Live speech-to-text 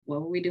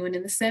we doing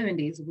in the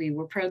 70s? We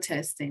were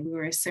protesting, we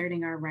were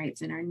asserting our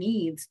rights and our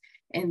needs.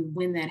 And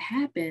when that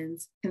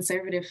happens,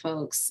 conservative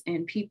folks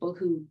and people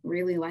who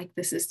really like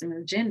the system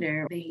of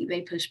gender,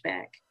 they push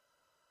back.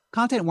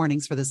 Content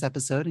warnings for this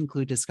episode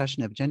include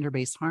discussion of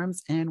gender-based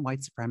harms and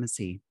white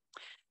supremacy.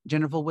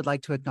 Genderful would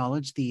like to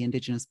acknowledge the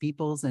Indigenous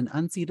peoples and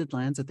unceded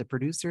lands that the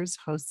producers,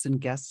 hosts, and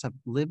guests have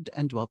lived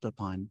and dwelt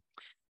upon.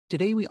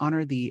 Today, we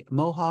honor the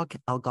Mohawk,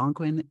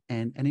 Algonquin,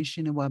 and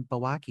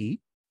Anishinaabe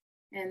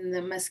and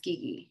the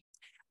Muskegee.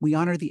 We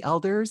honor the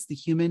elders, the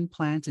human,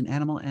 plant, and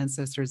animal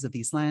ancestors of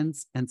these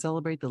lands and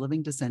celebrate the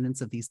living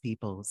descendants of these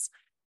peoples.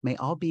 May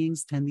all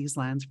beings tend these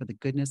lands for the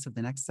goodness of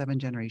the next 7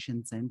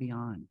 generations and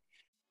beyond.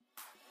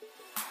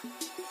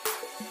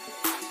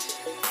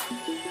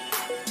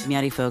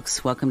 Miati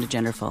folks, welcome to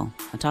Genderful,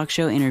 a talk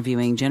show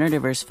interviewing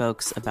gender-diverse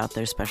folks about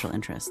their special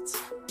interests.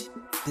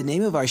 The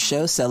name of our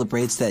show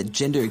celebrates that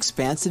gender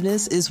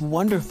expansiveness is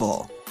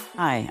wonderful.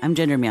 Hi, I'm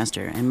Gender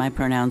Master, and my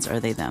pronouns are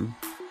they, them.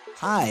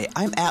 Hi,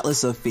 I'm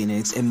Atlas of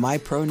Phoenix, and my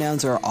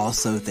pronouns are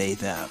also they,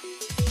 them.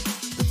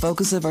 The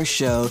focus of our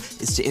show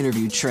is to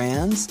interview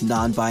trans,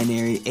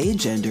 non-binary,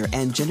 agender,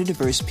 and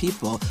gender-diverse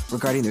people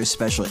regarding their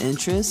special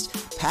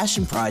interests,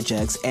 passion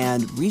projects,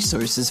 and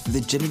resources for the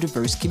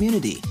gender-diverse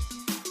community.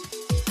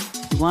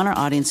 We want our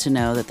audience to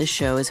know that this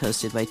show is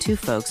hosted by 2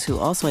 folks who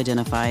also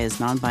identify as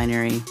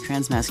non-binary,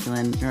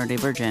 transmasculine,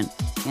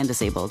 neurodivergent, and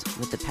disabled,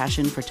 with the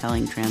passion for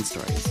telling trans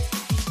stories.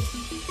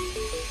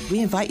 We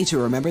invite you to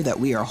remember that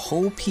we are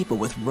whole people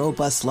with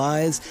robust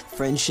lives,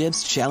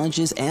 friendships,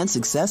 challenges, and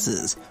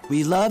successes.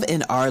 We love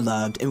and are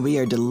loved, and we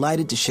are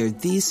delighted to share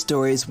these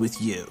stories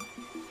with you.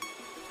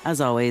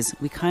 As always,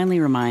 we kindly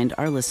remind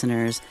our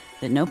listeners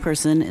that no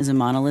person is a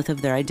monolith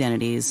of their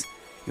identities.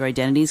 Your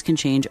identities can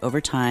change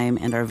over time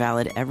and are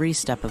valid every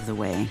step of the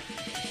way.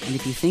 And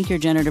if you think you're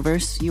gender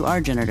diverse, you are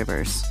gender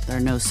diverse. There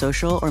are no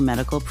social or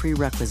medical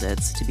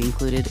prerequisites to be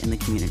included in the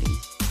community.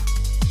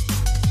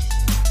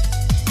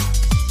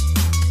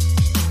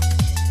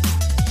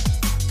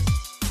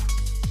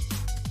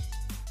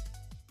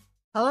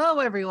 Hello,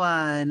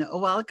 everyone.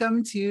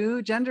 Welcome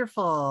to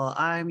Genderful.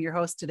 I'm your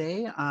host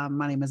today.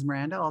 My name is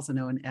Miranda, also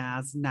known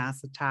as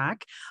Nas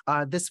Attack.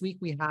 This week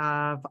we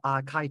have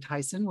Khye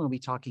Tyson. We'll be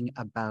talking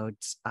about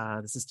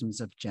the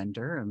systems of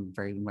gender. I'm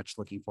very much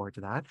looking forward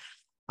to that.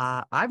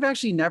 I've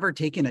actually never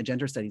taken a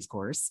gender studies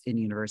course in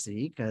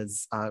university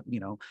because,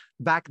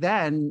 back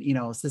then,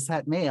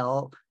 cishet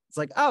male, it's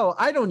like, oh,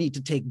 I don't need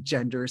to take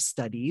gender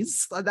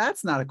studies.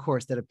 That's not a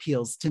course that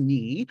appeals to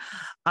me.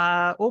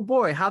 Oh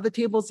boy, how the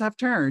tables have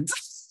turned.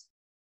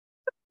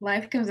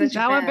 Life comes at you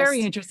now fast. I'm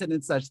very interested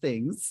in such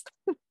things.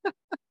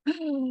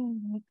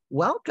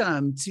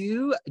 Welcome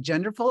to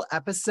Genderful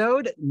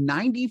episode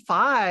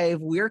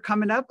 95. We're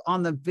coming up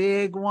on the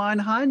big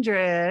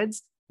 100s.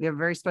 We have a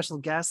very special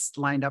guest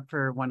lined up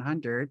for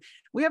 100.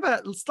 We have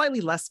a slightly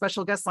less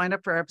special guest lined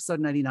up for episode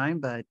 99,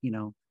 but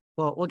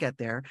we'll get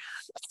there.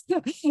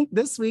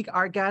 This week,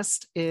 our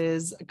guest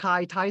is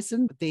Khye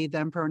Tyson, they,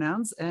 them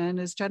pronouns, and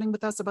is chatting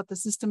with us about the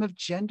system of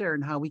gender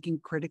and how we can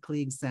critically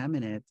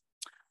examine it.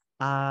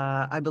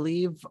 I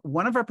believe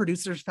one of our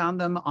producers found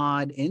them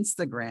on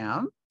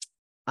Instagram.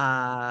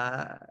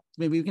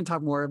 Maybe we can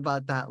talk more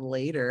about that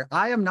later.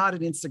 I am not an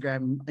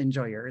Instagram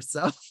enjoyer,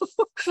 so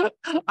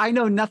I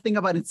know nothing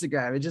about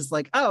Instagram. It's just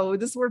like, oh,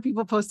 this is where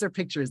people post their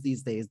pictures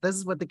these days. This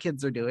is what the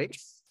kids are doing.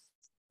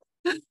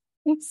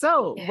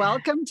 So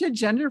welcome to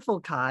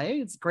Genderful,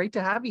 Khye. It's great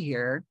to have you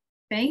here.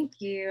 Thank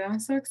you. I'm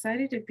so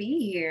excited to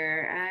be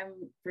here. I'm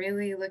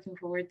really looking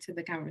forward to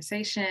the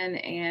conversation.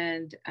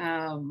 And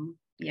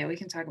we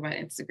can talk about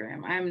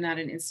Instagram. I'm not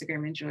an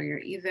Instagram enjoyer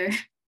either.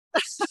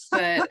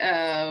 But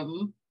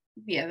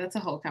that's a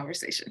whole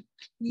conversation.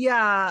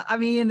 Yeah, I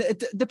mean,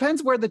 it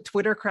depends where the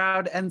Twitter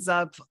crowd ends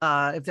up.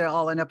 If they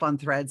all end up on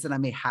Threads, then I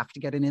may have to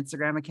get an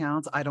Instagram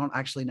account. I don't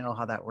actually know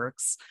how that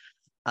works.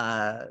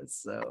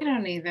 So I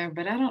don't either,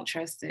 but I don't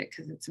trust it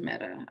because it's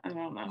Meta. I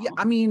don't know. Yeah,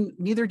 I mean,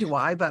 neither do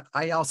I, but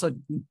I also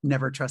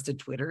never trusted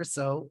Twitter.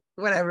 So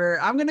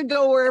whatever, I'm gonna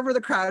go wherever the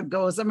crowd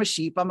goes. I'm a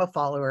sheep, I'm a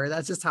follower.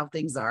 That's just how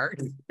things are.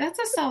 That's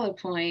a solid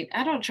point.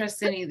 I don't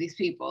trust any of these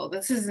people.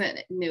 This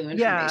isn't new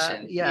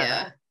information.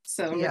 Yeah.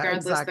 So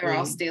regardless, exactly. They're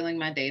all stealing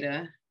my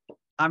data.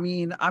 I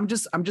mean, I'm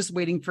just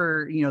waiting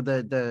for, I'm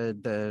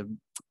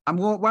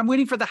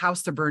waiting for the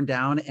house to burn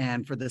down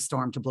and for the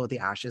storm to blow the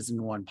ashes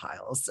in one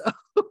pile. So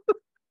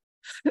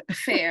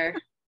Fair.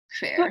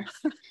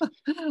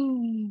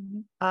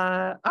 All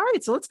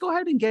right, so let's go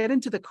ahead and get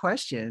into the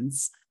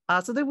questions.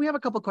 So then we have a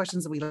couple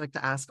questions that we like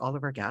to ask all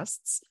of our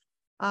guests.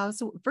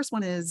 So first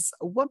one is,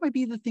 what might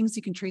be the things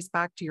you can trace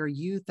back to your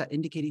youth that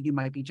indicated you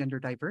might be gender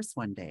diverse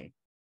one day?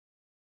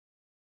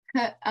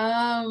 I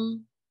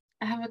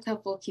have a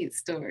couple cute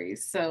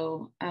stories.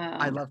 So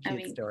I love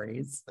cute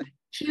stories.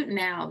 Cute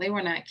now, they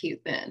were not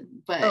cute then,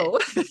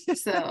 but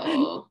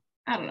so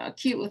I don't know,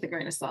 cute with a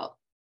grain of salt.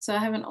 So I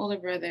have an older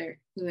brother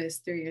who is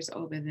 3 years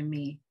older than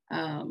me.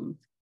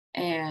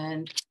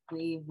 And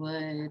we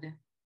would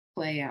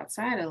play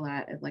outside a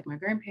lot at like my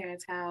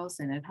grandparents' house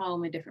and at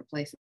home in different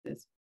places.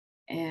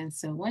 And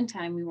so one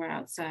time we were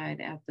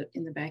outside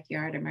in the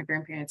backyard at my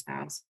grandparents'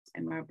 house,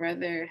 and my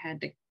brother had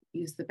to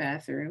use the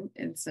bathroom.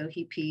 And so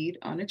he peed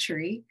on a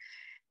tree.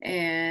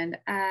 And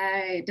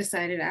I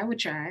decided I would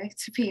try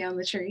to pee on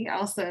the tree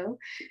also.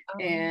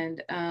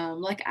 And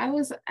like I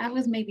was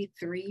maybe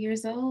 3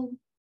 years old.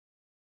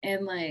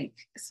 And like,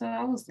 so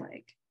I was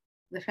like,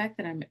 the fact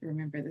that I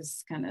remember this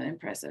is kind of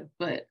impressive,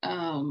 but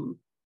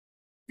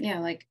yeah,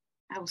 like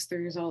I was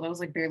 3 years old. I was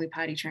like barely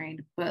potty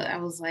trained, but I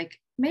was like,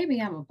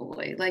 maybe I'm a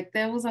boy. Like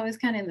that was always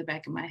kind of in the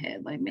back of my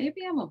head. Like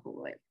maybe I'm a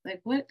boy.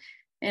 Like what?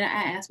 And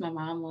I asked my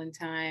mom one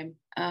time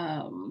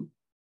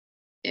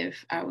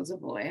if I was a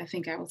boy. I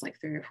think I was like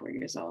 3 or 4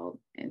 years old,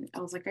 and I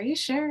was like, "Are you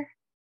sure?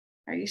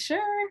 Are you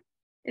sure?"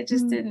 It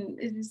just didn't.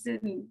 It just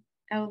didn't.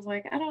 I was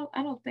like, I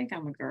don't think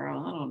I'm a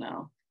girl. I don't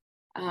know.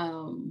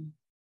 Um,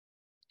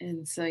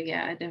 and so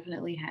yeah, I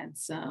definitely had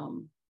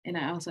some, and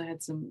I also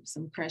had some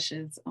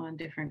crushes on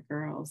different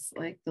girls,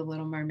 like the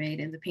Little Mermaid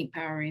and the Pink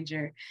Power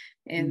Ranger.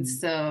 And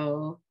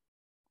so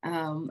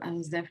I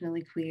was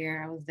definitely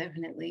queer. I was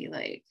definitely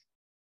like,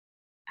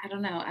 I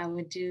don't know, I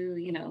would do,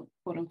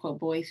 quote unquote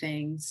boy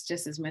things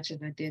just as much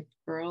as I did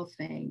girl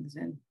things.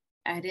 And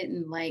I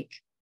didn't like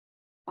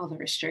all the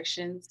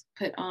restrictions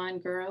put on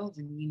girls,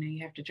 and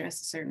you have to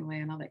dress a certain way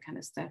and all that kind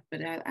of stuff.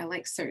 But I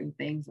like certain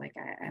things. Like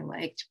I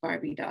liked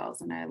Barbie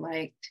dolls, and I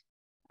liked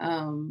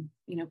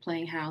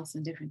playing house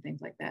and different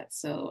things like that.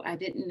 So I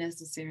didn't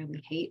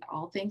necessarily hate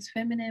all things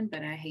feminine,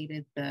 but I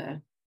hated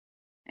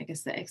I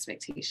guess the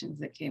expectations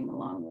that came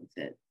along with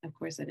it. Of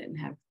course, I didn't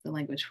have the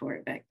language for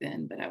it back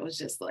then, but I was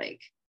just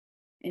like,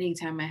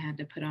 anytime I had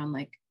to put on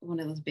like one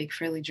of those big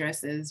frilly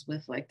dresses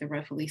with like the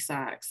ruffly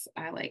socks,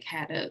 I like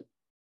had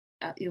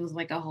it was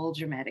like a whole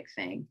dramatic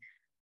thing.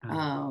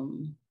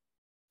 And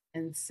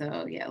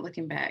so, yeah,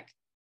 looking back,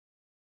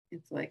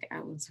 it's like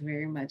I was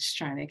very much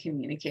trying to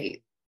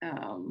communicate,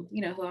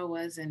 who I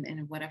was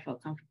and what I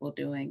felt comfortable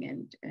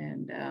doing.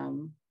 And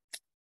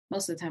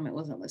most of the time it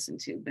wasn't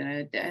listened to, but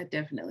I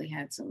definitely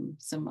had some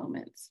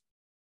moments.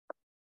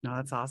 No,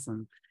 that's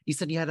awesome. You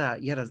said you had a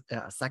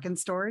second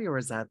story, or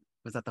was that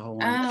the whole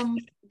one?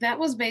 That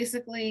was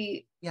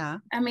basically, yeah.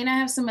 I mean, I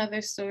have some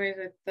other stories,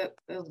 but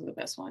those are the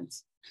best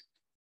ones.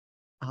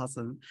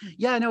 Awesome.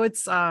 Yeah, no,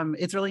 it's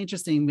really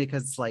interesting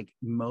because like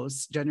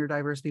most gender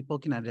diverse people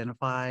can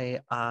identify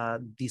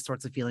these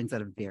sorts of feelings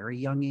at a very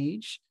young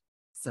age.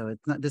 So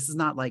this is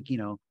not like,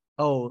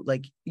 oh,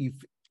 like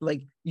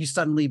you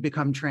suddenly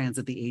become trans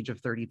at the age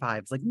of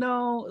 35. It's like,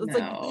 no, it's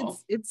like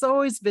it's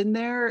always been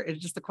there. It's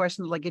just a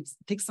question like it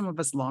takes some of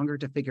us longer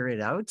to figure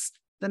it out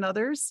than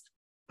others.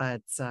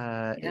 But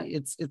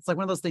it's like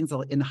one of those things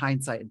that in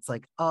hindsight, it's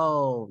like,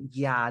 oh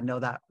yeah, no,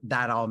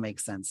 that all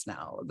makes sense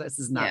now. This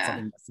is not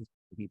something that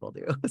people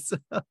do. So.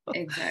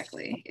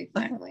 Exactly.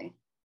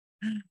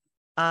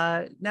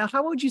 Now,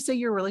 how would you say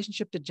your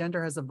relationship to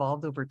gender has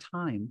evolved over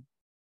time?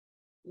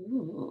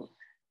 Ooh,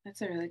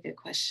 that's a really good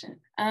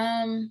question.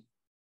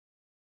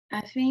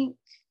 I think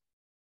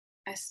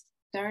I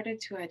started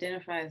to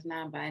identify as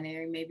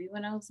non-binary maybe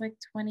when I was like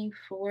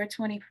 24,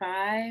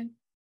 25.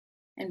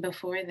 And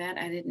before that,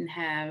 I didn't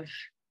have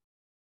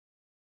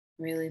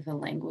really the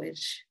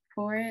language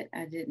for it.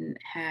 I didn't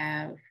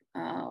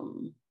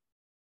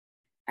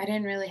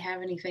really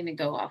have anything to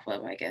go off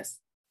of, I guess,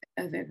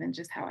 other than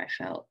just how I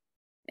felt.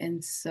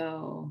 And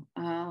so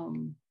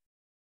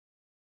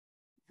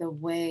the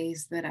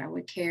ways that I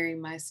would carry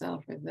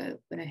myself, or the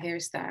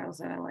hairstyles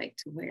that I like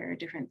to wear,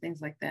 different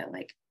things like that,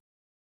 like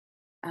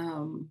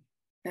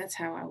that's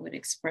how I would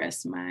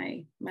express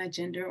my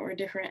gender, or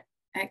different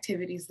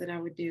activities that I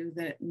would do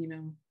that,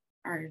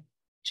 are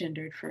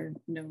gendered for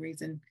no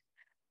reason.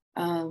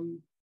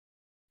 And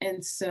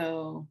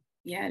so,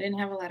 yeah, I didn't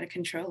have a lot of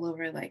control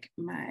over like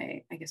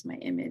my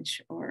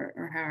image,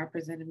 or how I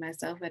presented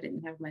myself. I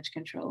didn't have much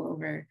control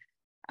over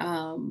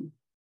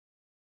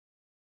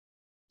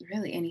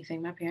really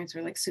anything. My parents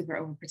were like super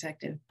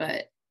overprotective,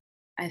 but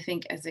I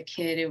think as a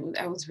kid,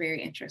 I was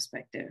very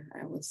introspective.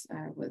 I was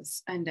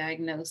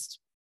undiagnosed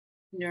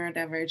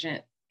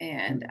neurodivergent,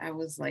 and I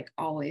was like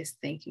always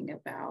thinking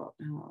about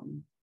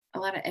a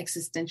lot of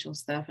existential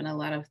stuff, and a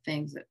lot of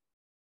things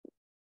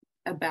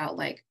about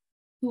like,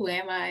 who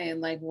am I,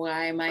 and like,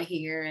 why am I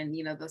here, and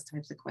those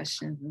types of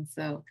questions. And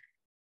so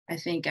I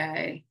think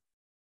I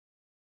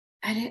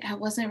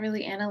wasn't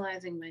really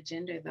analyzing my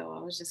gender though.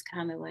 I was just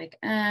kind of like,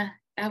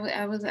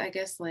 I was, I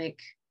guess, like,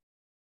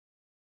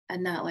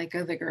 not like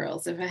other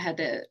girls. If I had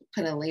to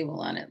put a label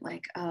on it,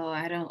 like, oh,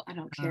 I don't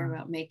care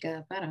about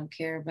makeup. I don't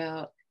care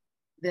about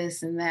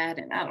this and that,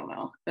 and I don't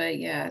know. But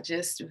yeah,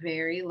 just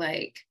very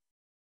like,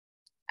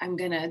 I'm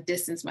gonna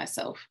distance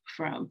myself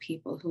from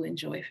people who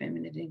enjoy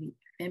femininity,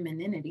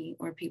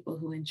 or people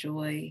who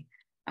enjoy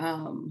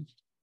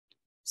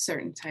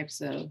certain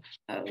types of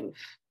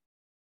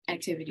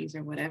activities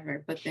or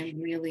whatever. But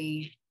then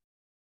really,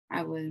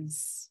 I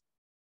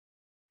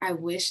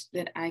wish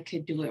that I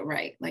could do it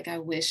right. Like I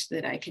wish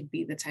that I could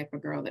be the type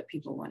of girl that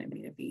people wanted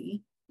me to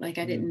be. Like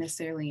I didn't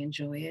necessarily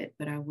enjoy it,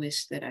 but I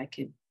wish that I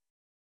could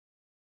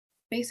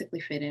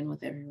basically fit in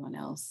with everyone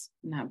else,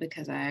 not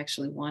because I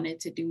actually wanted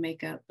to do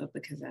makeup, but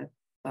because I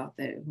thought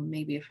that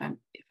maybe if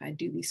I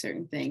do these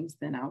certain things,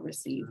 then I'll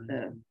receive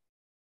the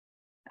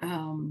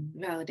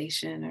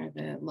validation or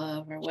the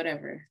love or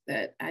whatever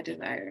that I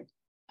desired.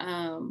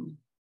 Um,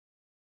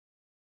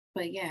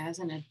 but yeah, as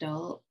an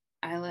adult,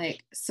 I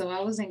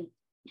was in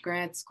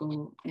grad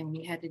school and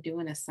we had to do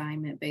an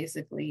assignment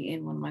basically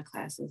in one of my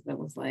classes that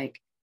was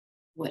like,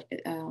 what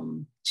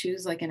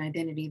choose like an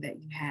identity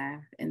that you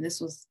have. And this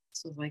was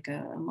like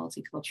a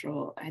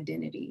multicultural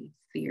identity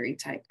theory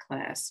type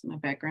class. My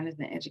background is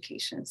in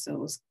education, so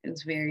it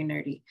was very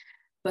nerdy.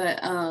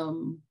 But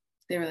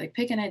they were like,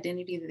 pick an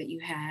identity that you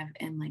have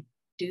and like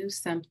do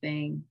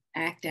something,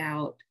 act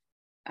out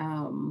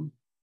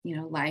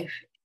life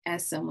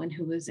as someone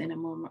who is in a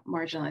more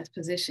marginalized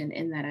position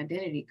in that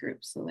identity group.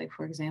 So like,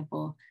 for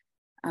example,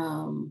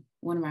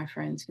 one of my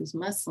friends who's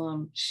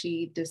Muslim,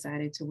 she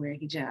decided to wear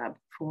hijab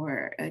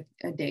for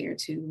a day or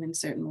two in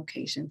certain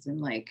locations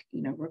and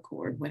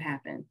record what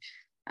happened.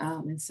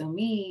 And so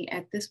me,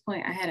 at this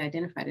point, I had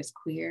identified as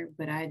queer,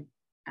 but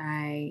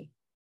I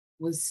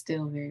was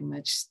still very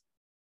much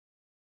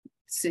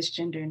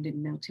cisgender and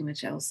didn't know too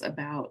much else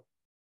about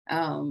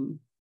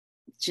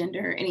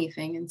gender or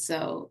anything. And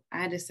so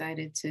I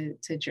decided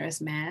to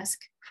dress mask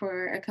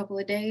for a couple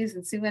of days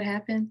and see what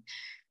happened.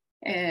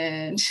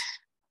 And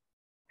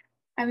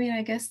I mean,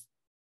 I guess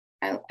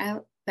the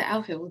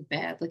outfit was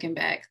bad looking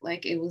back.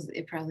 Like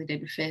it probably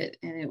didn't fit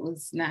and it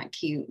was not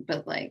cute,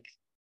 but like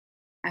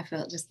I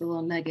felt just a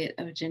little nugget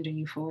of gender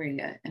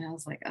euphoria. And I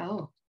was like,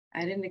 oh,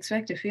 I didn't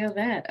expect to feel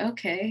that.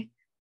 Okay.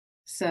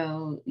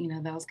 So,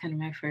 that was kind of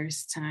my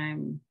first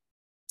time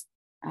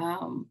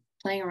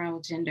playing around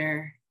with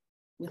gender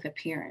with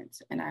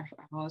appearance. And I've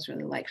always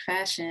really liked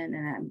fashion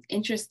and I'm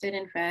interested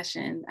in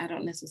fashion. I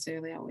don't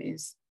necessarily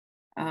always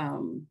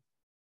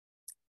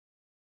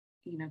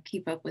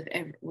keep up with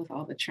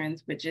all the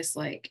trends, but just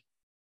like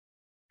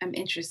I'm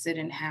interested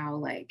in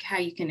how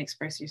you can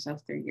express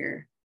yourself through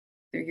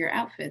your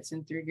outfits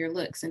and through your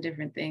looks and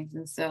different things.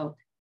 And so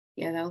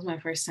yeah, that was my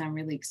first time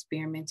really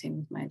experimenting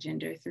with my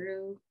gender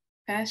through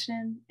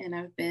fashion, and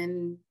I've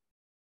been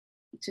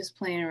just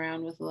playing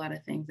around with a lot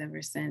of things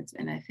ever since.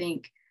 And I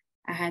think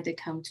I had to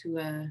come to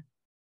a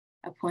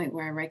point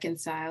where I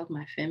reconciled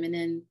my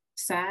feminine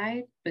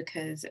side,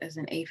 because as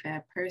an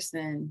AFAB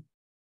person,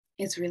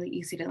 it's really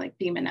easy to like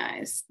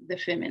demonize the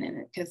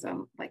feminine because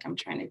I'm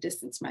trying to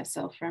distance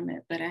myself from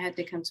it. But I had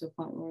to come to a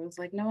point where I was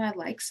like, no, I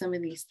like some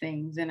of these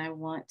things and I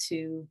want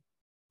to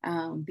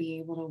be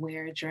able to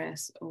wear a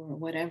dress or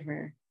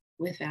whatever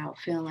without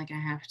feeling like I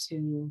have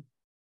to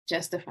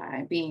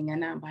justify being a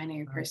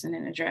non-binary person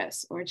in a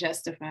dress or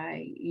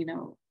justify,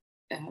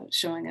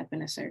 showing up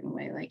in a certain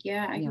way. Like,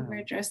 yeah, I can wear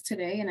a dress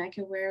today and I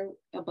can wear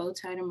a bow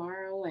tie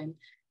tomorrow and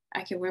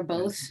I can wear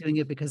both. Doing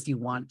it because you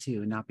want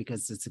to, not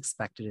because it's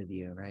expected of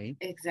you, right?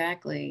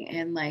 Exactly.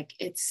 And like,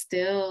 it's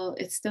still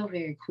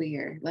very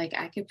queer. Like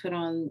I could put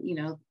on,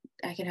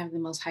 I could have the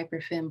most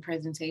hyper femme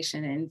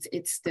presentation and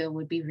it still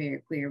would be very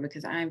queer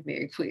because I'm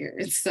very queer.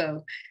 And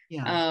so,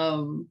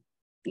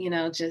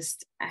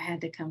 just I had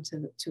to come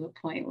to a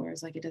point where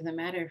it's like, it doesn't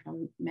matter if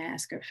I'm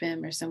mask or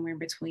femme or somewhere in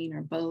between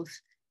or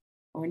both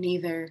or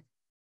neither,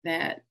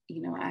 that,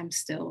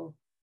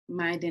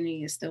 my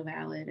identity is still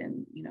valid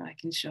and, I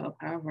can show up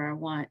however I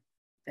want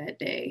that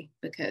day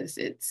because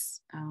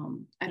it's,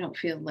 I don't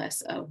feel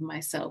less of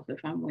myself if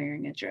I'm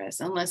wearing a dress,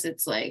 unless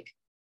it's like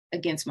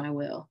against my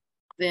will,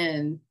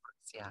 then,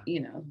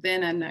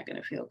 then I'm not going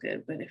to feel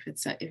good. But if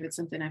it's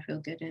something I feel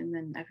good in,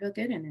 then I feel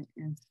good in it.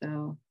 And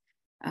so,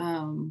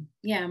 I'm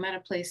at a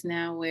place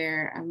now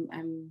where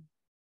I'm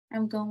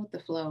going with the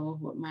flow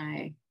of what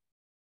my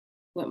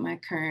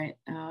current,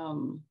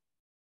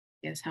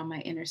 how my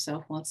inner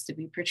self wants to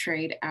be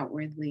portrayed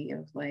outwardly,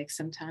 of like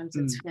sometimes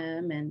it's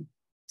femme and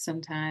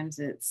sometimes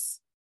it's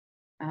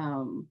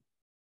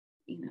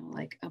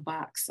like a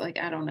box. Like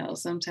I don't know,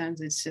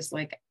 sometimes it's just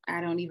like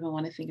I don't even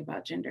want to think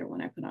about gender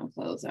when I put on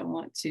clothes. I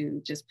want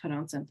to just put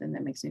on something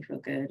that makes me feel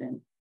good.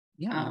 And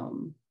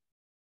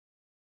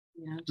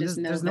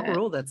there's no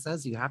rule that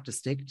says you have to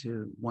stick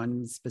to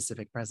one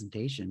specific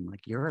presentation.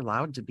 Like you're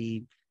allowed to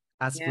be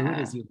as fluid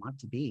as you want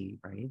to be,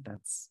 right?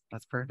 That's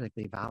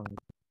perfectly valid.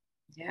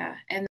 Yeah,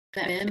 and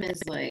femme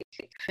is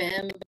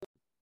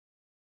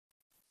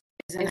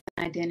an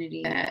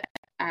identity that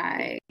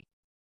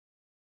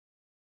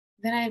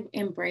I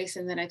embrace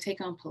and that I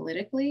take on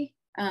politically,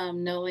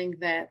 knowing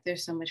that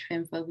there's so much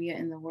femmephobia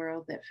in the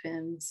world, that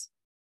femmes,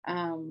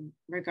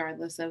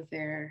 regardless of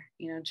their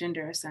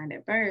gender assigned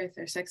at birth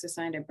or sex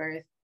assigned at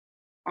birth,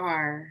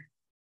 are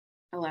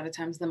a lot of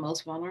times the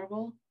most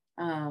vulnerable,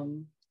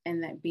 and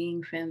that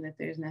being femme, that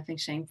there's nothing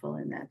shameful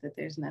in that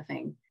there's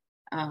nothing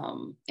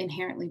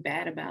inherently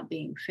bad about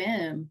being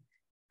femme,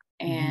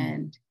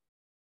 and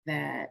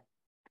that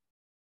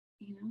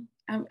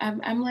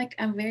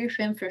I'm very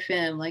femme for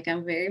femme. Like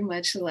I'm very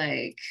much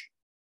like,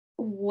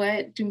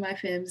 what do my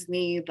femmes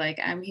need? Like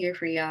I'm here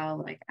for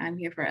y'all. Like I'm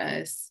here for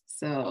us.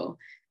 So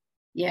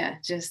yeah,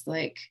 just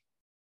like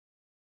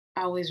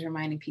always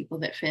reminding people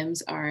that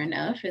femmes are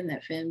enough and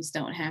that femmes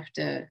don't have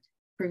to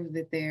prove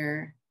that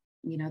they're,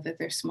 that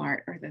they're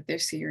smart or that they're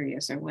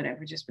serious or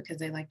whatever, just because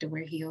they like to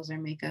wear heels or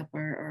makeup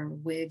or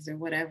wigs or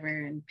whatever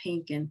and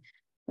pink, and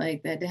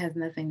like that has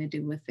nothing to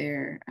do with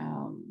their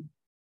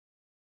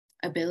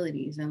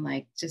abilities, and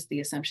like just the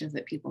assumptions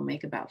that people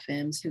make about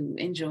femmes who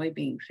enjoy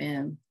being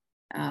femme.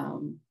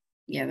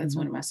 Yeah, that's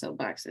one of my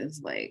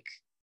soapboxes. Like,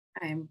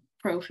 I'm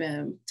pro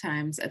femme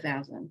times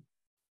 1,000.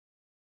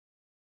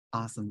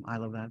 Awesome. I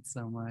love that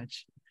so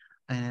much.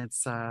 And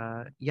it's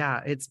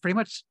yeah, it's pretty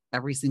much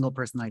every single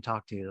person I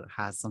talk to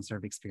has some sort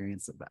of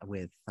experience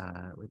with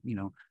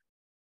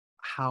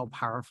how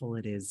powerful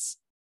it is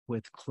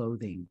with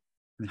clothing,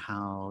 and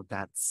how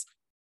that's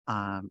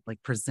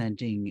like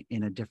presenting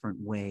in a different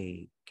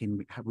way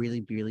can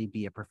really, really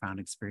be a profound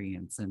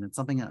experience. And it's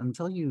something that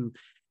until you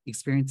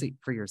experience it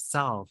for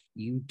yourself,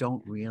 you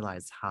don't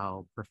realize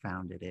how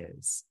profound it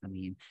is. I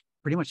mean,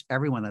 pretty much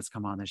everyone that's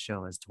come on the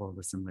show has told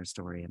a similar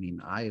story. I mean,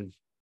 I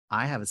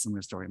have a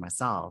similar story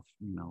myself.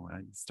 I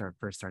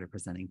first started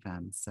presenting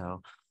femmes.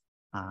 So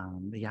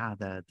but yeah,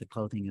 the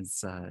clothing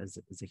is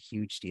a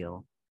huge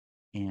deal.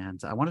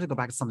 And I wanted to go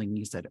back to something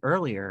you said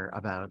earlier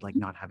about like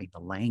not having the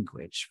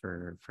language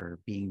for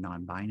being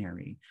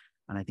non-binary.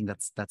 And I think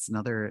that's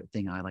another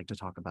thing I like to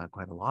talk about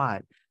quite a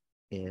lot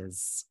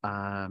is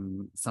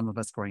some of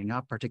us growing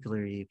up,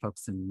 particularly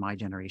folks in my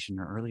generation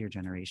or earlier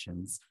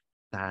generations,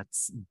 that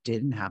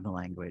didn't have the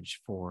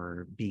language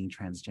for being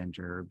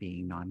transgender or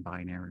being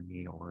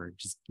non-binary or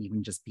just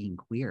being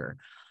queer.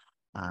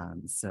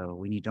 So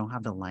when you don't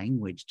have the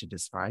language to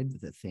describe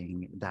the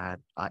thing, that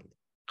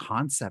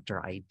concept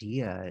or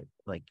idea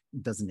like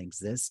doesn't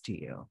exist to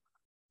you.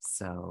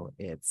 So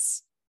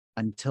it's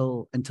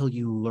until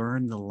you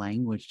learn the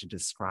language to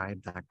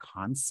describe that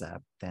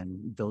concept,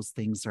 then those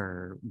things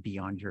are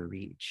beyond your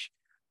reach.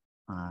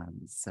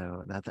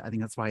 So I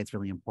think that's why it's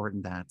really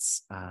important that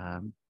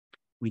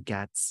we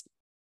get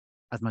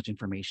as much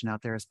information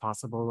out there as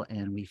possible,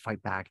 and we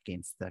fight back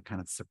against the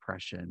kind of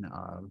suppression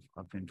of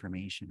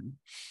information.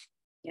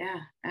 Yeah,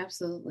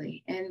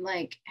 absolutely. And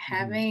like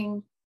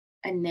having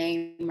a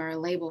name or a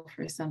label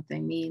for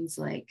something means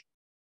like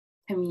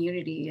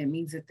community. It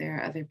means that there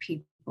are other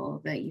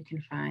people that you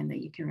can find,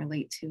 that you can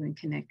relate to and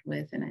connect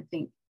with. And I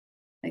think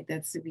like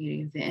that's the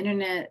beauty of the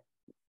internet.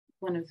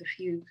 One of the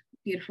few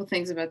beautiful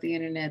things about the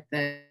internet,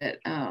 that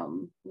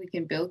we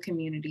can build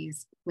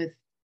communities with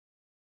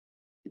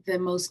the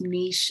most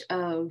niche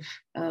of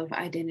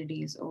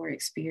identities or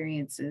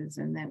experiences,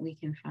 and that we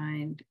can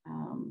find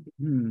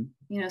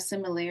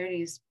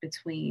similarities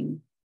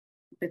between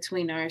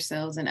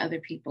ourselves and other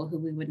people who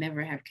we would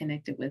never have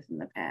connected with in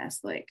the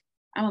past. Like,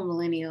 I'm a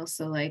millennial,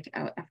 so like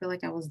I feel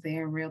like I was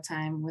there in real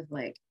time with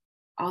like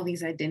all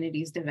these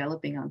identities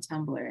developing on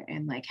Tumblr,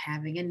 and like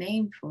having a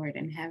name for it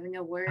and having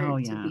a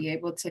word to be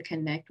able to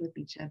connect with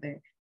each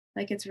other.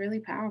 Like, it's really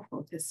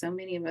powerful because so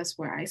many of us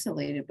were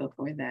isolated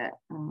before that.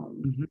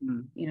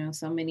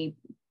 So many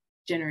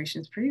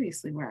generations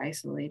previously were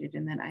isolated,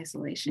 and that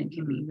isolation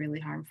can be really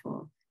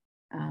harmful,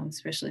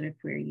 especially to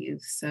queer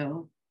youth.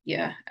 So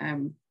yeah,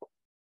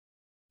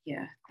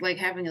 like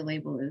having a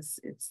label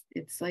it's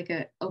like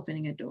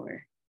opening a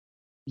door.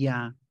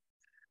 Yeah.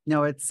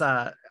 No, it's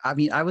I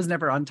mean, I was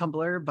never on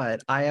Tumblr,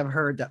 but I have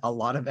heard that a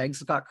lot of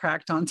eggs got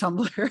cracked on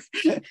Tumblr.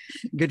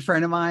 Good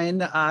friend of mine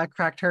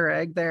cracked her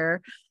egg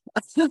there.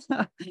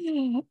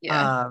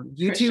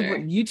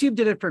 YouTube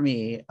did it for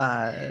me.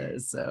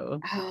 So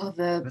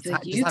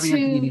the just having a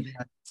community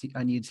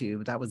on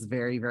YouTube, that was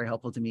very, very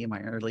helpful to me in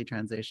my early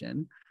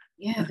transition.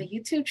 Yeah, the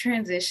YouTube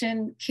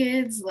transition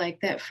kids, like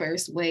that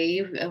first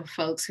wave of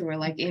folks who were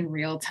like in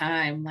real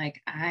time,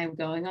 like, I'm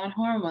going on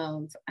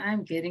hormones,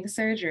 I'm getting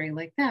surgery.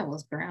 Like, that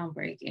was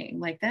groundbreaking.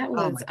 Like, that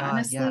was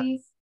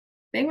honestly,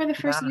 they were the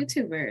first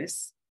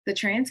YouTubers. The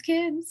trans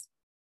kids.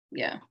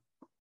 Yeah.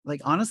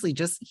 Like, honestly,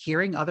 just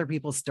hearing other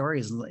people's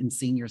stories and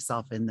seeing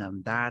yourself in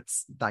them,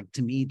 that's like,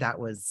 to me, that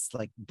was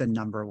like the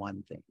number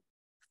one thing.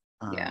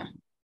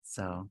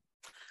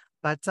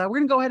 But we're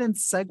going to go ahead and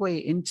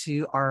segue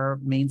into our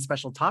main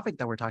special topic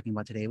that we're talking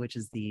about today, which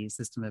is the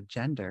system of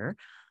gender.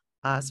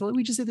 So what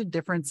we just say the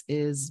difference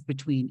is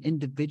between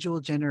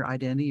individual gender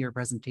identity or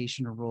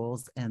presentation or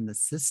roles and the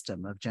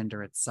system of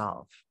gender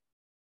itself.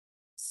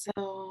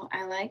 So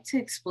I like to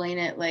explain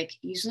it, like,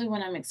 usually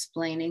when I'm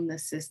explaining the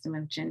system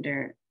of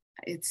gender,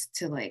 it's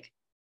to like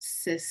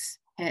cis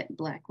het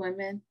Black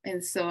women.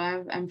 And so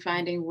I'm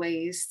finding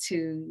ways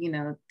to,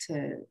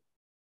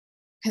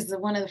 because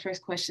one of the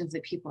first questions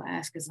that people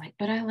ask is like,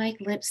 but I like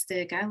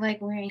lipstick, I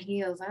like wearing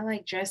heels, I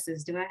like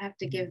dresses, do I have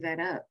to give that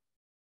up?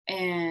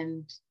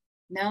 And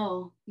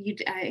no,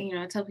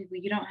 I tell people,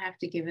 you don't have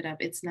to give it up.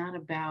 It's not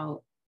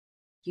about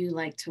you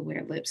like to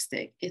wear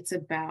lipstick. It's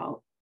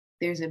about,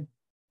 there's a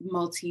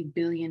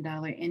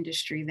multi-billion-dollar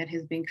industry that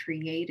has been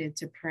created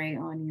to prey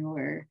on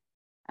your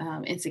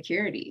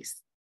insecurities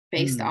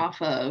based off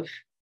of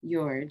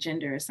your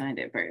gender assigned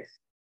at birth.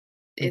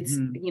 It's,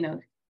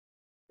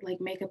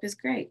 like, makeup is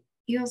great,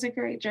 heels are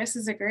great,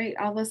 dresses are great,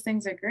 all those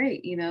things are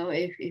great.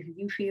 If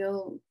you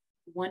feel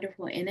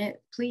wonderful in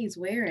it, please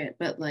wear it.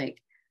 But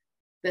like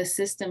the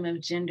system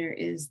of gender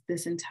is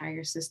this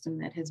entire system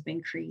that has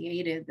been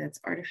created that's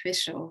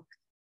artificial,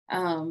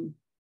 and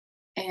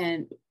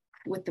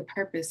with the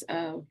purpose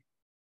of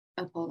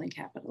upholding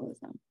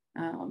capitalism.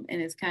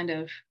 And it's kind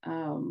of,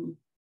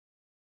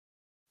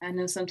 I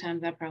know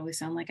sometimes I probably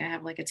sound like I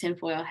have like a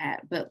tinfoil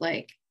hat, but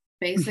like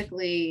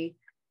basically,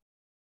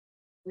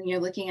 when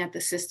you're looking at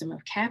the system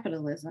of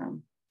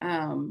capitalism,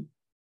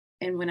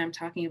 and when I'm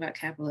talking about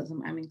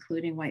capitalism, I'm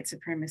including white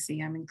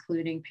supremacy, I'm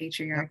including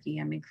patriarchy,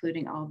 I'm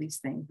including all these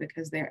things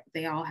because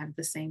they all have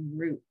the same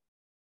root.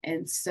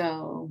 And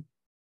so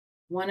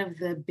one of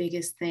the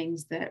biggest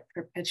things that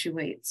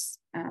perpetuates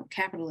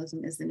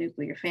capitalism is the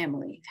nuclear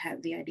family.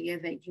 Have the idea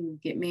that you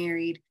get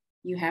married,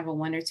 you have a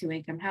 1 or 2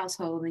 income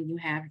household, and you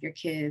have your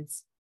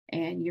kids,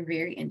 and you're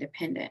very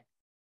independent.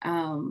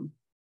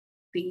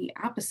 The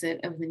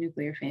opposite of the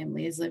nuclear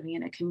family is living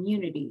in a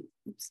community.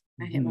 Oops,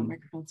 I hit my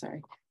microphone,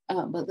 sorry.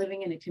 But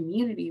living in a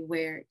community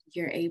where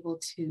you're able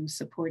to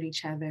support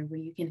each other, where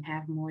you can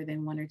have more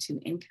than 1 or 2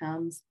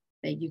 incomes,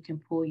 that you can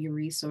pool your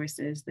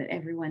resources, that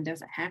everyone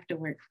doesn't have to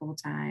work full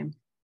time.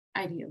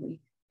 Ideally,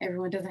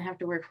 everyone doesn't have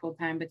to work full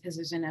time because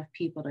there's enough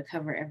people to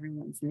cover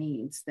everyone's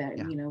needs. That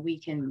you know we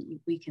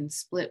can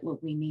split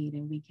what we need,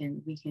 and we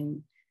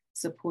can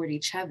support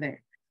each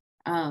other.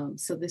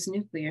 So this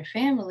nuclear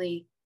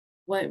family,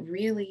 what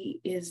really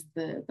is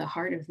the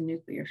heart of the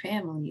nuclear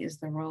family is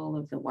the role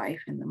of the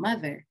wife and the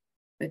mother.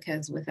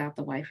 Because without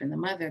the wife and the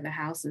mother, the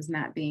house is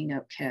not being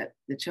upkept,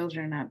 the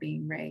children are not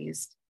being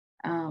raised,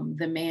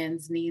 the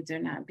man's needs are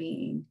not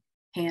being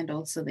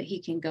handled so that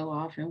he can go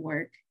off and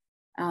work.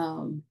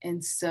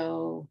 And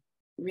so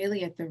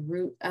really at the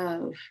root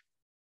of,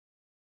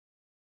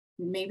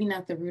 maybe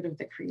not the root of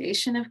the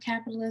creation of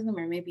capitalism,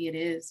 or maybe it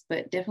is,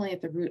 but definitely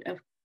at the root of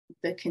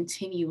the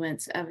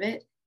continuance of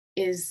it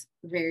is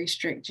very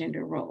strict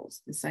gender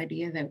roles. This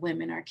idea that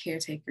women are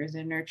caretakers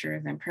and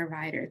nurturers and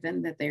providers,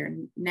 and that they're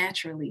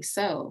naturally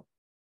so.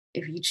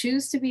 If you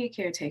choose to be a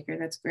caretaker,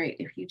 that's great.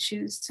 If you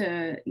choose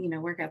to,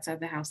 work outside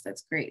the house,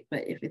 that's great.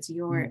 But if it's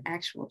your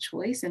actual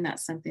choice and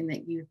not something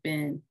that you've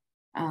been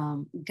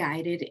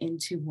guided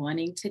into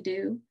wanting to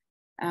do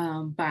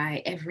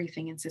by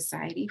everything in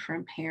society,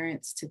 from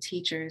parents to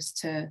teachers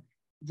to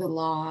the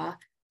law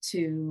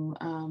to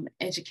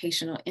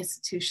educational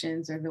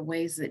institutions, or the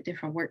ways that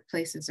different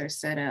workplaces are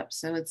set up.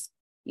 So it's,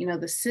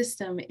 the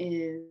system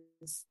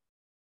is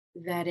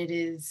that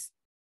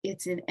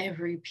it's in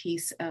every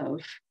piece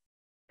of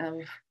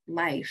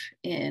life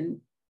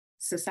in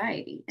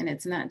society. And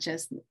it's not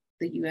just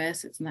the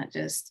US, it's not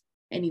just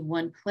any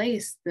one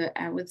place.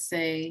 That I would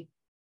say,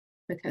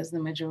 because the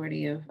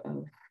majority of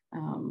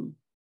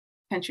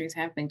countries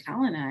have been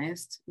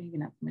colonized, maybe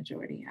not the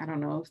majority, I don't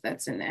know if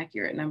that's an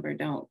accurate number,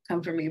 don't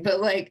come for me, but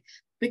like,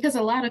 because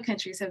a lot of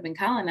countries have been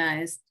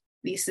colonized,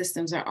 these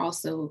systems have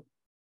also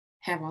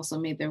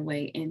made their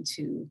way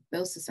into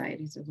those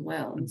societies as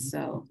well. And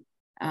so,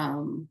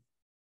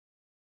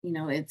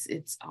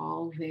 it's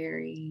all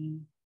very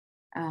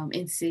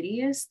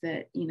insidious,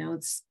 that,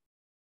 it's,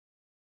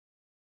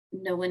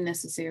 no one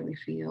necessarily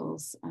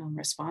feels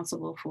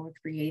responsible for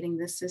creating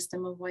this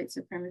system of white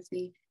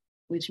supremacy,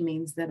 which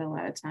means that a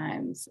lot of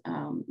times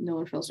no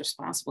one feels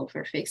responsible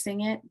for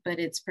fixing it, but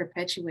it's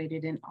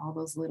perpetuated in all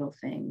those little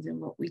things, and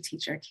what we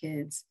teach our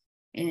kids,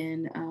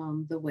 in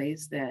the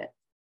ways that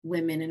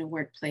women in a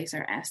workplace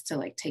are asked to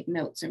like take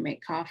notes or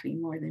make coffee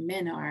more than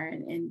men are,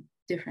 and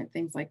different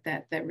things like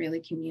that, that really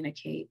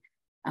communicate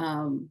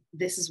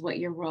this is what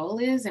your role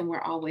is, and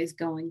we're always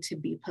going to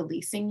be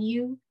policing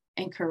you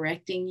and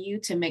correcting you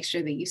to make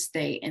sure that you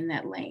stay in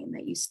that lane,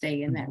 that you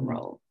stay in that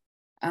role.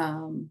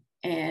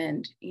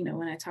 And,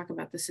 when I talk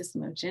about the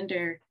system of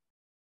gender,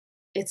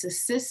 it's a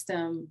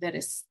system that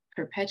is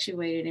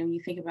perpetuated. And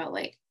you think about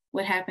like,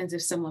 what happens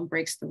if someone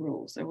breaks the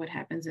rules, or what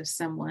happens if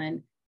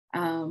someone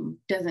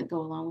doesn't go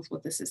along with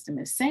what the system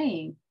is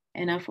saying?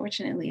 And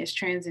unfortunately, as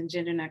trans and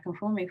gender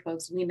non-conforming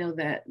folks, we know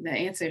that the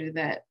answer to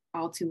that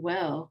all too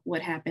well,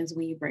 what happens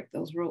when you break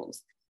those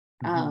rules.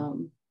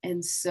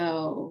 And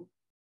so,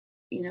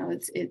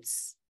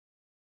 it's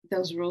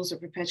those rules are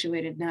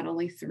perpetuated not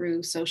only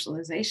through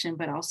socialization,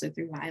 but also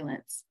through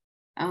violence.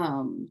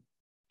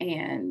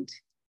 And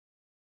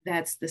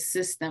that's the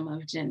system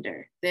of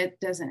gender that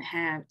doesn't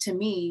have, to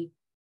me,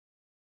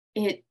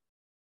 it's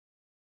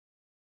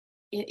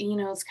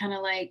kind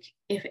of like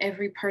if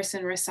every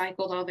person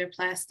recycled all their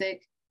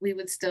plastic, we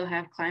would still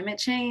have climate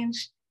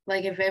change.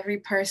 Like if every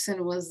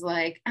person was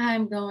like,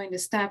 I'm going to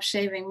stop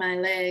shaving my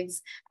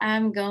legs,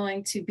 I'm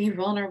going to be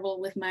vulnerable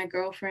with my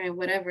girlfriend,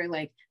 whatever,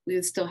 like we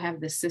would still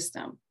have the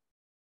system.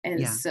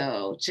 And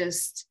so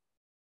just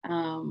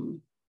wear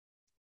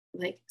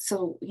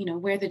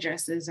the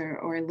dresses,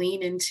 or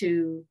lean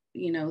into,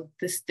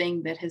 this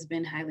thing that has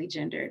been highly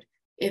gendered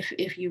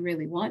if you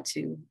really want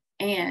to,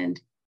 and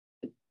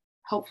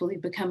hopefully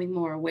becoming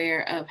more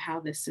aware of how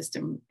this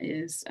system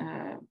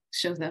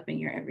shows up in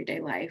your everyday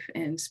life.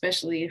 And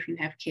especially if you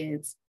have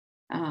kids,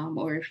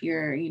 or if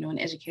you're, an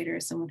educator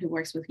or someone who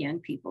works with young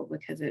people,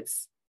 because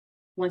it's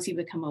once you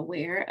become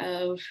aware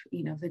of,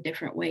 the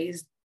different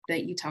ways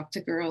that you talk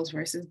to girls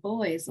versus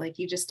boys, like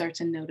you just start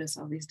to notice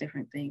all these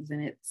different things,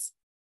 and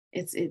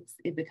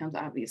it becomes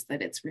obvious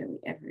that it's really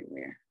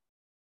everywhere.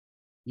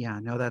 Yeah,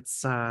 no,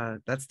 that's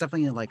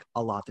definitely like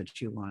a lot to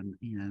chew on.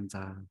 And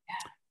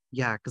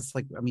yeah, because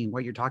like, I mean,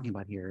 what you're talking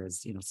about here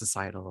is,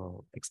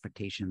 societal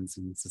expectations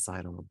and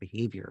societal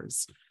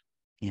behaviors.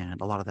 And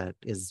a lot of that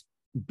is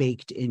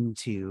baked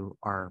into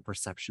our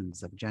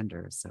perceptions of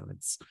gender. So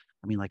it's,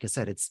 I mean, like I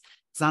said, it's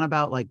not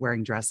about like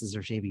wearing dresses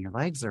or shaving your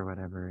legs or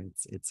whatever.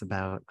 It's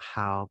about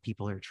how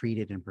people are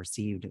treated and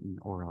perceived in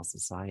oral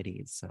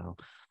societies. So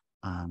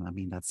I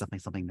mean, that's definitely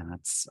something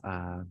that's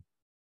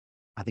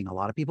I think a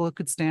lot of people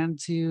could stand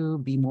to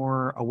be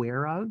more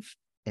aware of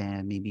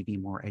and maybe be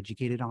more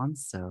educated on.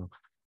 So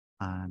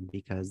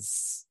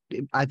because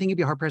I think it'd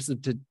be hard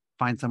pressed to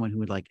find someone who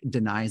would like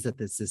denies that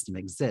this system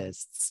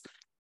exists.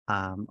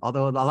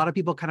 Although a lot of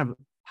people kind of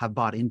have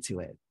bought into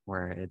it,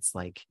 where it's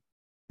like,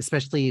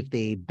 especially if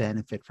they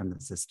benefit from the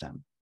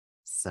system.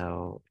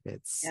 So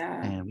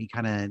and we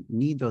kind of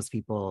need those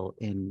people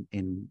in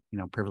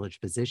privileged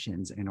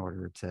positions in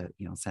order to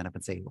stand up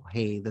and say, well,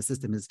 hey, the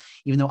system is,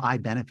 even though I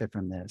benefit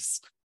from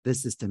this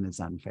system is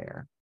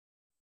unfair.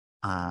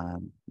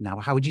 Now,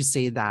 how would you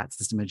say that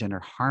system of gender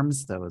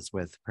harms those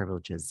with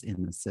privileges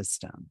in the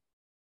system?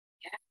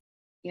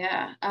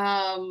 Yeah.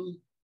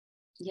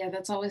 Yeah,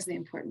 that's always the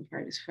important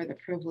part, is for the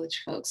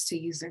privileged folks to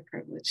use their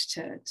privilege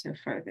to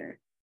further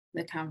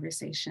the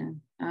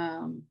conversation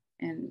and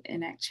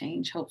enact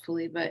change,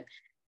 hopefully. But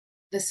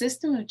the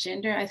system of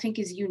gender, I think,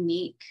 is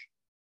unique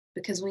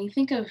because when you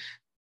think of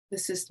the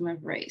system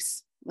of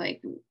race,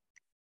 like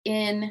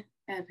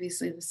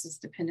obviously this is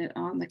dependent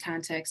on the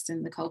context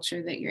and the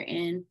culture that you're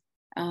in.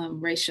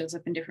 Race shows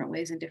up in different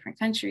ways in different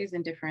countries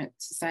and different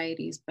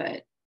societies,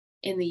 but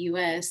in the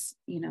US,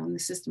 in the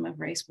system of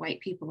race, white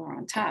people are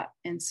on top.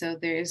 And so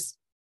there is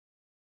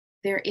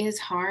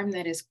harm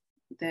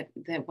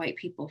that white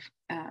people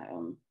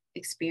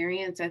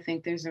experience. I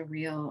think there's a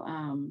real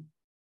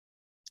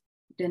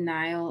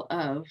denial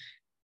of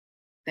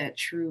that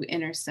true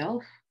inner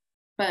self.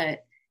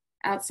 But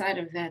outside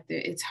of that,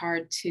 it's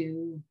hard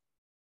to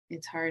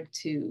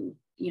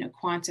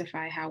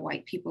quantify how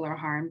white people are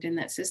harmed in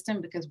that system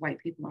because white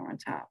people are on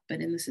top. But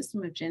in the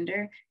system of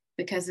gender,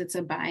 because it's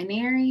a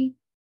binary,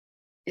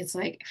 it's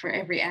like for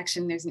every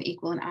action, there's an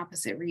equal and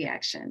opposite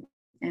reaction.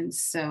 And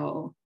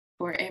so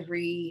for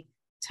every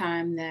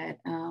time that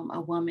a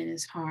woman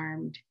is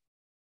harmed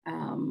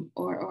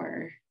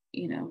or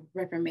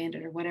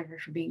reprimanded or whatever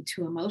for being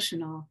too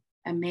emotional,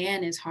 a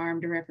man is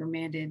harmed or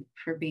reprimanded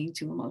for being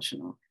too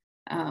emotional.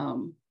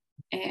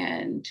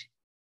 And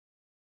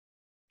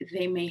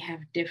they may have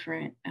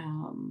different,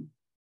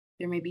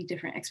 there may be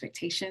different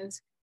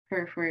expectations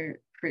for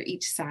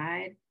each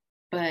side,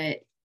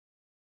 but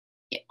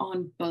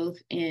on both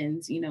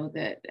ends,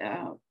 that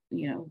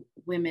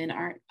women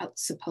aren't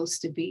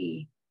supposed to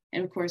be,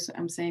 and of course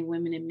I'm saying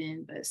women and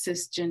men, but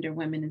cisgender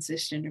women and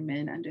cisgender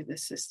men under the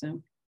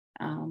system.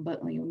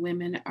 But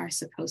women are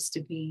supposed to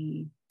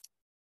be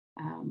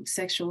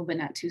sexual, but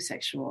not too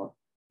sexual.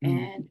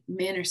 And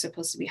men are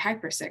supposed to be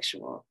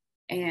hypersexual.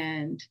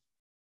 And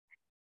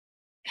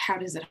how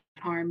does it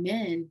harm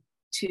men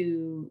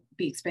to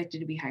be expected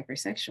to be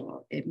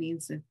hypersexual? It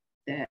means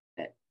that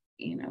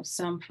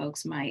some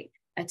folks might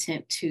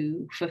attempt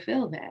to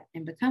fulfill that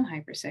and become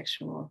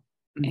hypersexual,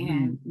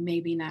 and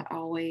maybe not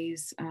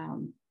always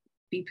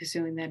be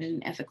pursuing that in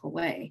an ethical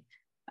way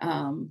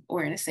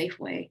or in a safe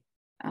way.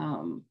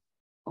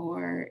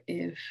 Or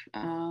if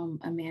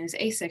a man is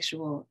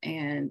asexual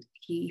and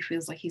he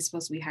feels like he's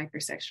supposed to be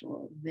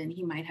hypersexual, then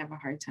he might have a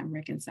hard time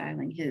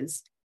reconciling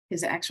his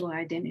actual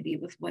identity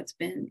with what's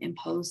been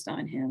imposed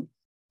on him.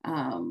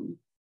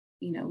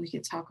 We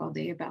could talk all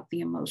day about the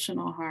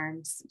emotional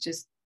harms,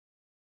 just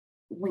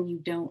when you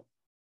don't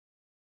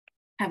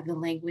have the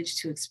language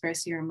to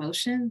express your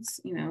emotions,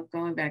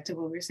 going back to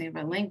what we were saying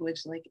about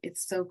language, like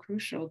it's so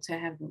crucial to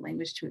have the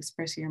language to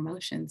express your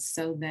emotions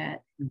so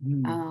that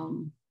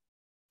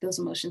those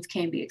emotions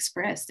can be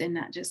expressed and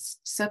not just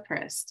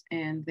suppressed.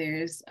 And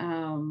there's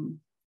a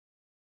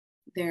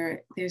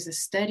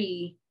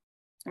study,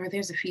 or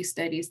there's a few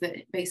studies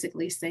that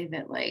basically say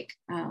that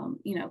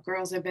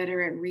girls are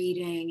better at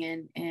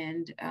reading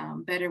and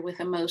better with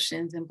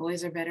emotions, and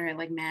boys are better at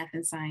like math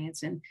and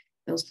science, and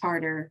those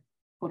harder,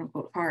 quote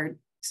unquote, hard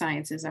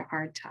sciences are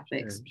hard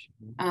topics.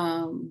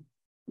 Sure.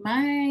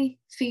 My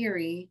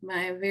theory,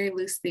 my very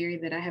loose theory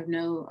that I have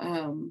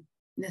no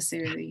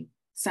necessarily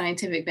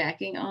scientific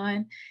backing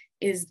on,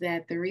 is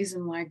that the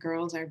reason why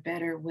girls are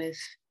better with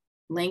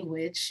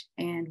language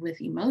and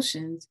with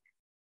emotions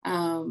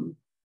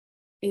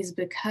is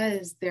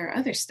because there are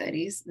other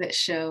studies that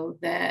show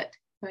that,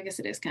 well, I guess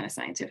it is kind of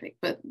scientific,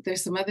 but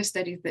there's some other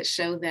studies that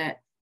show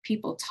that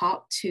people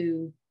talk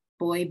to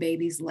boy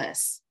babies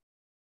less.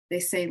 They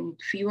say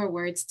fewer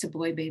words to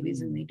boy babies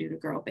than they do to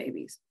girl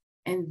babies.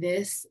 And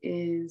this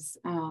is,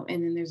 and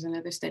then there's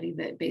another study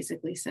that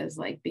basically says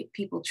like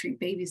people treat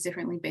babies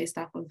differently based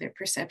off of their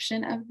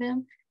perception of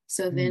them.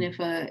 So then if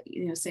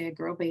say a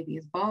girl baby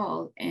is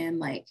bald, and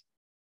like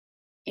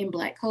in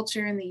Black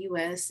culture in the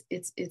US,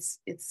 it's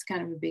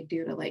kind of a big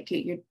deal to like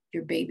get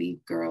your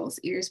baby girl's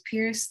ears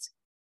pierced,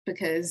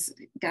 because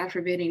God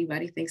forbid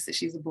anybody thinks that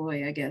she's a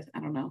boy, I guess. I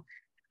don't know.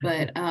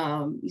 But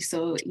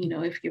so,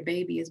 if your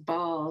baby is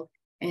bald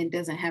and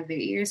doesn't have their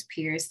ears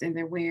pierced, and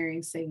they're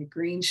wearing, say, a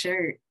green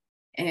shirt,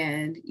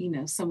 and,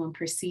 someone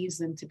perceives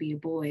them to be a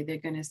boy, they're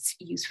going to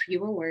use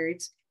fewer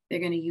words. They're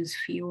going to use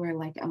fewer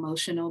like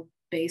emotional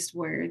based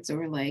words,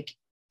 or like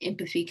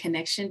empathy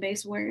connection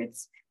based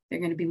words. They're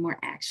going to be more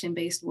action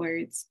based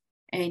words.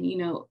 And,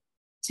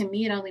 to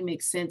me, it only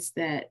makes sense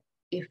that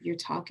if you're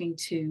talking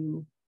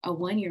to a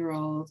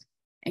 1-year-old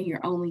and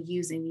you're only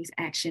using these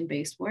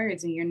action-based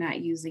words, and you're not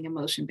using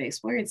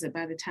emotion-based words, that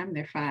by the time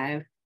they're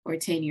 5 or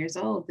 10 years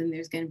old, then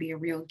there's going to be a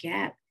real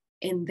gap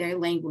in their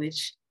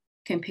language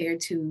compared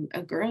to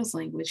a girl's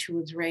language who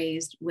was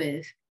raised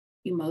with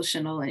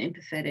emotional and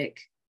empathetic,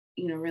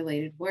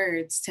 related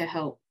words to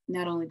help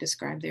not only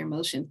describe their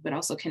emotions, but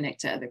also connect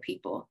to other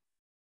people.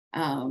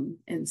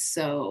 And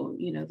so,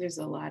 there's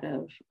a lot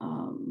of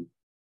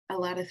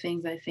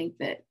things I think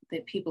that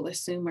people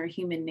assume are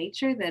human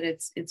nature, that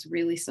it's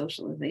really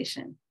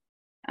socialization.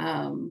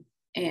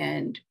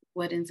 And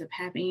what ends up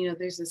happening,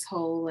 there's this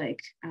whole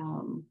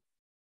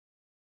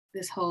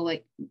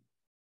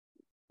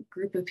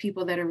group of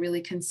people that are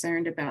really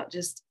concerned about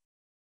just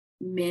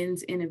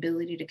men's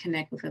inability to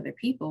connect with other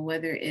people,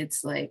 whether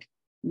it's like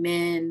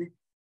men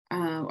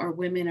or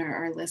women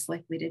are less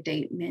likely to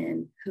date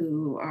men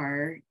who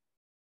are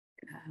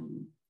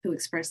who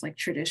express like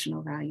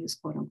traditional values,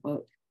 quote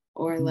unquote,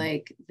 or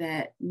like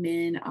that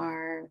men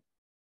are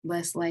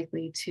less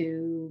likely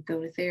to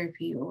go to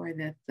therapy, or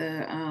that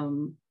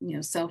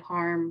the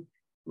self-harm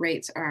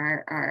rates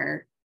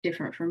are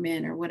different for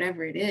men, or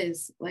whatever it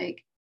is.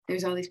 Like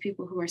there's all these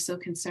people who are so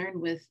concerned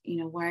with,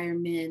 why are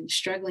men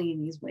struggling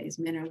in these ways?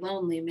 Men are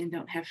lonely, men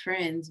don't have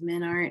friends,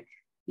 men aren't,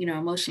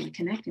 emotionally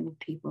connecting with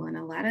people. And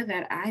a lot of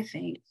that, I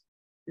think,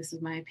 this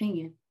is my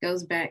opinion,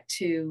 goes back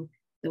to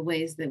the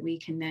ways that we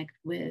connect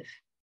with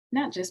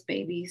not just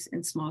babies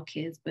and small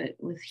kids, but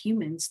with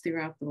humans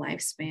throughout the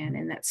lifespan.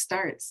 And that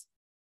starts,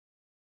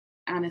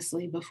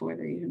 honestly, before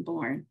they're even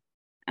born,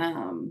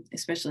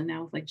 especially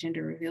now with like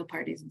gender reveal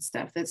parties and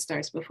stuff, that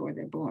starts before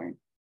they're born.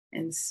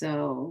 And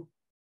so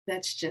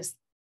that's just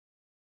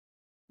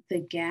the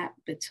gap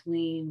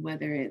between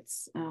whether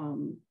it's,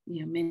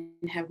 men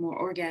have more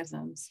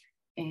orgasms,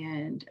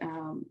 and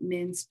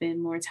men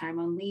spend more time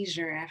on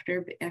leisure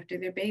after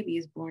their baby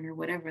is born, or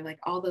whatever. Like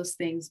all those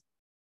things,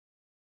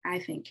 I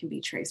think, can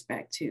be traced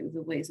back to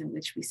the ways in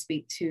which we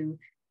speak to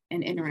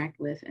and interact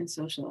with and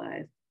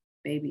socialize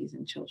babies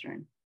and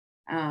children.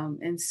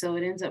 And so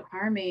it ends up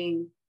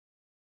harming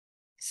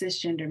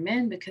cisgender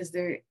men, because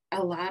there are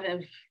a lot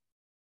of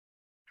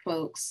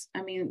folks,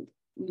 a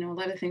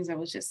lot of things I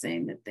was just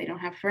saying, that they don't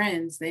have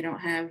friends, they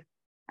don't have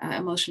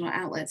emotional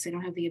outlets, they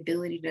don't have the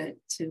ability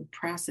to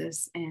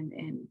process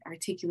and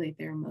articulate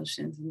their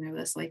emotions, and they're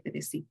less likely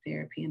to seek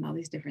therapy and all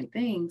these different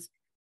things.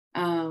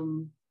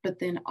 But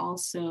then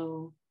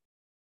also,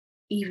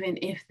 even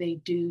if they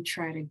do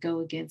try to go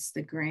against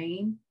the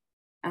grain,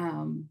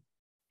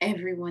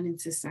 everyone in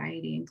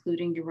society,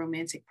 including your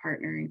romantic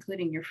partner,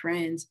 including your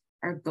friends,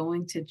 are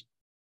going to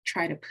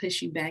try to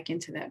push you back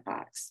into that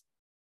box.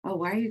 Oh,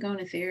 why are you going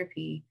to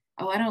therapy?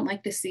 Oh, I don't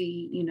like to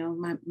see,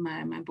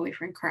 my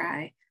boyfriend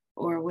cry,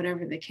 or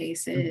whatever the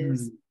case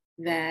is.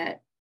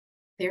 That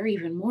they're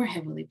even more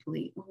heavily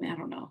policed. I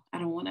don't know. I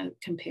don't want to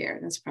compare.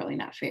 That's probably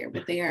not fair,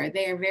 but they are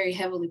very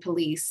heavily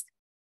policed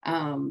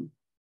to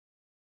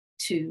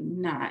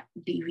not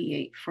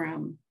deviate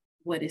from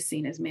what is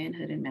seen as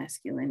manhood and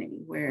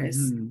masculinity.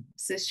 Whereas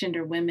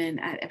cisgender women,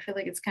 I feel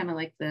like it's kind of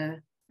like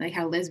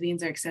how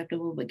lesbians are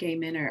acceptable, but gay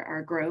men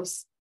are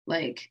gross.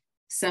 Like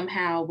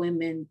somehow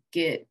women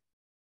get,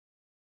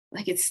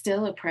 like, it's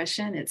still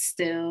oppression, it's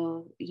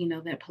still,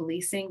 that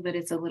policing, but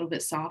it's a little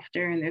bit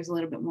softer, and there's a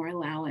little bit more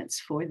allowance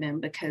for them,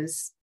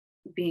 because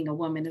being a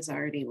woman is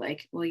already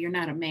like, well, you're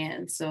not a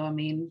man, so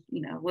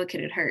what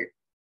could it hurt?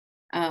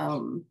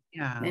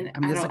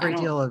 There's a great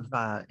deal of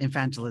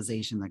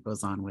infantilization that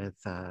goes on with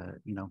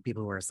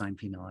people who are assigned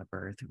female at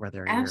birth,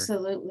 whether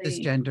absolutely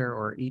you're cisgender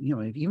or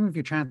even if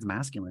you're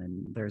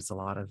transmasculine, there's a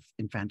lot of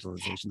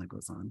infantilization that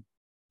goes on.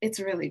 It's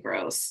really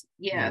gross.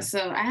 Yeah.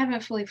 So I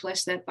haven't fully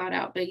fleshed that thought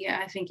out, but yeah,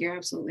 I think you're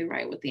absolutely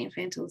right with the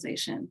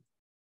infantilization.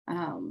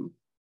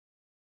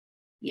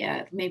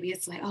 Maybe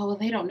it's like, oh, well,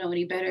 they don't know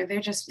any better,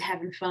 they're just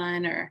having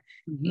fun, or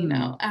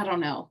I don't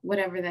know,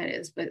 whatever that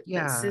is. But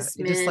cis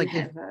men just like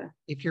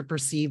if you're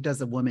perceived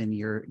as a woman,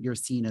 you're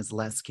seen as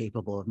less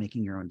capable of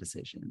making your own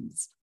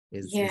decisions.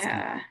 Is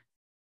kind of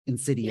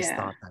insidious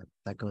thought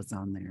that goes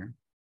on there.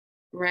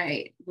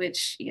 Right.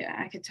 Which,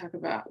 I could talk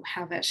about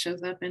how that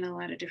shows up in a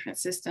lot of different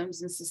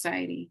systems in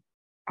society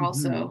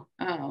also.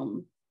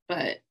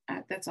 But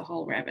that's a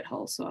whole rabbit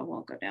hole, so I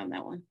won't go down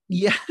that one.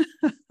 Yeah.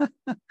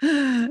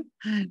 No,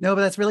 but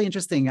that's really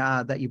interesting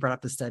that you brought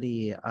up the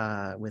study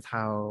with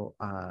how,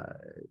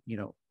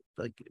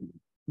 like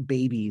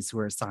babies who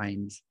are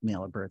assigned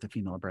male at birth or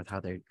female at birth, how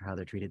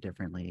they're treated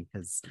differently.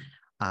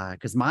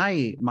 Because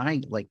my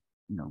like,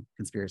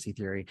 conspiracy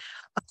theory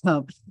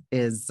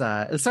is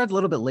it started a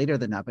little bit later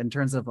than that, but in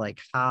terms of like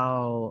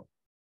how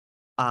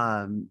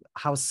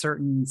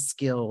certain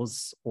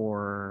skills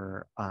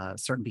or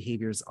certain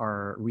behaviors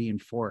are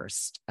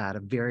reinforced at a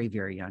very,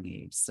 very young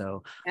age.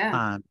 So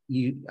Yeah.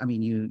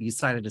 you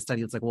cited a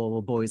study that's like,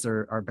 well, boys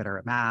are better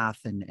at math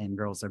and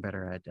girls are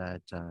better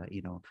at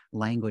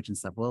language and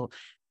stuff. Well,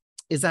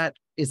 is that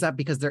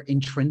because they're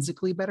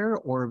intrinsically better,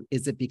 or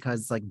is it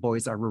because like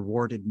boys are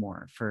rewarded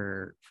more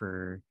for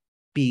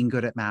being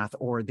good at math,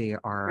 or they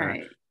are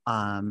Right.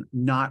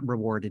 not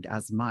rewarded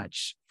as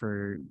much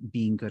for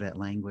being good at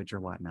language or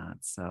whatnot?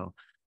 So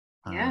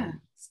Yeah.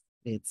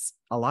 it's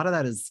a lot of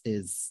that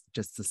is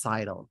just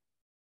societal.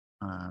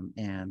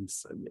 And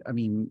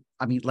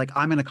like,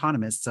 I'm an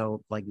economist,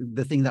 so like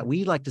the thing that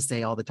we like to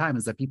say all the time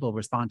is that people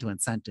respond to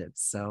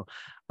incentives. So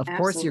of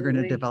course you're going to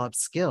Absolutely. develop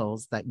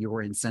skills that you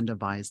were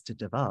incentivized to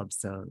develop.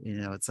 So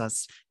it's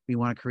us, we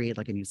want to create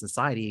like a new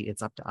society,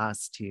 it's up to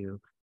us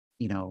to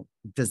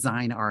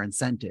design our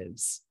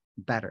incentives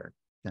better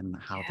than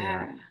how they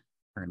are Yeah.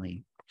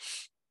 currently.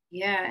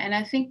 Yeah. And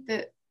I think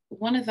that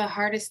one of the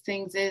hardest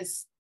things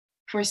is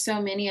for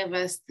so many of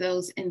us,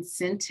 those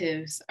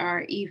incentives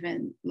are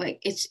even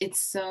like it's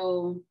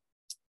so,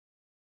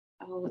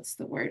 oh, what's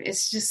the word?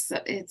 It's just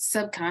it's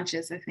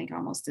subconscious, I think,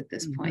 almost at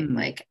this point. Mm-hmm.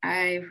 Like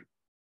I've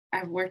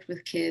worked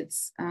with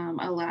kids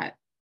a lot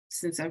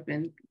since I've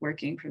been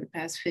working for the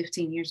past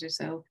 15 years or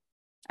so.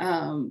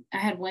 I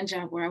had one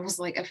job where I was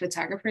like a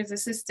photographer's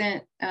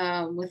assistant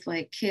with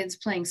like kids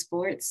playing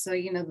sports. So, the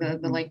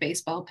Mm-hmm. like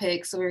baseball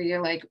pics where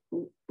you're like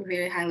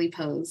very highly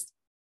posed.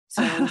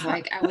 So I was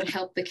like, I would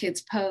help the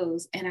kids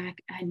pose. And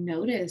I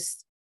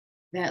noticed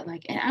that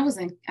like, and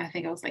I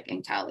think I was like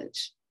in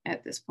college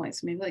at this point.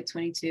 So maybe like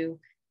 22.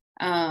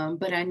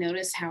 But I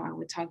noticed how I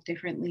would talk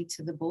differently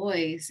to the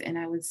boys. And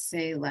I would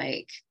say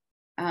like,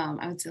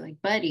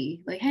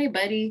 buddy, like, hey,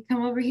 buddy,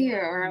 come over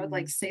here. Or I would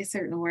like say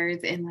certain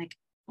words and like,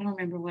 I don't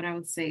remember what I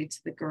would say to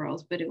the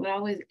girls, but it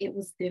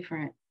was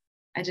different.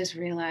 I just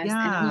realized, and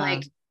I'm Yeah.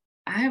 like,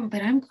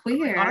 but I'm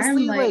queer. I'm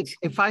Honestly, like,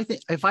 like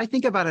if I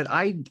think about it,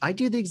 I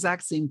do the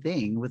exact same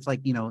thing with like,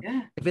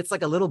 yeah, if it's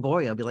like a little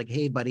boy, I'll be like,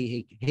 hey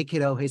buddy, hey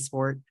kiddo, hey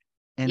sport.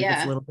 And if it's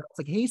a yeah, little girl, it's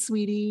like, hey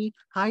sweetie,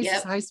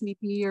 yep, hi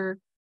sweetie, or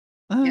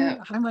yep,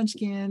 hi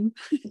munchkin.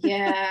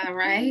 yeah,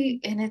 right.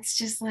 And it's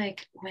just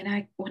like when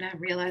I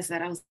realized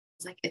that, I was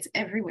like, it's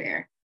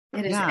everywhere.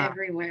 It is Yeah,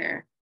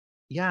 everywhere.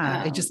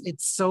 yeah.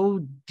 It's so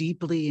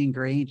deeply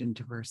ingrained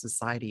into our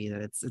society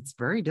that it's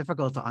very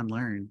difficult to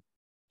unlearn.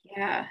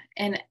 Yeah.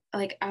 And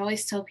like I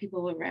always tell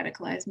people what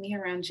radicalized me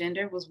around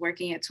gender was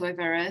working at Toys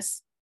R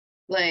Us.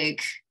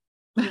 Like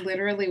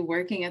literally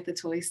working at the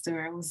toy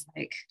store, I was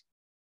like,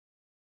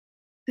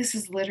 this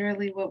is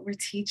literally what we're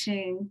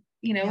teaching.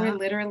 We're Yeah,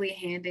 literally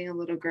handing a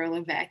little girl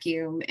a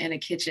vacuum and a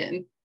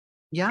kitchen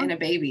yeah. and a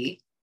baby.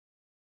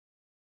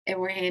 And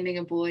we're handing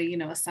a boy,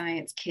 a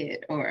science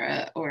kit or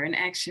an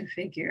action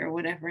figure or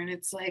whatever. And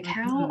it's like,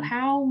 Mhm.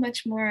 how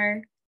much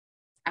more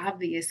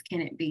obvious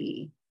can it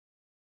be?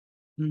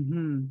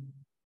 Mhm.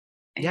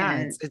 Yeah,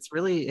 And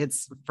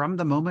it's from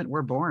the moment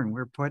we're born,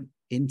 we're put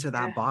into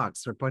that yeah,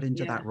 box, we're put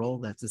into yeah, that role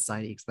that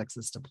society expects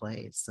us to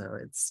play. So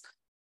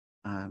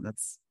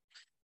that's,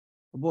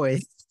 boy,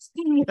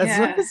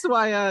 yeah. that's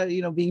why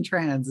being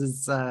trans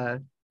is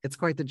it's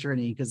quite the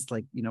journey, because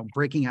like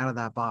breaking out of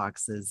that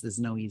box is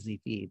no easy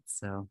feat.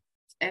 So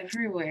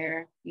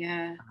Everywhere.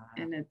 Yeah.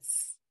 uh, And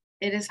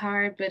it is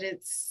hard, but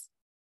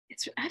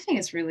I think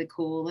it's really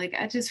cool. Like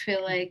I just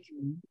feel like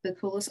mhm. the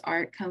coolest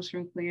art comes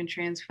from queer and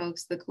trans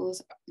folks, the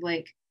coolest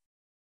like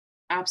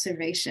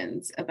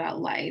observations about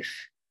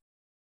life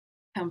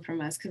come from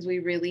us because we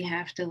really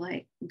have to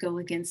like go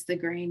against the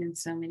grain in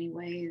so many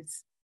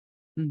ways.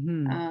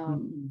 Mhm.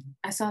 um Mhm.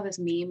 I saw this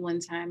meme one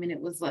time and it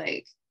was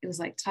like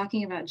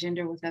talking about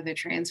gender with other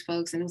trans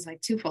folks, and it was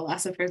like two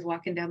philosophers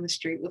walking down the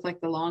street with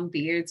like the long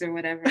beards or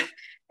whatever,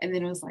 and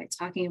then it was like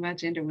talking about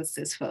gender with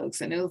cis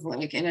folks, and it was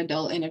like an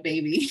adult and a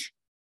baby.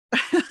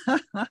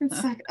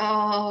 It's like,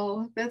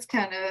 oh, that's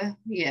kind of,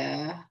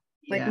 yeah,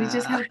 like we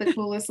just Yeah. have the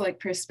coolest like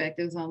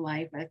perspectives on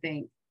life, I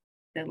think,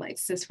 that like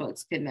cis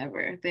folks could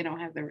never, they don't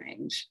have the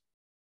range.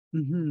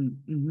 Mhm.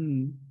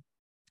 Mhm.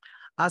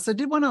 So I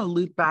did want to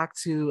loop back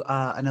to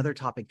another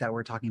topic that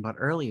we're talking about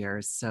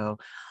earlier. So,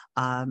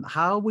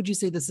 how would you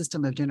say the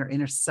system of gender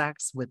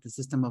intersects with the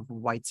system of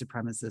white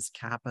supremacist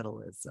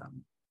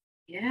capitalism?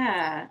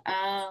 Yeah.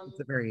 It's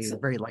a very, So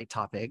very light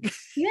topic.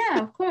 yeah,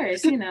 of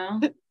course,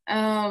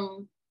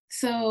 um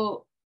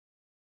so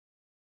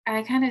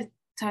I kind of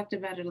talked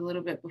about it a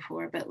little bit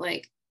before, but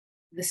like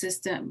the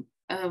system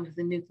of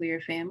the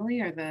nuclear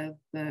family, or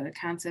the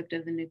concept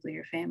of the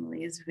nuclear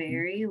family, is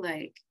very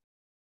like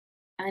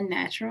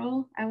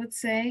unnatural, I would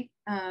say.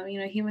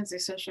 Humans are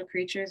social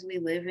creatures. We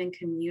live in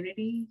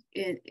community.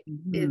 It's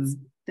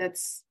Mhm.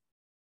 That's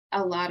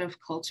a lot of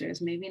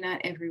cultures, maybe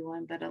not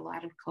everyone, but a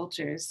lot of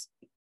cultures,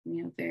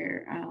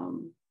 they're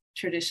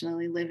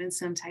traditionally live in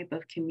some type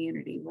of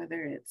community,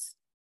 whether it's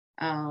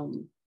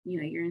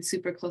you're in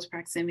super close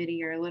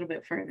proximity or a little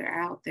bit further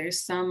out, there's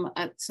some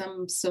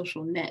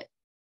social net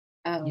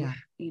of, Yeah.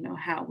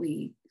 how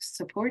we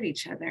support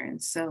each other.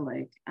 And so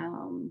like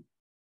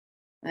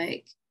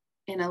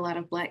in a lot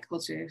of Black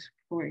cultures,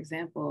 for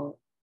example,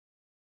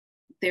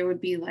 there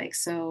would be like,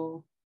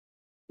 so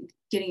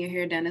getting your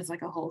hair done is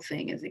like a whole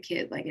thing as a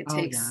kid. Like it Oh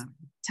yeah. takes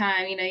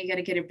time, you got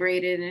to get it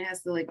braided and it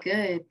has to look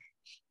good.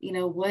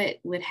 What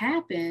would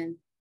happen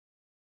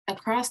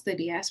across the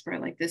diaspora,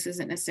 like this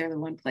isn't necessarily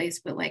one place,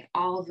 but like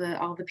all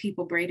the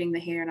people braiding the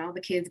hair and all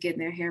the kids getting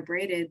their hair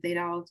braided, they'd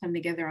all come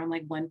together on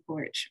like one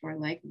porch or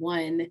like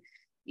one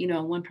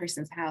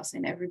person's house,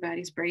 and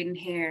everybody's braiding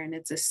hair, and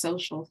it's a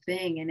social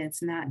thing, and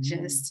it's not Mm.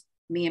 just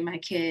me and my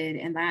kid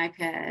and the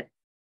iPad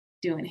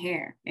doing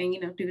hair. And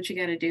do what you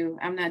got to do.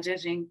 I'm not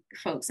judging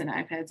folks and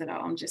iPads at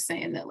all. I'm just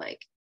saying that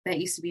like that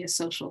used to be a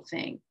social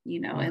thing,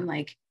 Yeah. and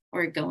like,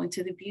 or going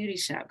to the beauty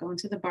shop, going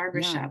to the barber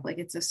Yeah. shop, like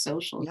it's a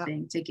social Yeah.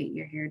 thing to get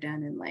your hair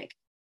done. And like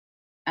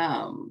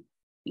um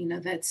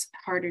that's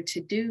harder to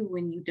do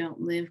when you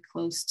don't live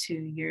close to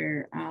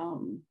your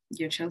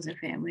chosen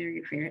family or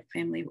your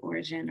family of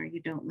origin, or you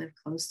don't live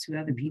close to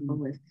other people Mhm.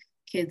 with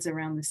kids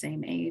around the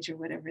same age or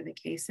whatever the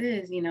case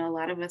is. A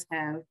lot of us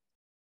have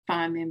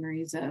fond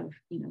memories of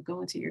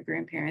going to your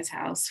grandparents'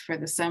 house for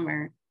the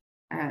summer,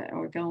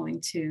 or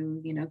going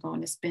to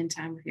spend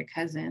time with your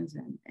cousins,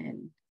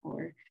 and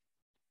or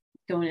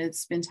going to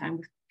spend time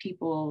with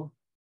people,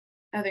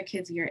 other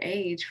kids your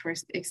age, for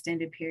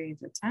extended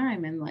periods of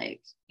time. And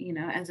like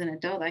as an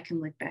adult, I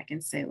can look back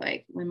and say,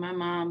 like, when my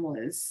mom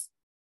was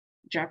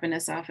dropping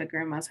us off at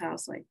grandma's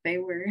house, like they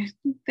were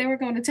they were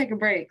going to take a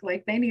break,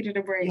 like they needed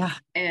a break. Yeah.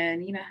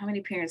 And how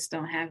many parents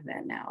don't have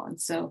that now? And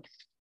so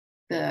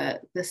the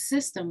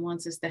system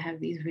wants us to have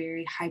these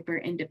very hyper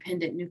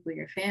independent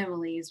nuclear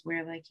families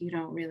where like you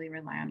don't really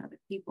rely on other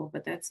people,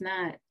 but that's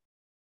not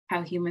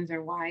how humans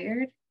are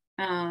wired.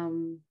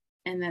 And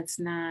that's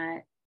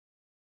the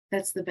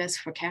best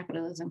for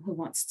capitalism, who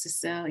wants to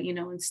sell,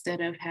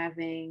 instead of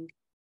having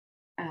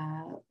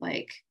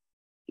like,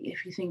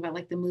 if you think about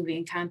like the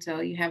movie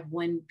Encanto, you have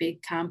one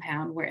big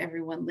compound where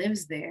everyone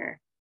lives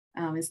there.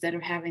 Instead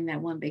of having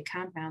that one big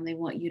compound, they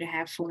want you to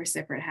have four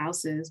separate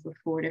houses with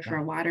four Yeah.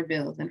 different water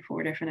bills and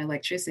four different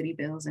electricity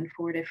bills and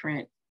four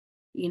different,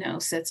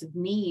 sets of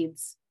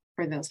needs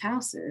for those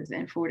houses,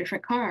 and four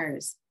different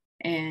cars,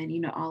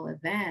 and all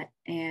of that.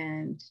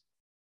 And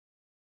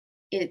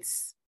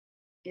it's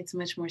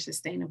much more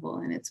sustainable,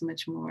 and it's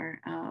much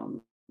more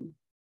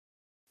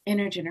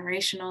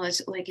intergenerational.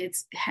 It's like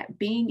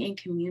being in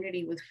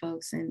community with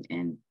folks,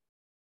 and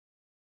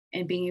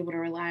being able to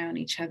rely on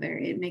each other.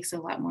 It makes a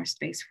lot more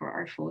space for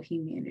our full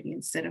humanity,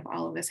 instead of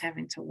all of us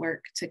having to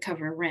work to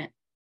cover rent.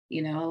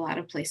 A lot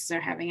of places are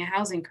having a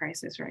housing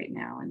crisis right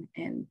now,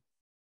 and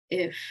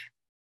if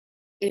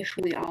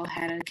we all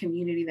had a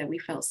community that we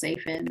felt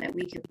safe in, that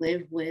we could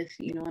live with,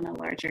 in a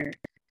larger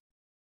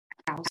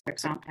house or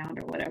compound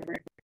or whatever,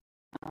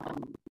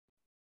 um,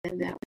 then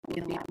that would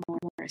be a lot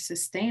more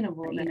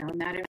sustainable.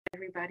 Not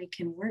everybody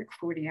can work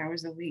 40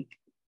 hours a week,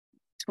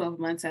 12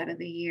 months out of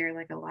the year.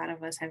 Like, a lot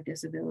of us have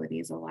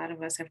disabilities, a lot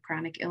of us have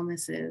chronic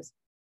illnesses,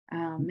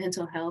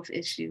 mental health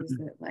issues,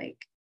 that like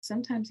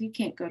sometimes you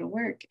can't go to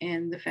work.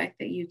 And the fact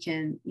that you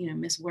can,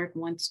 miss work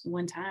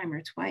one time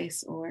or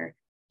twice, or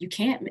you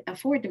can't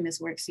afford to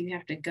miss work, so you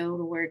have to go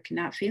to work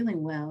not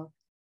feeling well.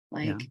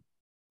 Yeah. Like,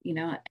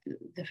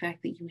 the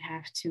fact that you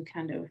have to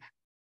kind of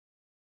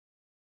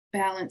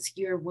balance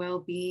your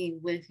well-being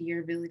with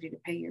your ability to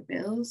pay your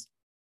bills,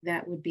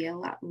 that would be a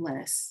lot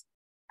less,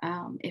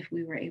 if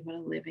we were able to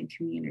live in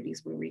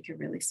communities where we could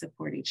really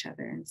support each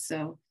other. And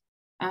so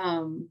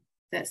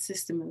that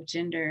system of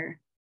gender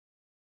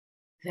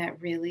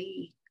that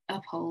really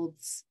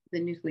upholds the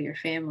nuclear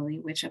family,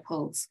 which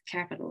upholds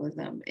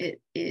capitalism,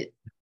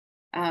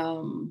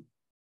 um,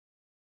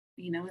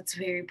 it's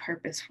very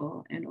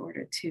purposeful in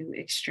order to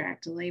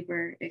extract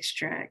labor,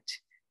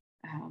 extract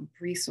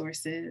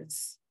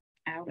resources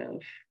out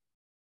of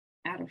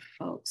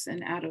folks,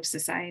 and out of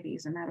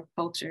societies, and out of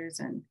cultures.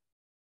 And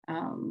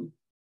um,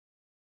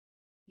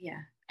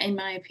 yeah, in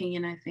my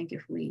opinion, I think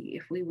if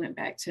we went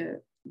back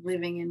to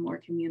living in more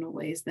communal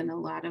ways, then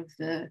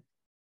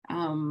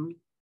um,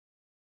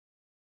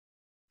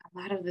 a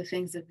lot of the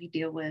things that we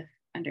deal with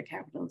under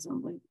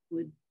capitalism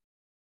would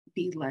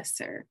be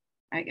lesser,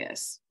 I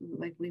guess.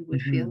 Like, we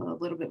would Mhm. feel a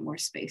little bit more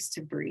space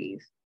to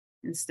breathe,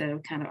 instead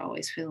of kind of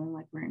always feeling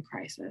like we're in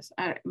crisis.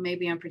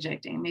 Maybe I'm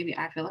projecting. Maybe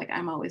I feel like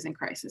I'm always in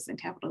crisis in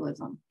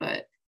capitalism,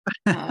 but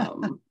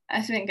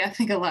I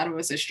think a lot of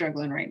us are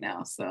struggling right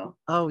now. So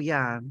Oh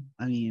yeah.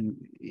 I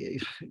mean,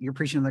 you're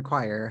preaching to the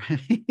choir.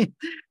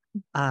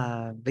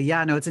 But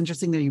yeah, no, it's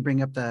interesting that you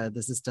bring up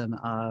the system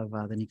of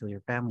the nuclear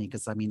family,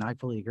 because I mean, I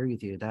fully agree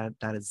with you that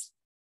that is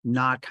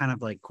not kind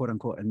of like quote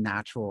unquote a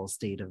natural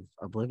state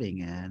of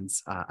living. And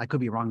I could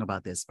be wrong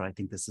about this, but I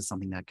think this is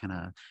something that kind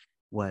of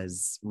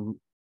was,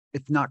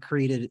 if not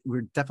created,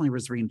 we're definitely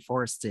was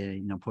reinforced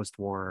in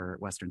post-war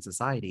Western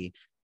society,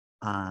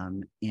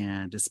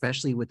 and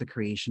especially with the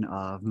creation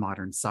of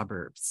modern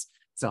suburbs.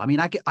 So, I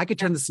mean, I could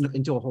turn this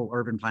into a whole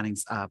urban planning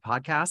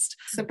podcast.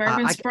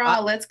 Suburban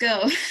sprawl, let's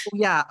go.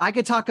 Yeah, I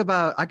could talk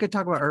about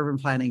urban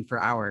planning for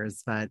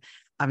hours, but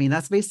I mean,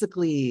 that's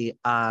basically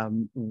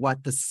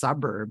what the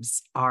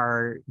suburbs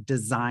are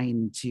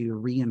designed to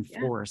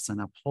reinforce and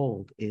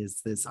uphold,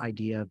 is this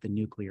idea of the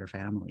nuclear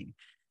family.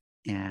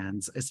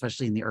 And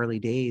especially in the early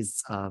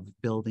days of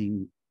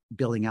building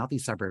out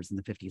these suburbs in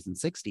the 50s and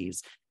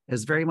 60s, it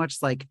was very much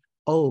like,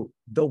 oh,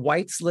 the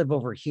whites live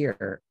over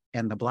here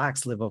and the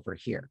blacks live over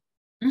here.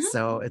 Mm-hmm.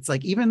 So it's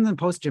like, even in the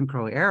post-Jim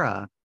Crow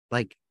era,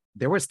 like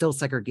there was still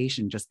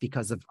segregation just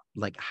because of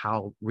like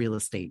how real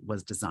estate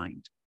was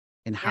designed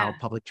and how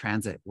public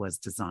transit was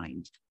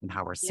designed and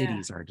how our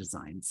cities are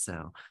designed.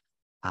 So,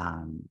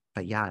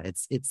 but yeah,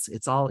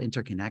 it's all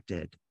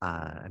interconnected.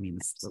 I mean,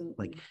 it's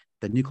like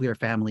the nuclear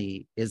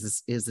family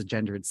is a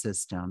gendered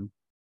system,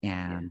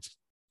 and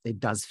it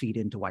does feed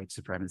into white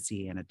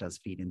supremacy, and it does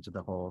feed into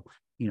the whole,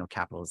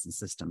 capitalism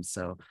system.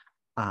 So,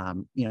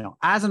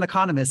 as an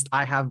economist,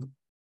 I have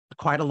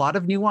quite a lot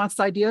of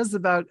nuanced ideas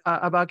about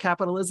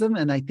capitalism,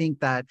 and I think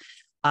that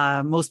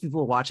most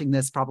people watching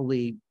this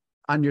probably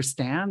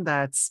understand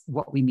that's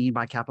what we mean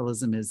by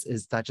capitalism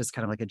is that just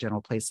kind of like a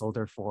general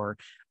placeholder for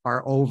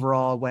our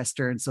overall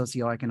Western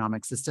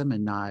socioeconomic system,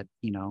 and not,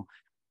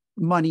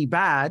 money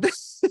bad.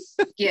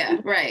 Yeah,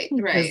 right.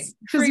 Because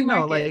Free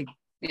market.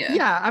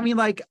 I mean,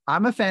 like,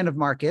 I'm a fan of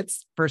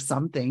markets for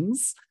some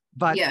things,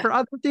 but for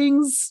other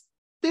things,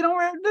 they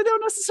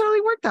don't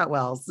necessarily work that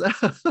well. So.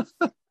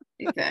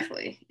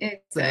 Exactly.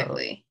 So,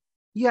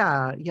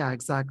 yeah,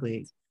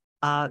 exactly.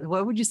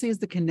 What would you say is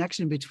the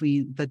connection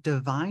between the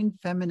divine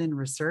feminine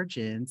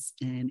resurgence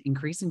and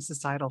increasing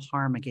societal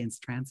harm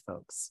against trans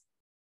folks?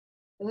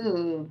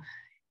 Ooh,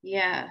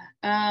 yeah.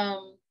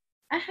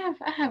 I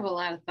have a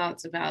lot of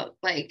thoughts about,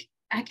 like,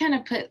 I kind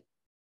of put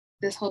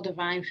this whole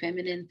divine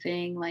feminine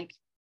thing like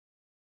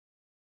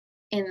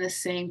in the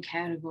same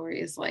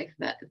category as like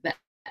the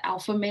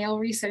alpha male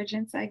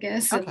resurgence, I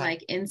guess, and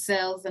like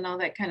incels and all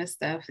that kind of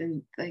stuff.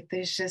 And like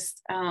there's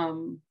just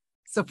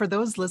so for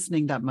those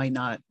listening that might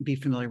not be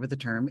familiar with the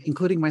term,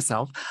 including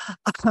myself,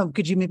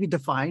 could you maybe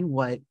define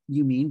what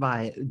you mean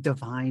by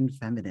divine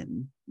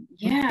feminine?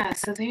 Yeah,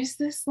 so there's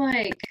this,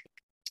 like,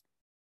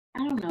 I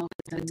don't know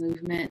if it's a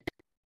movement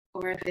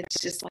or if it's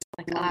just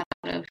like a lot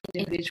of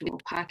individual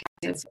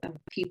pockets of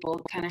people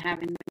kind of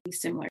having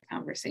these similar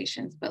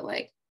conversations, but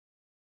like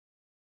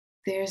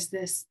there's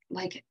this,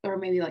 like, or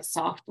maybe like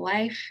soft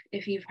life,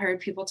 if you've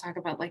heard people talk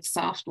about like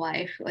soft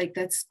life, like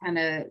that's kind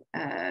of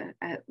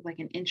like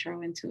an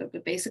intro into it.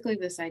 But basically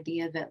this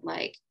idea that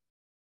like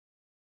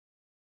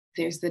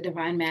there's the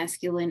divine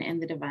masculine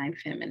and the divine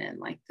feminine,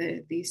 like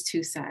these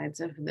two sides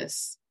of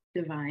this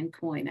divine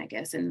coin, I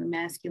guess. And the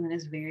masculine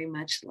is very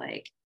much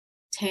like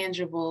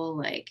tangible,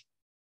 like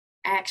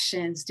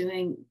actions,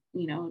 doing,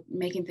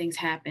 making things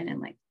happen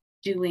and like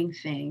doing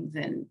things,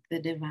 and the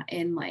divine,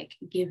 and like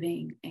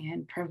giving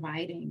and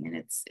providing. And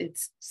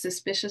it's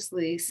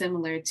suspiciously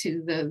similar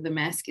to the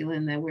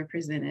masculine that we're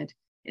presented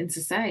in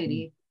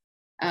society.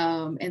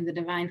 And the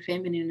divine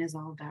feminine is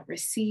all about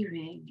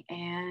receiving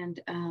and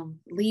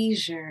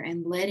leisure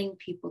and letting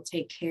people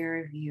take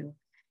care of you,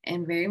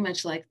 and very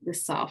much like the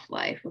soft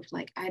life of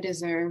like, I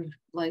deserve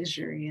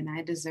luxury and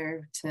I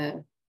deserve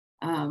to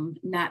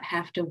not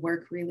have to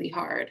work really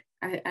hard.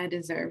 I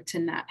deserve to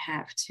not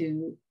have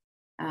to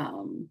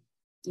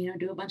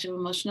do a bunch of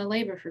emotional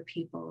labor for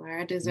people, or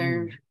I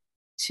deserve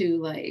to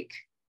like,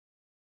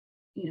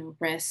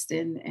 rest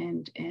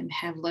and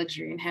have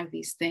luxury and have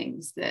these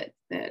things that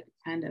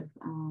kind of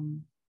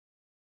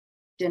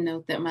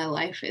denote that my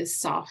life is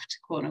soft,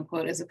 quote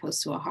unquote, as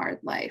opposed to a hard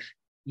life.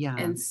 Yeah.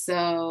 And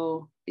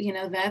so,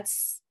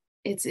 it's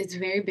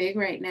very big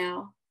right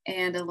now,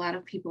 and a lot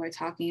of people are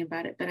talking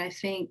about it. But I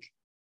think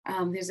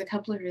there's a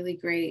couple of really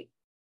great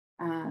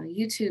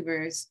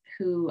YouTubers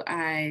who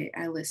I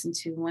listen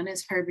to. One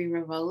is Herbie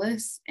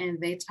Revolis, and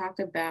they talk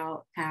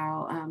about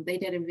how they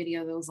did a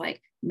video that was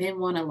like, men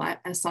want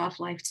a soft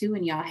life too,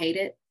 and y'all hate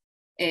it.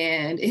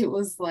 And it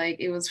was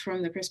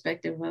from the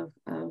perspective of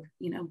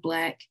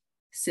Black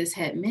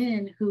cishet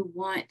men who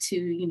want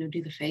to,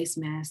 do the face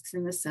masks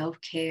and the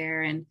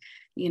self-care and,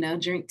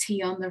 drink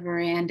tea on the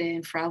veranda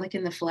and frolic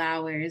in the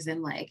flowers.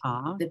 And like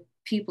the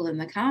people in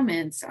the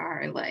comments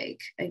are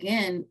like,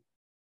 again,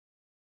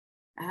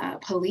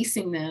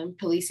 policing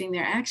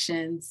their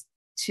actions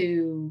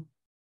to,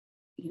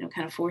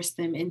 kind of force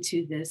them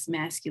into this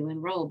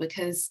masculine role.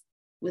 Because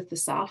with the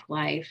soft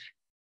life,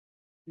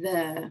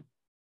 the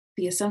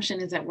assumption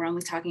is that we're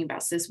only talking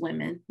about cis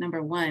women,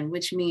 number one,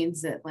 which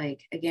means that,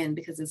 like, again,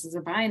 because this is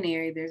a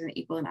binary, there's an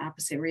equal and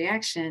opposite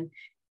reaction.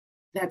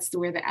 That's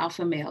where the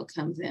alpha male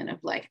comes in, of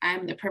like,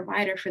 I'm the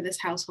provider for this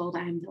household,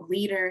 I'm the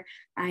leader,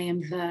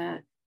 I'm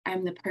the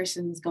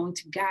person who's going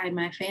to guide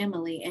my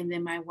family, and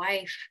then my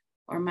wife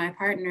or my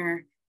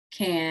partner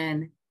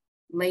can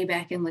lay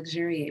back and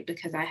luxuriate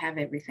because I have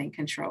everything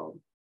controlled.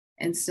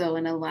 And so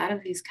in a lot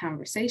of these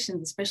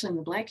conversations, especially in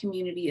the Black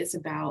community, it's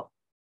about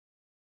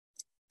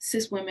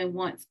cis women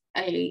want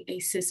a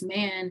cis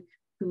man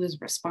who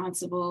is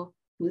responsible,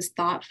 who is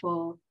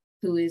thoughtful,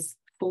 who is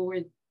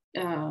forward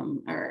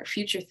or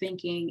future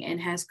thinking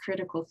and has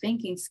critical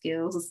thinking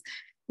skills,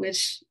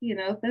 which,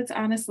 that's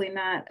honestly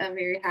not a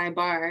very high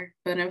bar,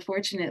 but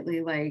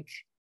unfortunately, like,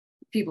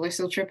 people are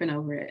still tripping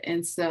over it.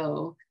 And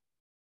so,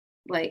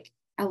 like,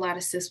 a lot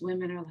of cis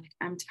women are like,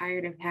 I'm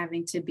tired of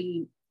having to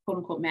be quote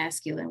unquote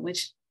masculine,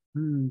 which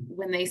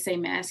when they say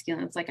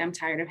masculine, it's like, I'm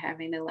tired of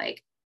having to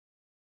like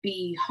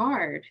be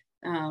hard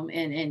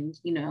and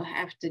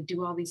have to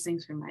do all these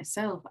things for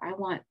myself. I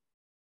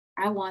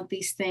want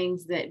these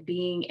things that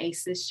being a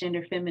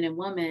cisgender feminine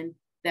woman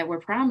that were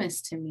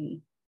promised to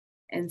me.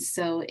 And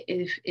so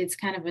if it's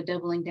kind of a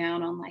doubling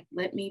down on like,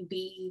 let me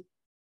be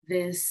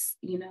this,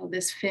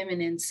 this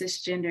feminine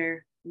cisgender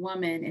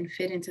woman and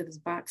fit into this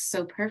box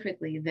so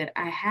perfectly that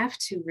I have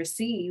to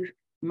receive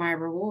my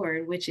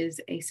reward, which is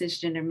a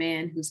cisgender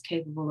man who's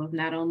capable of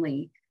not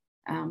only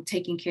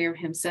taking care of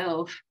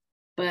himself,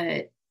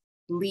 but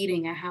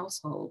leading a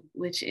household,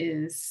 which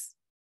is,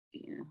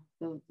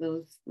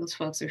 those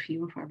folks are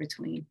few and far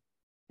between.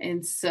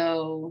 And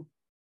so,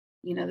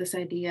 this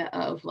idea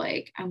of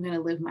like, I'm going to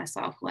live my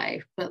soft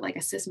life, but like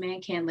a cis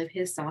man can't live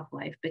his soft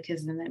life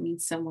because then that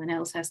means someone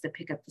else has to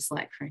pick up the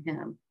slack for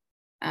him.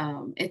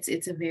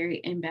 It's a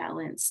very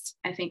imbalanced,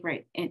 I think,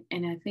 right. And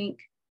I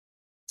think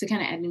to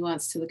kind of add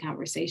nuance to the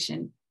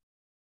conversation,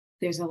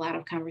 there's a lot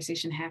of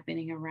conversation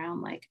happening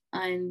around like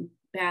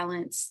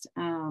unbalanced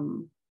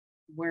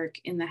work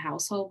in the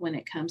household when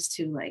it comes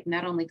to like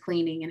not only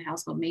cleaning and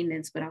household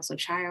maintenance, but also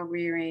child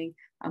rearing,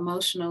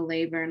 emotional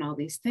labor, and all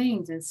these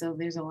things. And so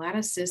there's a lot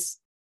of cis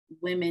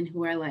women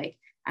who are like,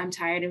 I'm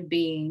tired of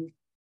being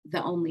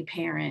the only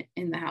parent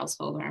in the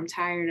household, or I'm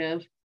tired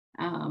of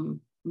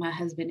my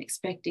husband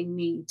expecting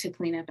me to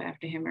clean up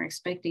after him or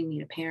expecting me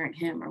to parent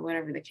him or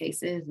whatever the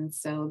case is. And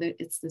so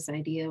it's this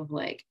idea of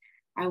like,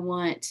 I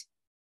want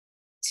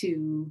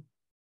to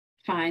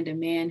find a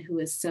man who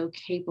is so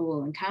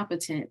capable and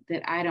competent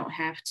that I don't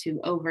have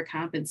to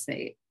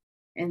overcompensate.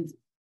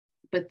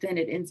 But then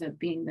it ends up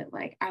being that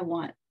like, I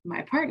want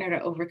my partner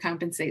to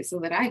overcompensate so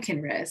that I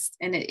can rest.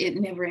 And it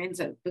never ends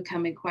up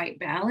becoming quite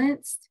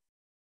balanced.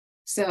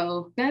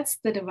 So that's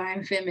the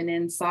divine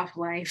feminine soft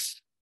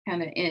life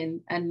kind of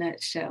in a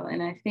nutshell.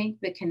 And I think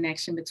the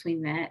connection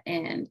between that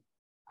and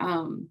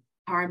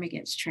harm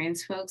against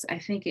trans folks, I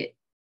think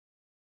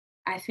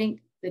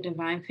the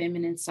divine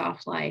feminine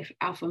soft life,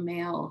 alpha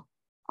male,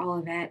 all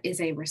of that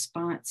is a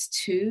response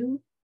to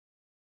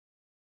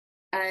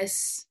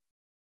us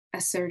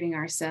asserting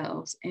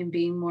ourselves and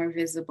being more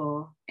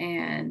visible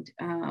and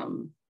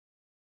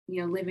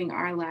living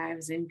our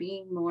lives and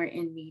being more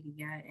in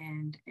media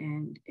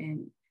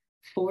and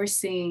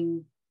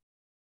forcing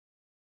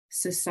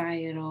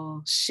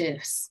societal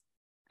shifts,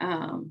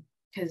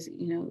 because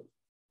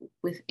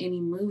with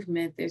any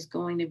movement there's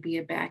going to be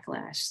a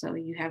backlash. So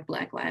you have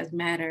Black Lives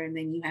Matter and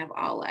then you have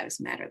All Lives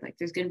Matter. Like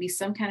there's going to be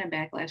some kind of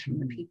backlash from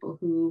the people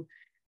who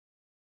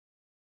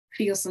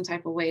feel some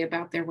type of way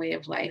about their way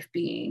of life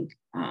being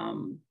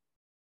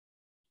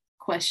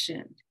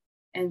questioned.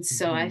 And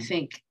so I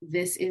think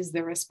this is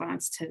the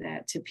response to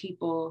that, to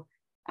people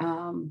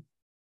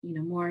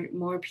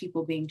more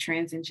people being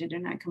trans and gender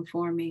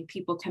non-conforming,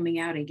 people coming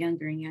out at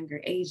younger and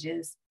younger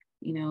ages,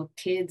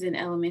 kids in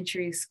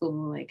elementary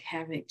school, like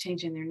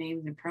changing their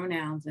names and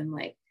pronouns. And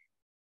like,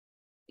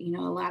 a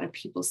lot of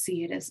people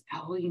see it as,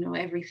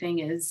 everything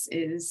is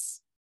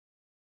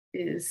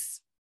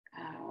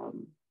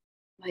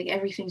like,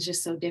 everything's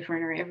just so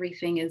different, or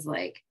everything is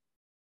like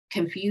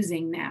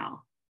confusing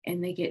now.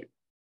 And they get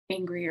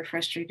angry or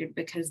frustrated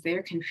because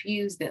they're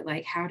confused that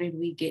like, how did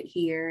we get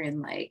here?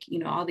 And like,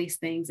 all these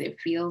things, it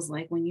feels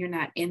like when you're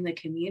not in the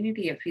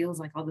community, it feels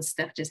like all this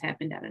stuff just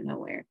happened out of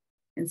nowhere.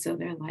 And so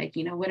they're like,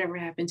 whatever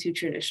happened to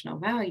traditional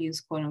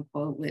values, quote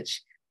unquote,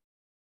 which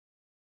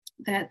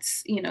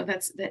that's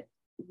that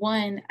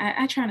one,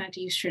 I try not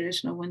to use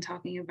traditional when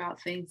talking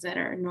about things that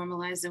are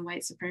normalized in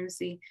white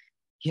supremacy,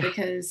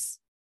 because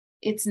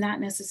it's not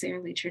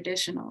necessarily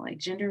traditional. Like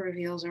gender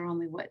reveals are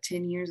only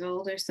 10 years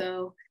old or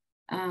so.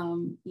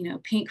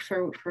 Pink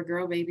for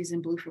girl babies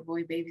and blue for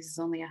boy babies is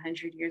only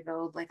 100 years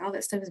old. Like all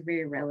that stuff is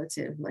very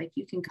relative. Like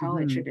you can call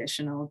it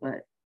traditional,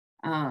 but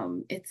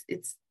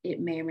it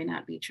may or may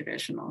not be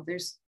traditional.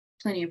 There's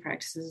plenty of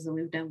practices that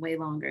we've done way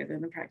longer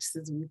than the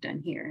practices we've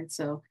done here. And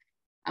so,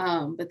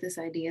 but this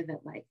idea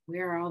that like,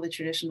 where are all the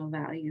traditional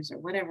values or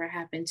whatever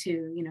happened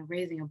to,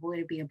 raising a boy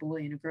to be a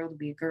boy and a girl to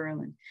be a girl.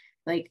 And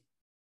like,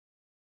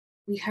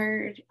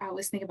 I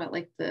always think about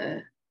like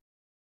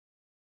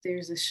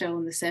there's a show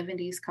in the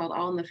 70s called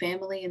All in the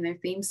Family, and their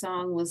theme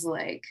song was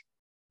like,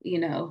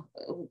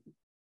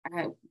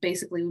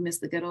 basically we miss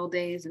the good old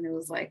days. And it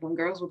was like when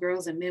girls were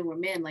girls and men were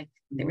men, like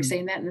they were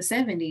saying that in the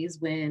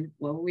 70s. When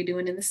what were we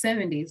doing in the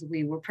 70s?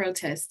 We were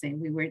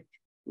protesting, we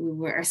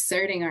were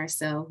asserting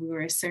ourselves, we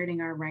were asserting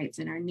our rights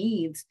and our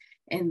needs.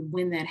 And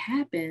when that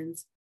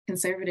happens,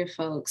 conservative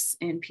folks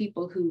and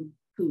people who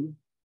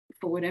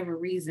for whatever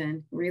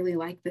reason really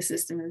like the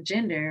system of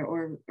gender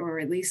or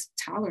at least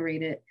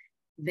tolerate it,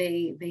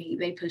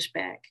 they push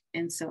back.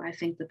 And so I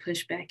think the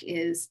pushback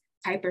is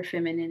hyper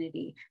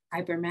femininity,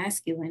 hyper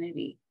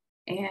masculinity,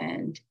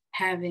 and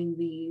having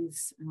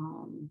these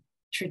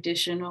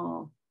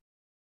traditional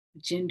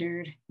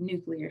gendered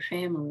nuclear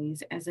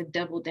families as a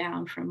double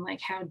down from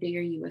like, how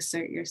dare you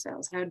assert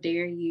yourselves? How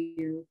dare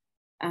you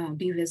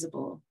be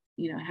visible?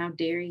 You know, how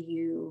dare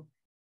you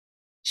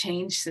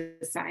change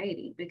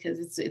society?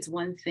 Because it's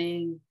one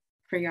thing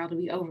for y'all to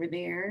be over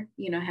there,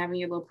 you know, having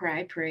your little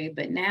pride parade,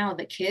 but now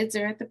the kids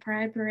are at the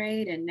pride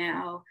parade, and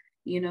now,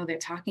 you know, they're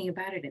talking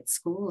about it at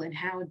school, and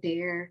how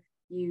dare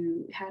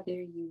you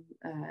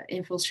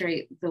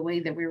infiltrate the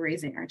way that we're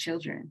raising our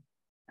children?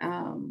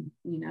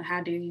 You know,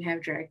 how dare you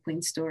have drag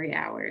queen story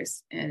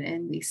hours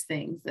and these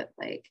things that,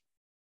 like,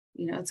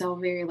 you know, it's all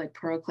very like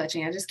pearl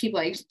clutching. I just keep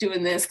like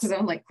doing this because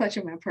I'm like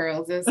clutching my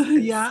pearls as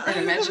Yeah.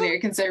 an imaginary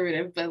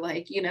conservative, but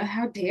like, you know,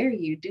 how dare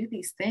you do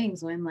these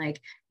things when,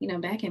 like, you know,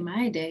 back in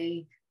my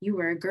day, you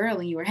were a girl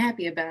and you were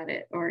happy about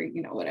it, or,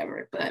 you know,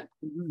 whatever. But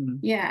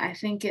yeah, I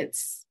think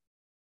it's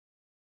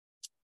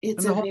and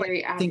the a whole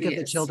very like, think of the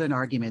obvious. children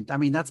argument. I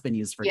mean, that's been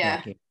used for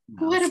decades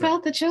now, What so.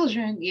 about the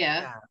children?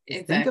 Yeah,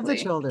 Just exactly. think of the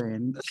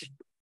children.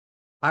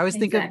 I always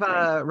think of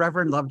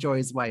Reverend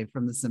Lovejoy's wife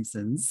from The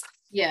Simpsons.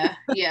 Yeah,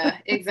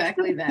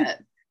 exactly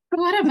that.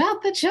 What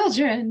about the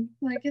children?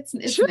 Like, it's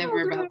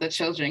never about the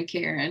children,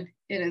 Karen.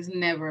 It is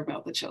never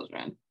about the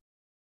children.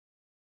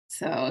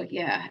 So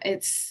yeah,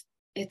 it's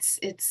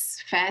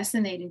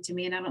fascinating to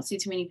me, and I don't see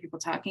too many people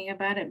talking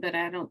about it. But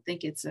I don't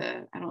think it's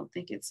a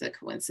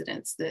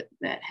coincidence that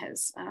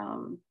has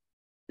kind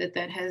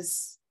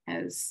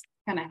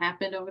of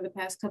happened over the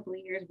past couple of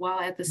years, while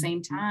at the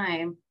same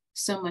time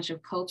so much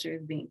of culture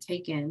is being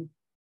taken,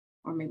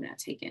 or maybe not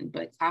taken,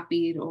 but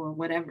copied or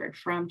whatever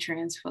from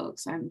trans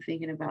folks. I'm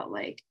thinking about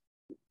like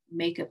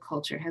makeup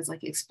culture has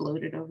like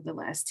exploded over the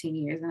last 10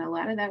 years. And a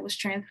lot of that was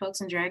trans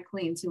folks and drag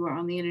queens who were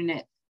on the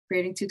internet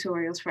creating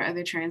tutorials for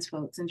other trans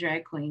folks and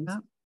drag queens.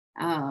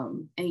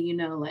 And, you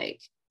know,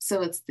 like,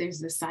 so there's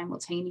this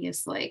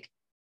simultaneous, like,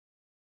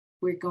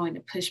 we're going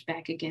to push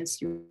back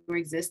against your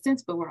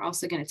existence, but we're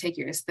also going to take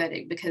your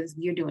aesthetic because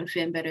you're doing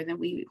femme better than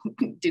we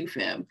do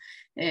femme.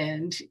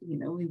 And, you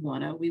know, we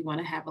want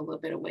to have a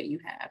little bit of what you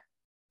have.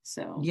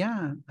 So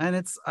yeah, and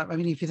it's, I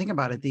mean, if you think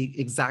about it, the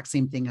exact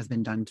same thing has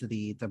been done to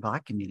the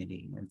Black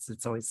community.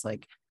 It's always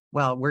like,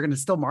 well, we're going to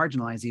still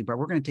marginalize you, but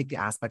we're going to take the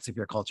aspects of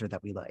your culture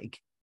that we like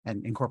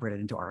and incorporate it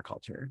into our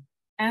culture.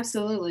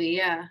 Absolutely.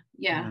 Yeah.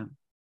 And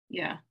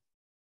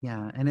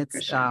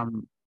it's sure.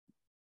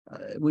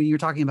 when you're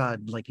talking about,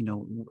 like, you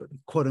know,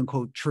 quote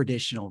unquote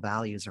traditional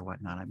values or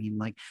whatnot, I mean,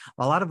 like,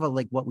 a lot of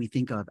like what we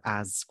think of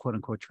as quote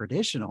unquote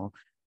traditional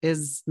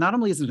is not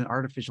only is it an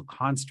artificial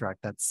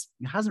construct that's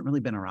hasn't really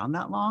been around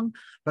that long,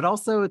 but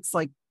also it's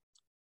like,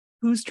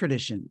 whose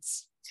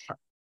traditions?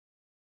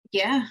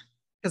 Yeah.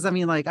 Because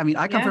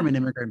I come from an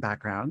immigrant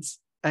background,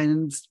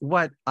 and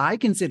what I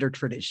consider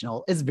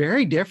traditional is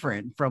very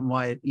different from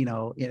what, you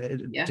know,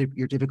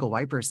 your typical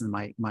white person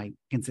might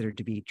consider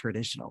to be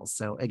traditional.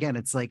 So again,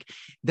 it's like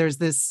there's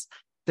this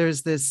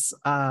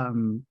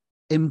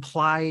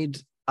implied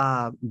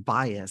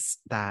bias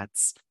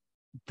that's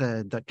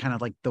the kind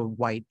of like the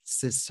white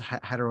cis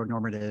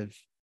heteronormative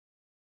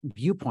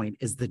viewpoint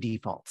is the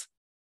default.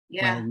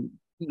 When,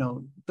 you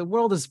know, the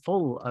world is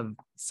full of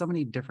so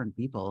many different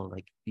people,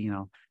 like, you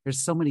know,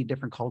 there's so many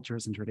different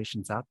cultures and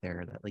traditions out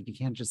there that, like, you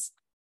can't just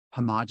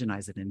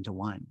homogenize it into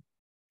one.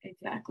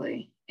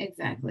 Exactly.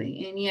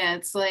 And yeah,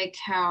 it's like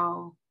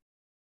how,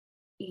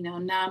 you know,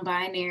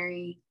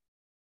 non-binary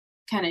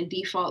kind of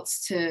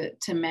defaults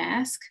to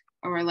mask,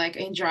 or like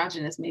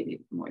androgynous,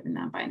 maybe more than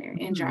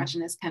non-binary,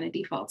 androgynous kind of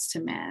defaults to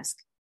mask,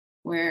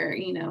 where,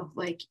 you know,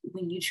 like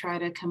when you try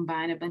to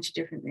combine a bunch of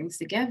different things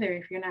together,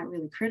 if you're not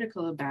really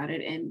critical about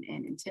it and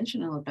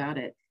intentional about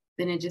it,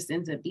 then it just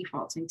ends up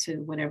defaulting to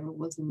whatever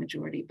was the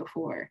majority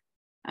before.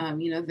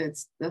 You know,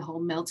 that's the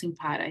whole melting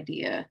pot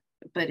idea,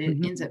 but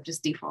it ends up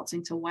just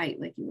defaulting to white,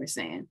 like you were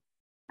saying,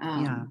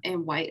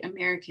 and white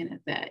American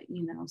at that,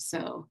 you know.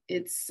 So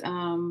it's,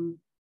 what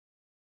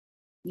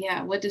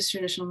does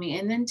traditional mean?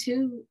 And then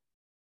too,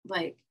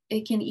 like,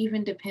 it can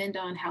even depend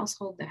on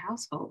household to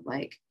household.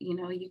 Like, you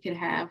know, you could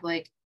have,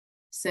 like,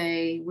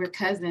 say we're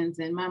cousins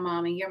and my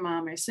mom and your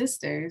mom are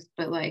sisters,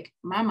 but like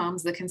my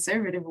mom's the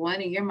conservative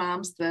one and your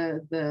mom's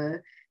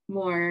the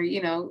more,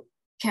 you know,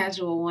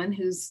 casual one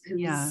who's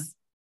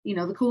you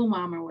know, the cool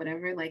mom or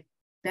whatever. Like,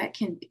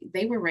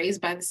 they were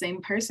raised by the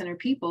same person or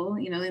people,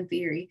 you know, in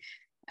theory.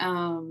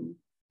 And,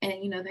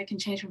 you know, that can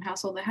change from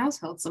household to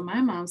household. So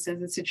my mom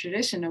says it's a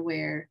tradition to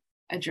wear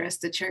a dress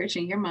to church,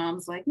 and your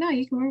mom's like, no,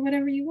 you can wear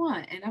whatever you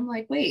want. And I'm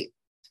like, wait,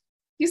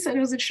 you said it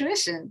was a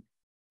tradition.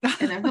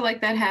 And I feel like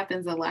that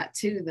happens a lot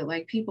too, that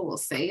like people will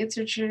say it's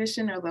a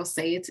tradition, or they'll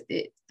say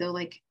they'll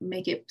like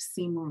make it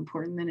seem more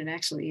important than it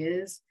actually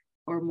is,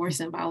 or more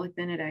symbolic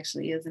than it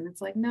actually is. And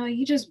it's like, no,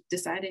 you just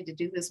decided to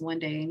do this one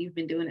day and you've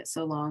been doing it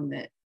so long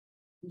that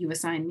you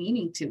assign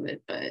meaning to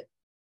it, but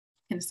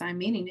you can assign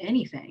meaning to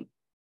anything.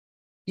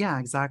 Yeah,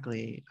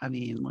 exactly. I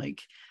mean,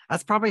 like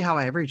that's probably how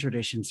every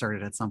tradition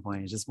started at some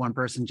point. It's just one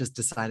person just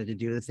decided to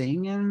do the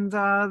thing, and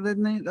a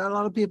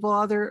lot of people,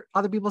 other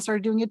people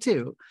started doing it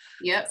too.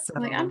 Yep.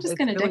 Like, I'm So just it's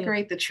going to really,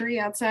 decorate the tree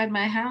outside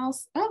my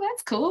house. Oh,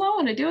 that's cool. I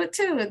want to do it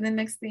too. And then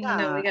next thing you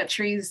know, we yeah, got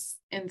trees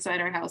inside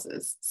our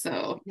houses.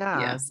 So, yeah.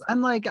 yes,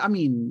 and like I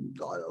mean,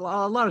 a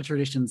lot of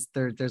traditions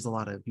there's a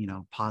lot of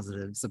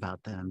positives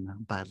about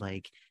them, but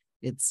like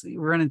it's you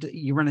run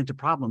into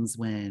problems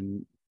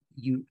when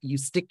you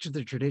stick to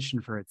the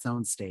tradition for its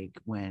own sake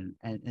when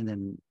and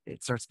then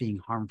it starts being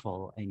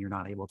harmful and you're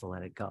not able to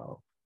let it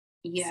go.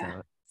 Yeah,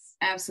 So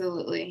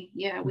absolutely.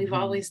 Yeah. We've mhm.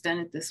 always done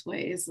it this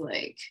way. It's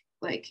like,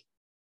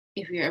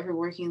 if you're ever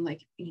working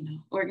like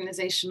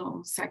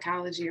organizational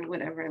psychology or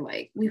whatever,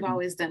 like we've Mhm.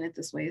 always done it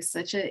this way. It's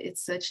such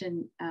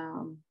an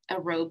a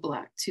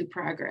roadblock to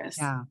progress.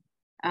 Yeah,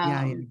 yeah,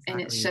 yeah, And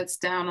it exactly. shuts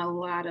down a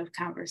lot of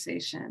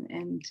conversation.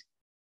 And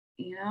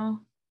you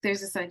know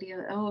there's this idea,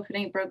 oh, if it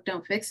ain't broke,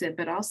 don't fix it.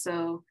 But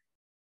also,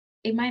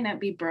 it might not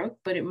be broke,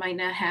 but it might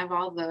not have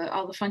all the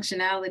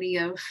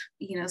functionality of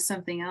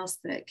something else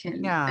that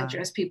can Yeah,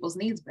 address people's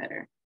needs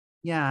better.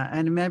 yeah,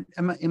 and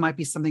it might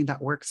be something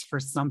that works for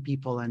some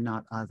people and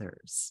not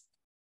others.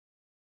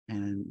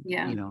 And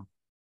Yeah.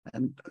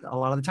 and a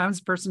lot of the times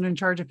the person in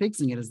charge of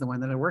fixing it is the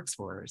one that it works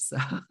for. So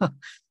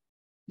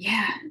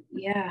Yeah,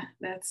 yeah,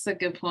 that's a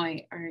good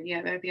point. Or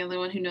yeah, they're the only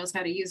one who knows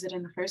how to use it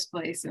in the first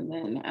place. And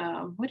then,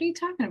 what are you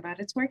talking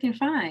about? It's working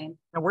fine.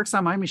 it works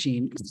on my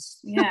machine.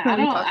 Yeah, What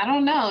are you I talking?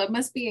 don't know. It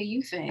must be a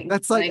you thing.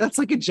 Like, That's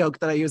like a joke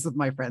that I use with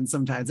my friends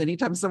sometimes.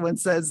 Anytime someone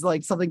says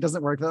like something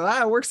doesn't work, they're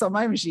like, it works on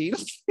my machine.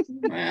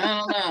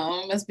 I don't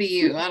know. It must be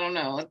you. I don't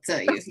know. I'll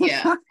tell you.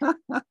 Yeah,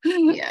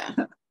 yeah,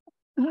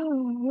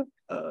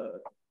 Uh,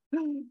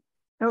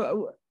 uh,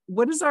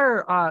 what is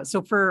our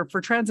so for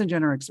trans and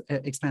gender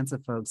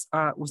expansive folks,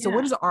 so what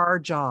yeah. is our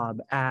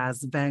job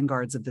as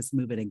vanguards of this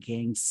movement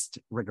against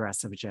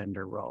regressive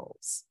gender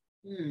roles?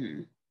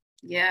 Hmm.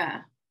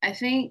 Yeah. I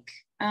think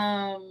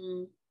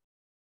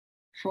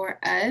for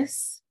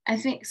us, I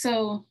think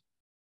so.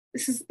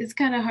 It's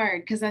kind of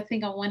hard because I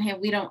think on one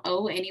hand we don't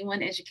owe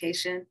anyone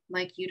education.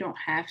 Like, you don't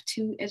have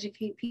to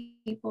educate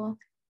people,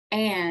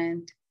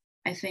 and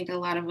I think a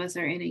lot of us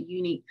are in a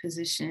unique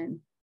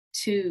position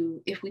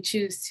to, if we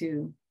choose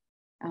to,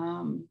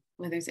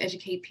 whether it's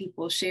educate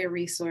people, share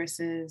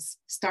resources,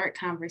 start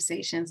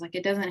conversations. Like,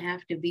 it doesn't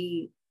have to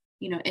be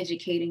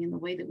educating in the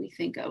way that we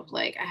think of,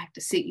 like I have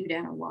to sit you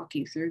down and walk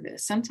you through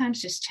this.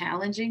 Sometimes just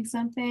challenging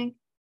something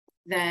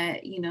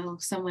that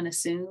someone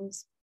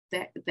assumes,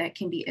 that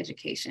can be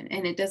education.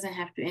 And it doesn't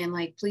have to, and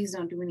like, please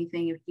don't do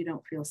anything if you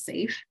don't feel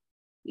safe.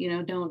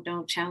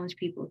 Don't challenge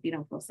people if you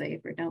don't feel safe,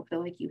 or don't feel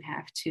like you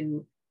have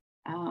to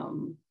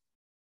um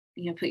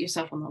put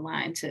yourself on the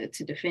line to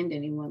defend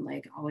anyone.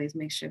 Like, always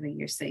make sure that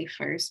you're safe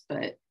first.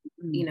 But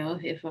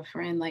Mm, if a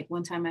friend, like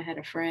one time I had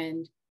a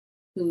friend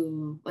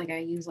who, like, I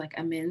use like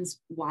a men's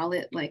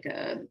wallet, like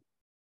a,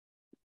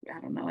 I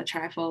don't know, a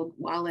trifold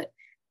wallet.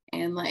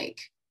 And like,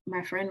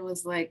 my friend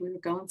was like, we were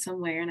going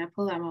somewhere and I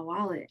pulled out my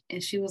wallet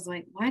and she was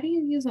like, why do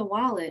you use a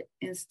wallet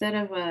instead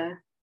of a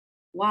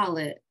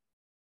wallet?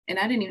 And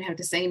I didn't even have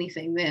to say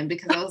anything then,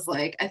 because I was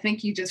like, I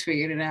think you just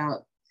figured it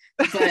out.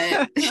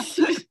 But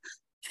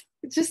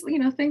just,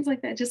 things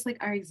like that, just like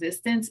our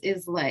existence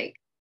is like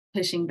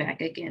pushing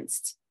back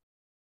against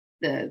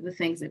the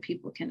things that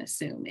people can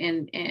assume.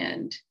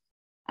 And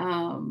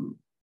um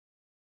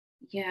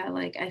yeah,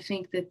 like, I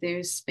think that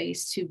there's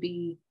space to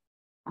be,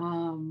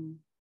 um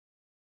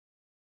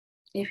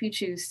if you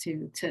choose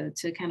to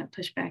kind of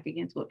push back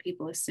against what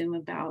people assume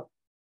about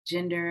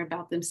gender,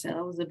 about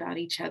themselves, about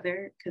each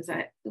other. Because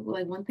I,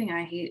 like, one thing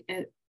I hate,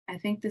 I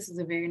think this is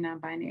a very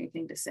non-binary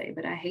thing to say,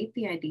 but I hate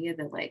the idea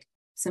that like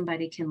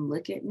somebody can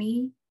look at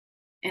me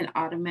and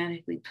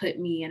automatically put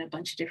me in a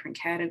bunch of different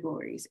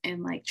categories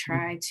and like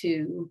try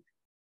to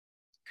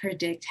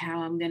predict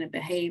how I'm going to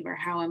behave or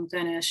how I'm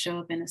going to show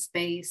up in a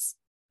space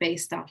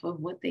based off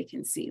of what they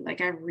can see. Like,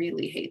 I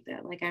really hate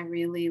that. Like, I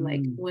really, like,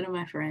 mm, one of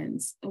my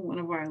friends, one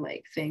of our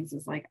like things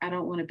is like, I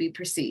don't want to be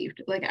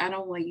perceived. Like, I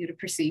don't want you to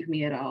perceive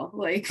me at all.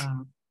 Like,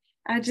 uh,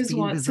 I just just be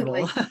want to invisible.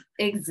 like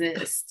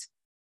exist.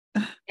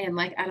 And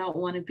like, I don't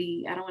want to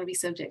be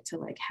subject to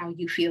like how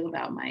you feel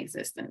about my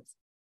existence.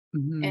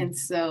 And Mhm.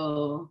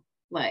 so,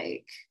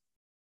 like,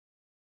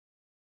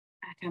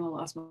 I kind of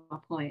lost my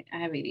point. I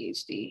have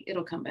ADHD.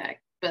 It'll come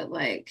back. But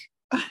like,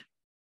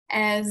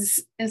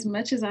 as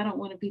much as I don't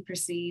want to be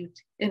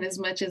perceived, and as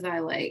much as I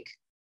like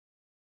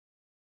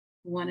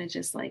want to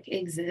just like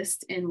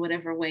exist in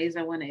whatever ways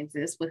I want to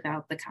exist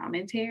without the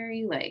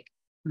commentary, like,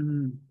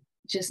 Mhm.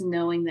 just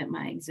knowing that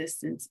my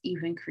existence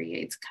even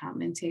creates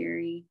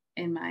commentary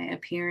and my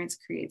appearance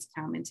creates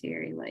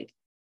commentary, like,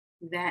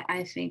 that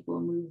I think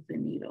will move the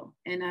needle.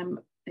 And I'm,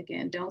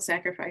 again, don't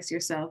sacrifice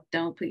yourself,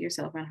 don't put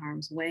yourself in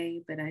harm's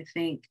way. But I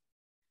think,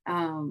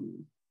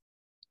 um,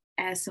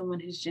 as someone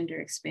who's gender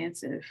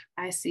expansive,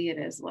 I see it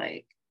as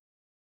like,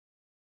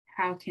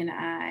 how can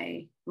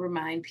I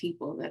remind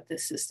people that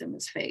this system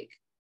is fake?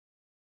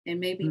 And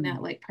maybe not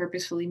Mm. like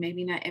purposefully,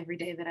 maybe not every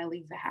day that I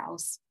leave the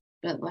house,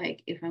 But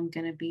like, if I'm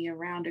going to be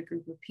around a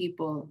group of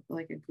people,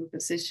 like a group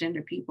of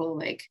cisgender people,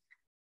 like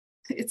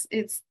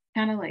it's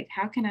kind of like,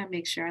 how can I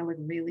make sure I look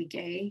really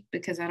gay?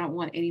 Because I don't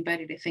want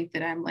anybody to think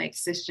that I'm like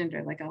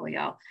cisgender, like all of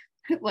y'all.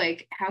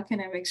 Like, how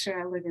can I make sure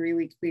I look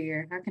really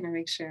queer? How can I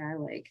make sure I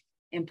like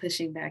am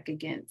pushing back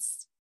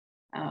against,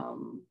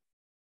 um,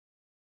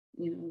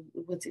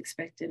 what's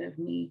expected of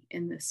me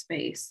in this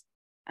space?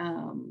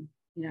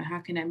 How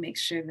can I make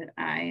sure that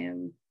I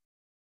am,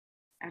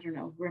 I don't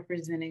know,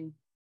 representing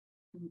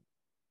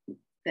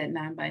that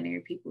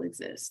non-binary people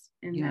exist,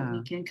 and that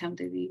we can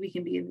we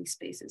can be in these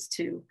spaces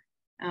too.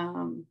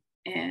 And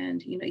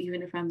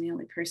even if I'm the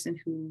only person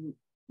who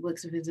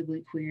looks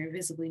visibly queer,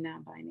 visibly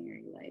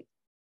non-binary, like,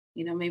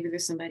 maybe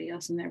there's somebody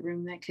else in that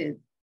room that could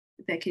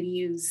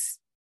use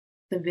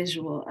the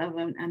visual of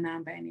a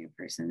non-binary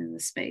person in the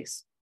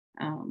space,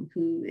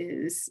 who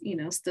is,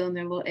 still in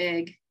their little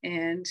egg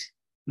and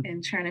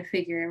trying to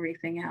figure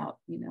everything out.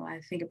 I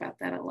think about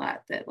that a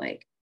lot, that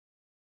like,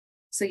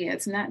 so yeah,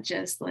 it's not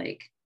just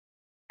like,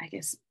 I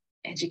guess,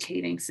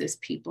 educating cis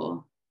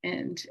people.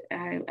 And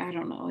I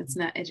don't know, it's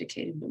not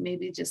educating, but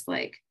maybe just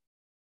like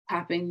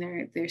popping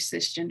their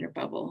cisgender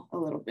bubble a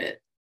little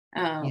bit.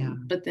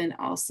 But then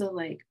also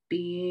like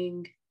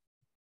being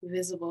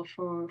visible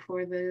for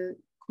the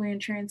queer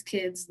and trans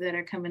kids that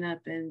are coming up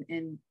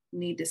and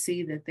need to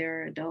see that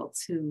there are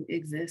adults who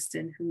exist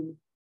and who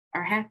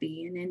are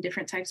happy and in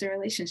different types of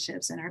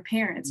relationships, and are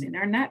parents and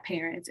are not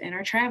parents, and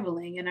are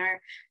traveling and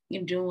are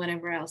doing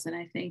whatever else. And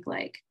I think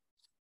like,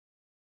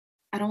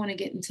 I don't want to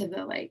get into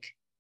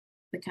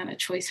the kind of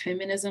choice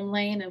feminism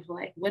lane of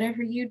like,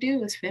 whatever you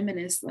do is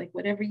feminist, like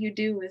whatever you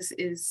do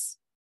is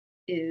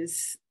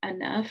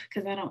enough,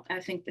 because I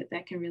think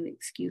that can really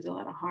excuse a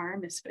lot of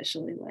harm,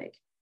 especially like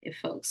if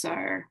folks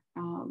are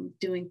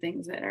doing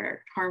things that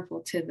are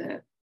harmful to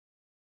the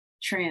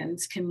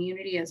trans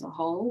community as a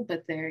whole,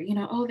 but they're,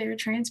 oh, they're a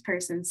trans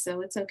person,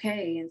 so it's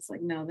okay. And it's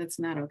like, no, that's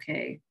not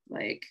okay.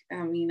 Like,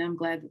 I mean, I'm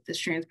glad that this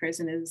trans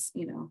person is,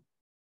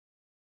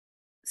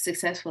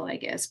 successful, I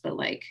guess, but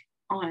like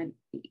on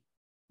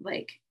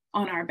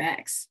our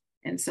backs.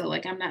 And so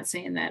like, I'm not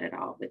saying that at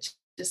all, but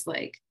just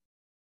like,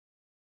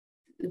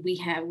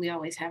 we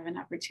always have an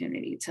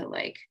opportunity to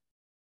like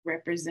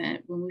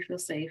represent when we feel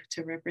safe,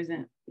 to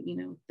represent,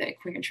 that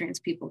queer and trans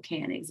people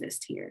can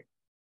exist here,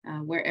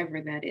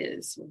 wherever that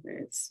is, whether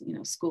it's,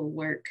 school,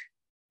 work,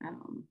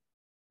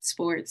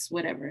 sports,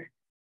 whatever.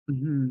 But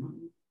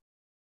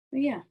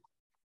yeah.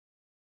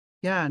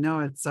 Yeah, no,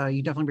 it's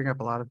you definitely bring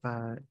up a lot of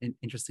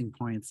interesting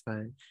points,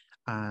 but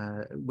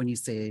when you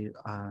say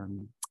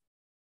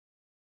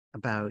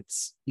about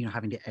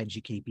having to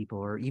educate people,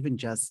 or even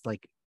just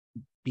like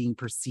being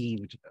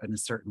perceived in a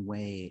certain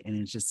way, and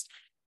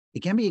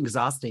it can be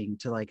exhausting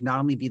to like not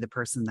only be the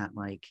person that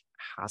like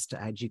has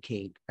to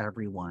educate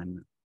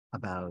everyone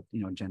about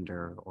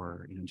gender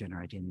or gender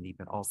identity,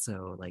 but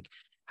also like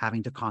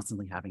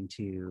constantly having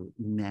to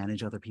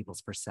manage other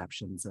people's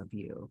perceptions of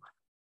you.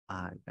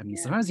 I mean,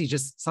 sometimes you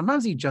just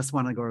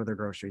want to go to the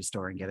grocery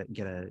store and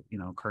get a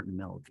carton of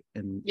milk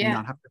and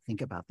not have to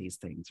think about these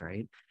things,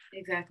 right?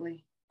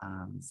 Exactly.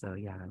 So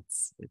yeah,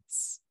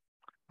 it's.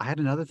 I had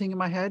another thing in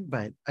my head,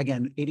 but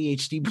again,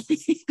 ADHD brain,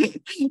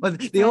 but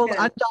the old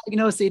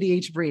undiagnosed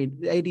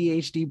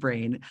ADHD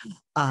brain.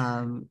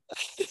 I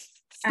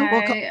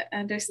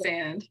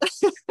understand.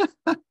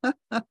 I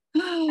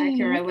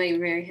can relate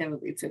very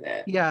heavily to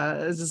that.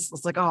 Yeah,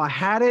 it's like, oh, I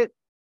had it,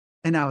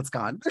 and now it's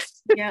gone.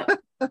 Yep.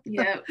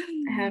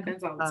 It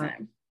happens all the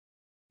time.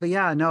 But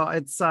yeah, no,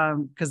 it's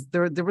because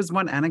there was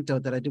one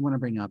anecdote that I did want to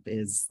bring up,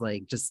 is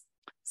like, just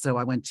so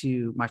I went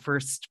to my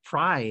first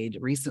Pride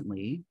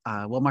recently.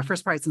 My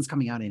first Pride since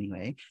coming out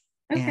anyway.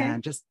 Okay.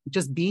 And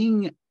just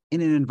being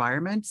in an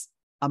environment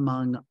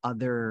among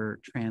other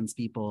trans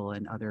people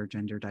and other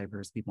gender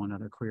diverse people and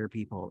other queer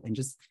people, and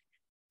just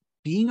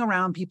being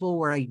around people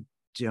where I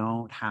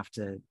don't have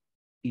to,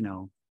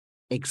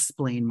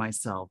 explain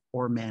myself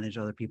or manage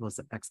other people's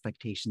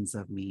expectations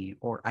of me,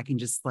 or I can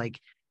just like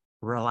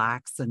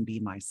relax and be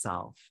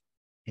myself.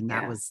 And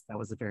that was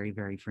a very,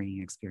 very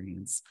freeing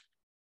experience.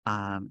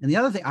 And the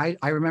other thing,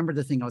 I remember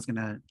the thing I was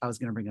gonna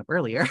bring up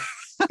earlier.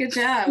 Good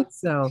job.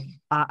 So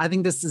I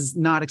think this is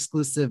not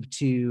exclusive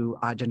to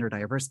gender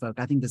diverse folk.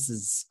 I think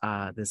this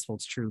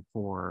holds true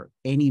for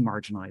any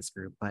marginalized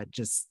group, but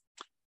just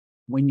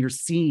when you're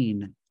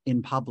seen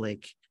in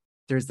public,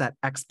 there's that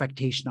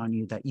expectation on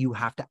you that you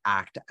have to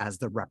act as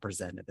the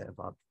representative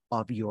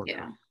of your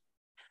group.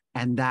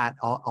 And that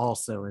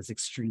also is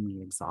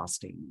extremely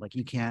exhausting. Like,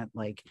 you can't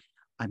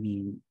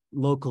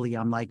locally,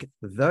 I'm like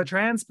the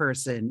trans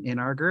person in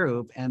our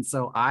group, and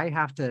so I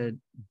have to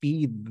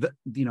be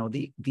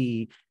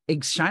the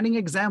shining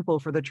example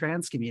for the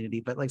trans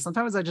community. But like,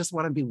 sometimes I just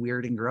want to be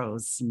weird and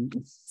gross.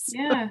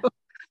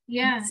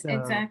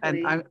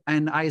 Exactly.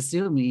 And I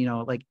assume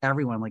like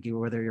everyone, like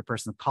whether you're a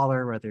person of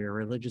color, whether you're a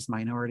religious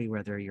minority,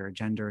 whether you're a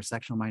gender or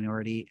sexual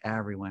minority,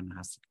 everyone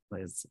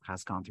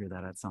has gone through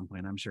that at some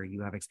point. I'm sure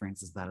you have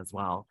experiences of that as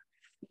well.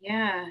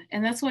 Yeah.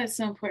 And that's why it's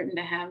so important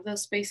to have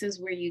those spaces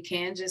where you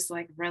can just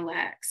like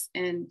relax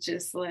and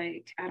just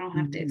like, I don't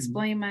have to Mhm.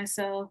 explain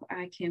myself.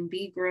 I can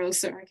be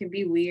gross or I can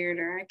be weird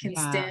or I can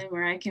Yeah. stim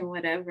or I can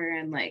whatever.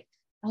 And like,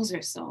 those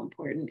are so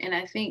important. And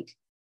I think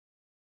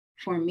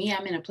for me,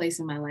 I'm in a place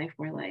in my life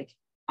where like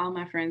all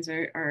my friends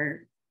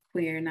are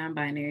queer,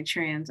 non-binary,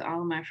 trans.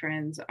 All of my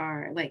friends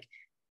are like,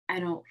 I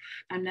don't,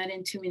 I'm not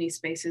in too many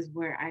spaces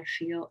where I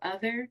feel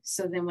other.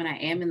 So then when I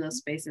am in those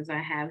spaces, I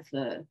have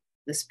the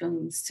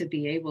spoons to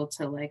be able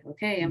to like,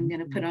 okay, I'm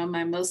gonna put Mhm. on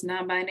my most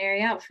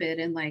non-binary outfit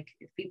and like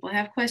if people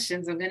have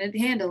questions, I'm gonna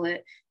handle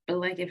it. But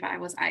like if I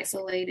was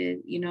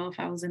isolated, if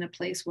I was in a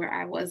place where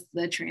I was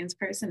the trans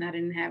person, I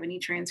didn't have any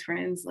trans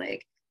friends,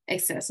 like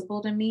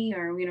accessible to me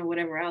or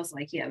whatever else,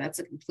 like yeah, that's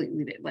a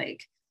completely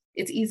like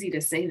it's easy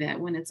to say that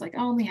when it's like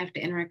I only have to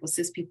interact with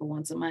cis people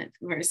once a month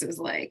versus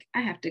like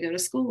I have to go to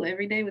school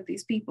every day with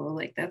these people,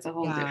 like that's a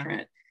whole Yeah.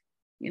 different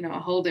a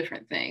whole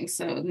different thing.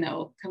 So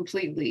no,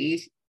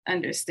 completely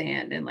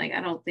understand. And like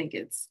I don't think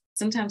it's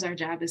sometimes our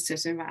job is to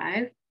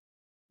survive,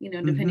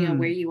 depending on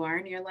where Mhm. you are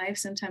in your life.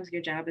 Sometimes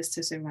your job is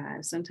to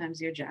survive,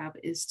 sometimes your job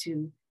is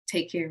to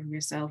take care of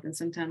yourself, and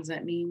sometimes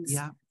that means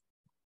Yeah.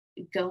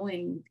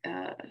 going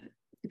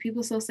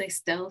people still say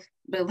stealth,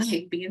 but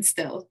like being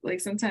stealth, like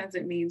sometimes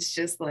it means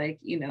just like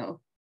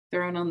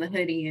throwing on the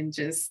hoodie and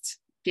just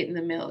getting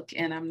the milk,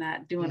 and I'm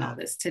not doing all Yeah.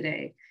 this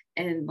today.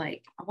 And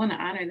like I want to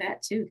honor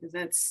that too, because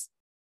that's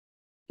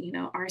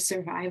our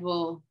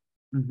survival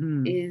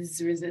Mhm.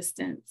 is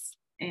resistance.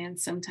 And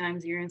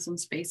sometimes you're in some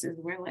spaces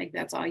where like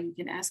that's all you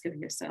can ask of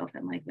yourself.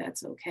 And like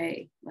that's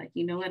okay. Like,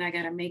 you know what, I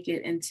gotta make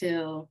it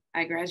until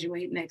I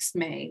graduate next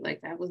May.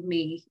 Like that was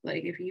me.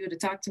 Like if you would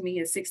have talked to me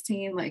at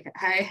 16, like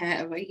I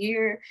have a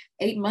year,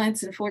 8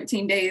 months, and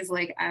 14 days,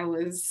 like I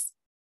was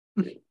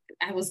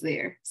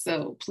there.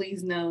 So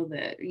please know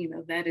that,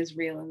 that is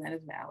real and that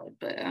is valid.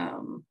 But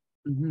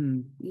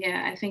Mhm.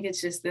 yeah, I think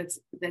it's just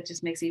that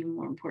just makes it even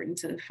more important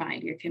to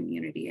find your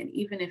community. And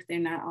even if they're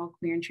not all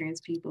queer and trans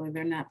people, or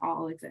they're not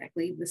all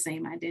exactly the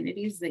same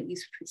identities, that you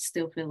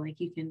still feel like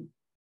you can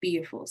be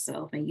your full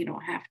self, and you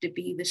don't have to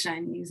be the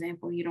shining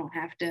example. You don't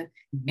have to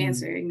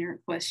answer Mhm.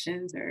 ignorant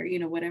questions or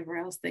whatever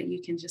else. That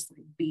you can just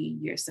like be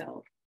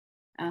yourself,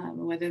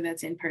 whether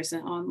that's in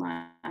person,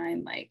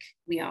 online. Like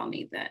we all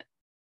need that.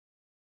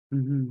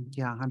 Mhm.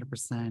 Yeah,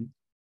 100%.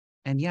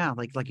 And yeah,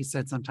 like you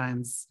said,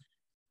 sometimes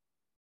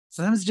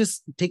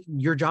just take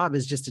your job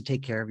is just to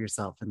take care of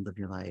yourself and live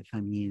your life.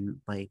 I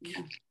mean, like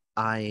Yeah,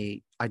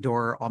 I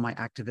adore all my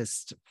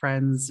activist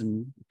friends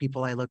and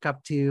people I look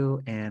up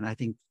to, and I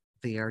think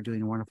they are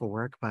doing wonderful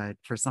work. But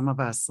for some of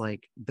us,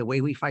 like the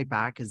way we fight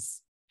back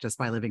is just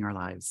by living our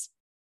lives.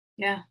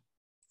 yeah.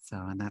 So,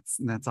 and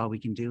that's all we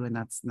can do, and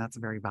that's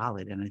very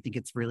valid. And I think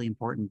it's really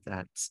important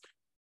that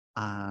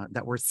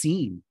that we're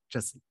seen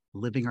just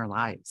living our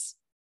lives.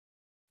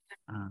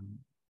 Um,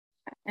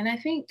 And I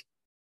think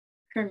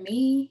for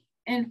me,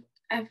 and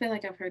I feel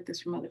like I've heard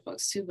this from other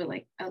folks too, but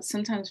like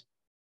sometimes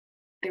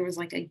there was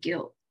like a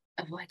guilt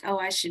of like, oh,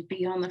 I should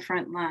be on the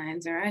front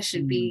lines, or I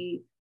should mm,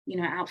 be,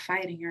 out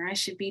fighting, or I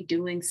should be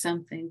doing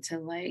something to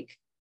like,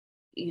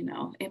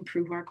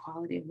 improve our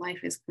quality of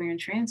life as queer and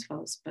trans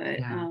folks. But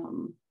yeah.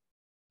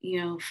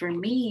 for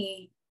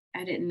me,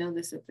 I didn't know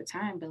this at the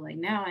time, but like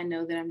now I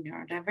know that I'm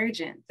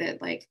neurodivergent,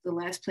 that like the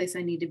last place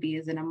I need to be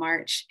is in a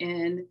march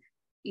in,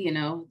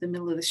 the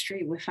middle of the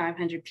street with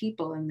 500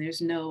 people and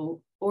there's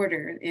no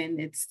order and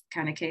it's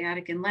kind of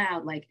chaotic and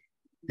loud. Like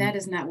that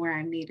is Mm, not where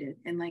I'm needed.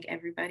 And like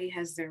everybody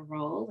has their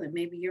role. And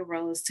maybe your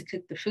role is to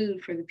cook the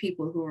food for the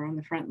people who are on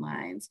the front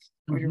lines,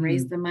 or to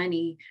raise mhm. the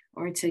money,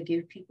 or to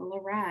give people a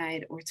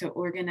ride, or to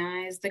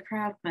organize the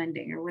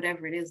crowdfunding, or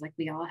whatever it is. Like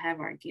we all have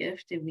our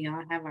gift and we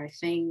all have our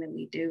thing that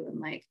we do. And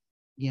like,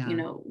 Yeah.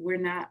 we're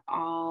not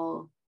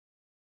all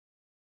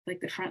like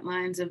the front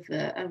lines of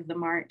the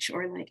march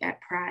or like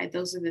at Pride.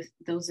 Those are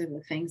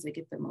the things that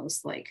get the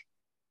most like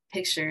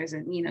pictures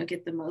and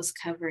get the most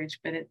coverage.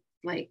 But it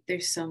like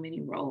there's so many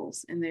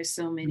roles and there's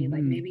so many,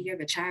 like Mhm. maybe you're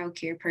the child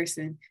care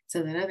person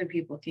so that other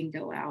people can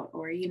go out,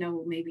 or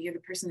maybe you're the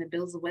person that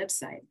builds the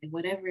website, like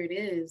whatever it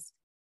is.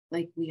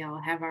 Like we all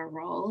have our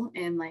role,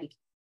 and like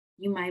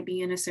you might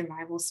be in a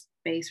survival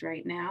space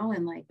right now,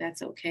 and like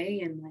that's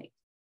okay. And like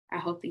I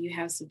hope that you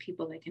have some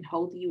people that can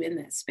hold you in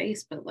that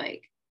space. But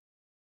like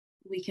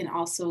we can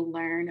also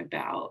learn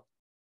about,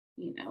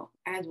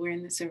 as we're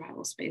in the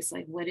survival space,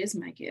 like what is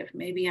my gift?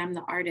 Maybe I'm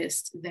the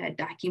artist that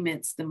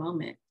documents the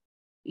moment.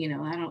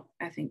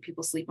 I think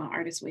people sleep on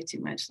artists way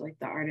too much. Like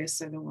the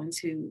artists are the ones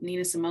who,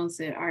 Nina Simone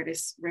said,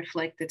 artists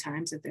reflect the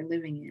times that they're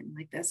living in.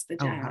 Like that's the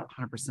Oh, job.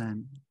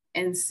 100%.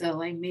 And so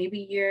like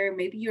maybe you're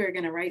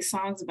going to write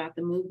songs about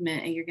the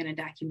movement and you're going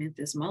to document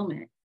this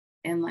moment.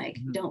 And like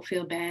Mhm. don't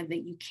feel bad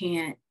that you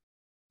can't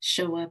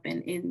show up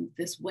in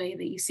this way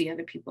that you see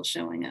other people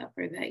showing up,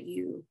 or that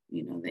you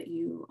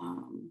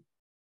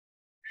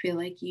feel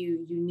like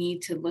you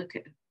need to look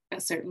a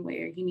certain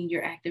way, or you need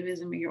your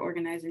activism or your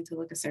organizing to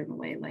look a certain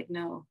way. Like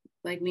no,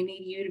 like we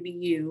need you to be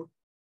you,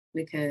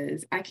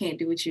 because I can't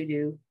do what you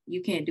do,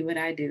 you can't do what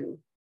I do,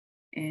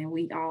 and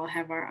we all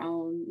have our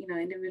own,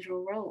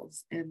 individual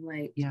roles, and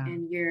like, Yeah.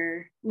 and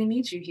we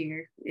need you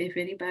here. If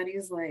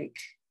anybody's like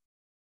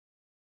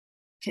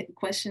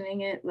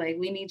questioning it, like,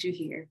 we need you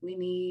here. We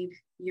need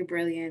your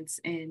brilliance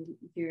and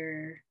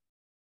your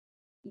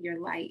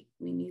light.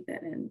 We need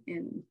that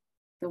in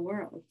the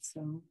world.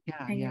 So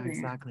hang Yeah, in there.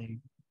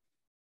 exactly.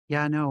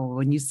 Yeah, no,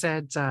 when you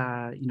said,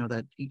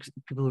 that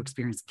people who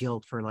experience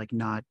guilt for like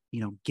not,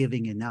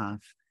 giving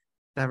enough,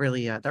 that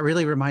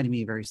really reminded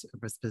me of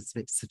a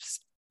specific,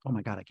 oh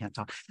my God, I can't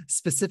talk,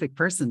 specific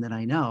person that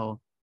I know,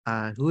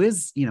 who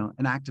is, an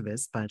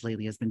activist, but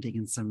lately has been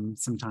taking some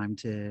time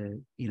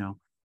to,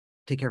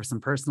 take care of some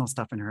personal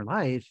stuff in her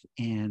life.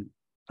 And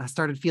I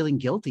started feeling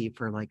guilty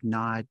for like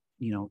not,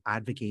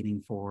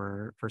 advocating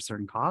for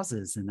certain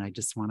causes. And I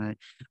just want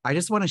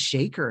to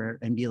shake her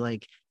and be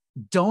like,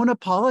 don't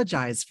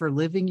apologize for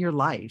living your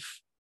life.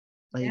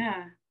 Like,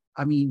 Yeah.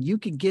 I mean, you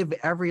could give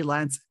every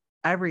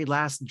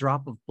last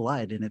drop of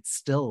blood and it's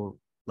still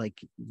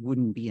like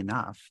wouldn't be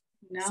enough.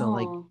 So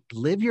like No.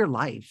 live your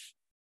life.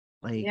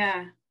 Like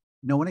Yeah.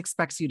 no one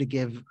expects you to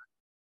give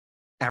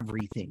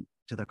everything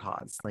to the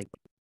cause. Like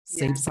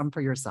Yeah. save some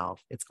for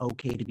yourself. It's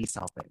okay to be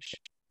selfish.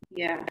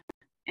 Yeah.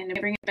 And to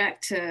bring it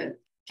back to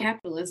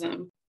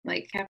capitalism,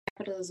 like,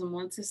 capitalism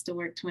wants us to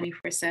work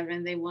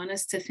 24/7. They want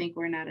us to think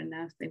we're not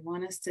enough. They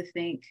want us to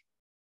think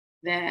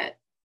that,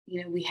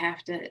 we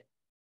have to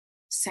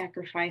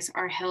sacrifice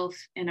our health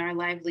and our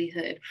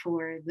livelihood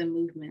for the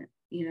movement.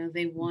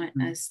 They want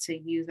Mhm. us to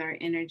use our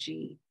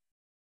energy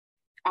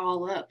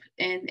all up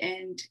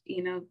and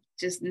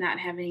just not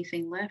have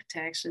anything left to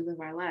actually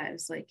live our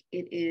lives. Like,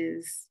 it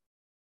is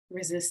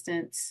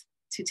resistance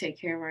to take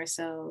care of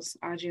ourselves.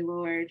 Audre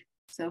Lorde,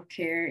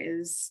 self-care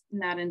is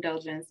not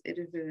indulgence, it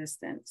is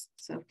resistance.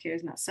 Self-care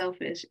is not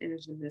selfish, it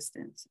is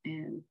resistance.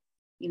 And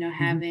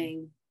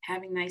Mhm.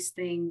 having nice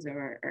things,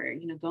 or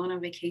going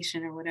on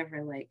vacation or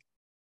whatever, like,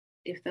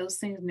 if those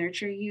things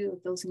nurture you,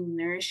 if those things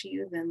nourish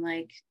you, then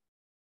like,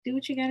 do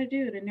what you got to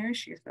do to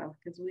nourish yourself,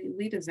 because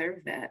we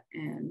deserve that.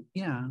 And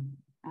Yeah.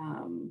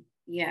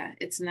 yeah,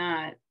 it's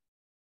not,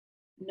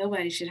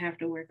 nobody should have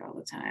to work all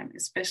the time,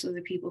 especially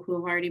the people who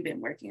have already been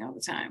working all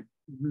the time.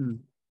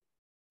 Mhm.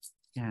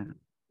 Yeah.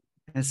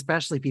 And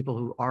especially people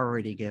who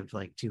already give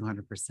like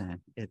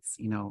 200%. It's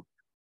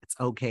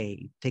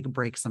okay. Take a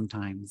break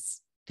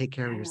sometimes. Take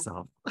care of Yeah.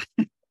 yourself.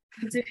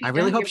 Because if I you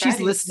really don't, hope your she's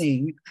body's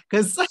listening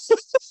because,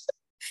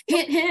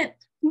 hint, hint.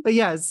 but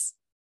yes,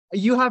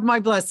 you have my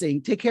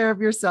blessing. Take care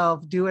of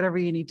yourself. Do whatever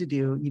you need to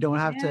do. You don't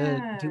have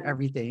to do Yeah.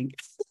 everything.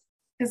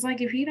 Because,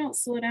 like, if you don't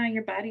slow down,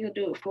 your body will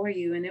do it for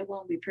you, and it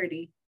won't be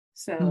pretty.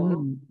 So,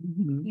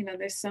 Mhm. Mhm.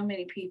 there's so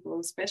many people,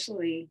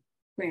 especially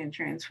queer and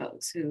trans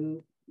folks,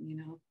 who,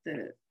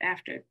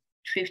 after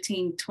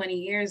 15,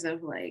 20 years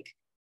of like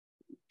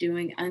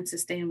doing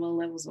unsustainable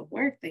levels of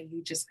work, that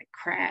you just like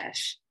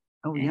crash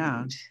Oh,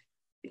 yeah. and,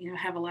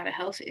 have a lot of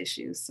health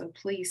issues. So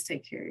please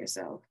take care of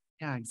yourself.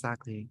 Yeah,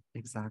 exactly.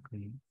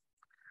 Exactly.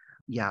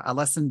 Yeah. A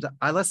lesson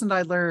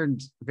I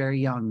learned very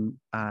young,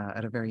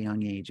 at a very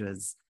young age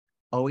was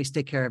always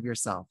take care of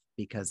yourself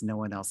because no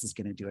one else is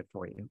going to do it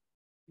for you.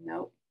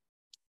 Nope.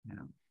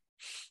 Yeah.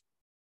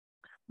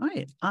 All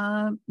right.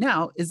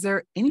 Now, is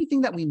there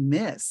anything that we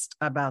missed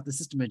about the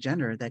system of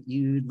gender that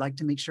you'd like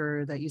to make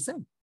sure that you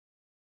said?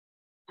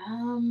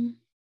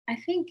 I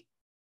think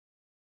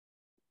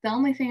the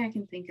only thing I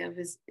can think of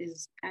is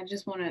I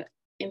just want to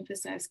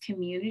emphasize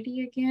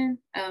community again,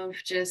 of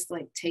just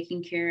like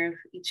taking care of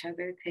each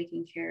other,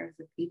 taking care of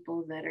the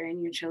people that are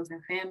in your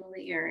chosen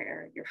family,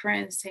 or your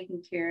friends,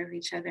 taking care of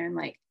each other, and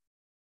like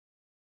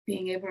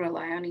being able to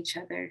rely on each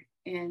other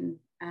in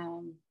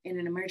an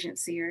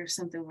emergency, or if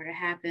something were to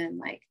happen.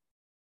 Like,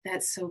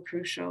 that's so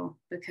crucial,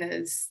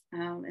 because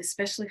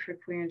especially for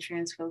queer and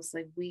trans folks,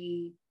 like,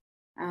 we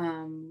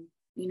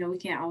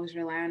can't always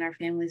rely on our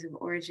families of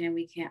origin.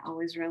 We can't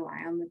always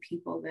rely on the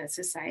people that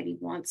society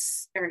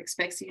wants or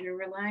expects you to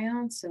rely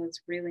on. So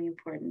it's really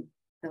important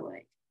to,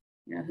 like,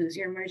 who's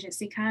your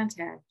emergency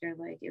contact, or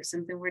like, if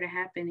something were to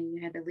happen and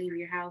you had to leave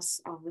your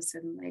house all of a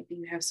sudden, like, do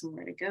you have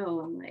somewhere to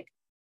go? And like,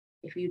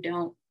 if you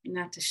don't,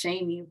 not to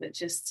shame you, but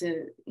just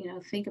to,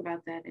 think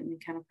about that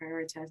and kind of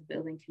prioritize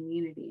building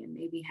community, and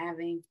maybe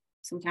having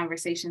some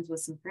conversations with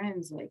some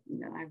friends, like,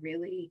 I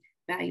really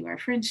value our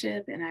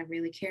friendship and I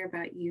really care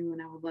about you.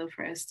 And I would love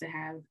for us to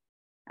have,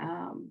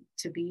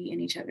 to be in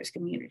each other's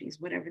communities,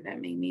 whatever that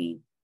may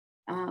mean.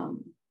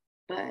 Um,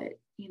 but,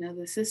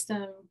 the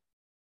system,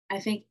 I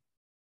think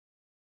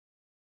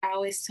I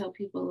always tell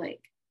people,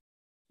 like,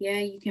 yeah,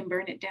 you can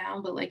burn it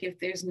down, but like, if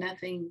there's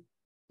nothing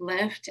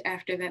left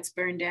after that's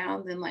burned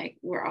down, then like,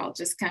 we're all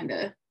just kind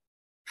of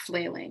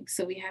flailing.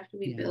 So we have to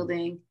be Yeah.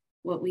 building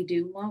what we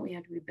do want. We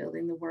have to be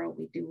building the world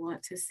we do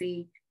want to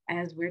see,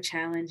 as we're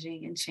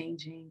challenging and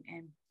changing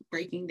and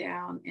breaking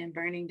down and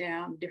burning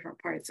down different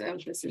parts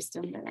of the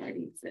system that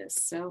already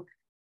exists. So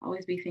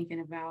always be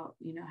thinking about,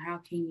 how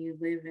can you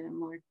live in a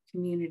more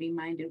community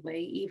minded way,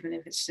 even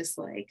if it's just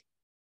like,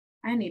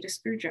 I need a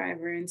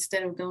screwdriver.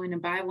 Instead of going to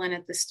buy one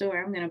at the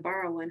store, I'm going to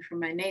borrow one from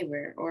my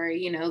neighbor, or,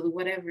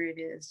 whatever it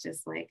is.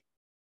 Just like,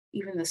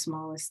 even the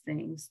smallest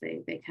things,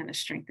 they kind of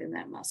strengthen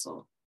that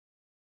muscle.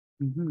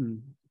 Mm-hmm.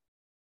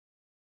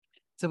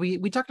 So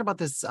we talked about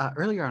this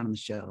earlier on in the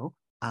show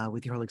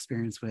with your whole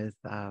experience with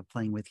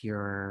playing with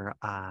your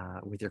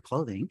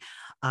clothing.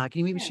 Can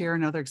you maybe share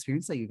another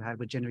experience that you've had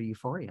with gender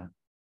euphoria?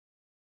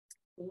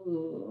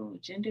 Ooh,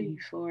 gender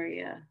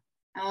euphoria.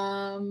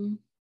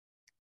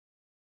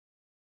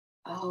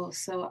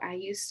 So I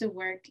used to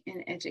work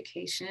in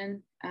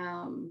education,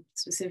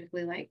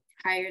 specifically like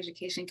higher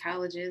education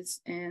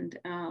colleges. And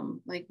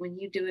like when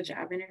you do a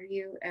job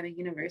interview at a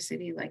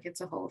university, like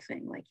it's a whole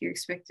thing. Like you're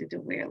expected to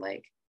wear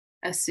like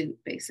a suit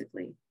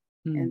basically.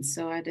 And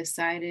so I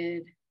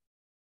decided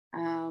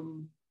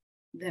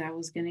that I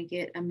was gonna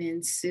get a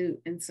men's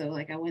suit. And so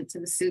like I went to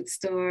the suit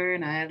store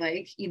and I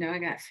like, I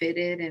got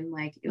fitted and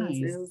like it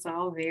was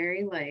all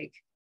very like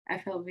I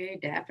felt very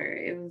dapper.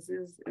 It was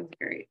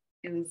great.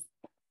 It was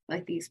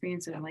like the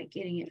experience of like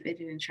getting it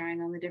fitted and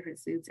trying on the different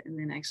suits and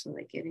then actually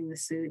like getting the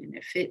suit and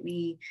it fit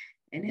me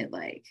and it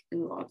like it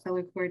was all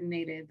color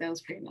coordinated. That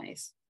was pretty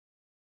nice.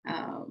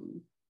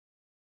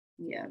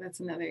 Yeah, that's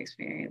another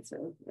experience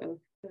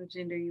of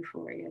gender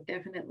euphoria.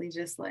 Definitely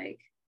just like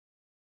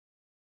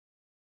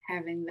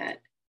having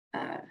that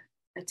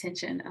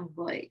attention of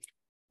like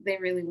they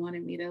really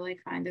wanted me to like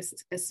find a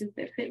suit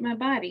that fit my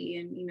body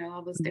and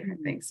all those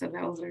different things. So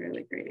that was a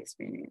really great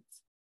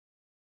experience.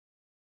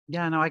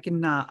 Yeah, no, I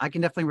can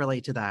definitely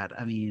relate to that.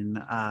 I mean,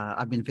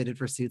 I've been fitted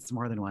for suits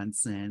more than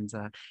once, and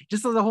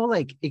just the whole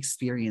like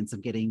experience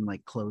of getting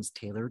like clothes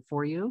tailored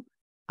for you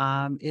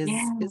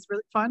is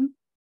really fun.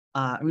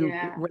 I mean,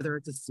 whether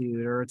it's a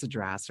suit or it's a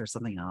dress or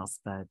something else,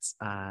 but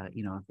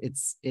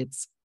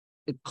it's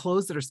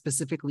clothes that are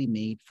specifically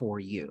made for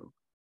you.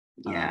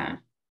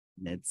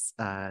 It's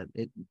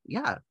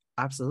yeah,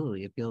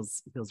 absolutely. It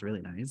feels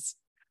really nice.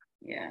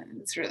 Yeah,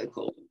 it's really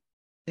cool.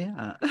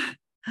 Yeah.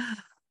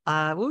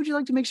 What would you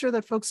like to make sure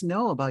that folks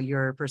know about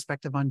your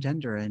perspective on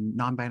gender and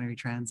non-binary,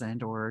 trans,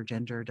 and or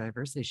gender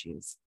diverse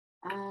issues?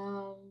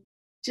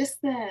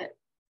 Just that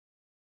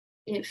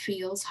it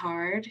feels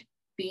hard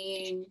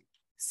being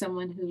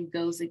someone who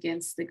goes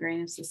against the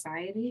grain of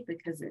society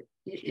because it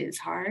is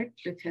hard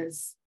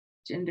because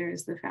gender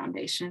is the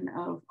foundation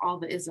of all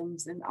the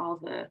isms and all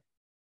the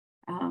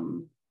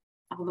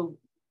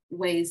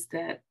ways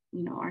that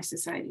our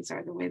societies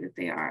are the way that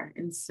they are,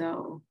 and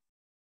so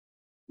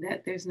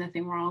that there's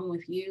nothing wrong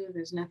with you.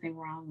 There's nothing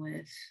wrong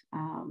with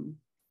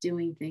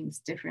doing things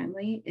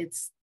differently.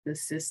 It's the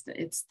system.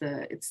 It's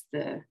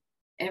the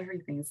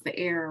everything. It's the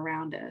air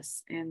around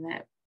us, and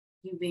that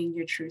you being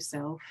your true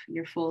self,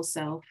 your full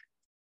self,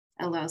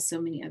 allows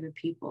so many other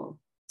people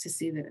to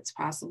see that it's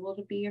possible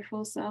to be your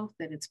full self.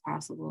 That it's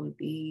possible to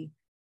be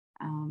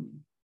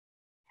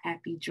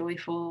happy,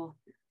 joyful,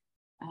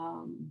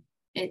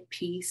 at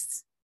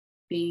peace,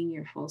 being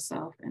your full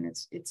self, and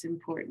it's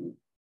important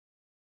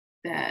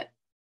that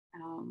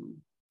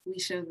we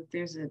show that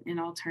there's an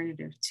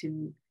alternative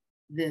to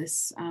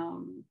this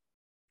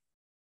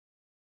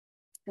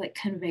like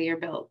conveyor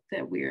belt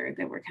that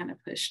we're kind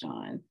of pushed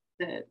on.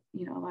 That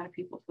a lot of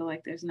people feel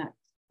like there's not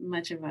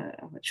much of a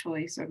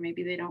choice, or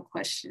maybe they don't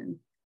question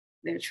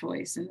their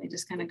choice and they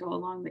just kind of go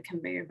along the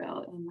conveyor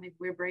belt. And like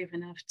we're brave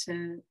enough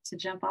to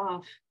jump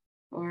off,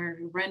 or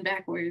run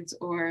backwards,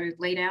 or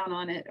lay down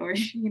on it, or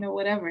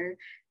whatever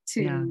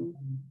to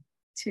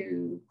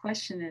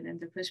question it and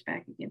to push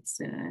back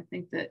against it. And I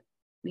think that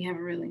we have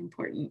a really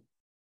important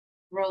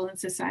role in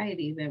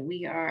society, that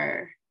we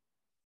are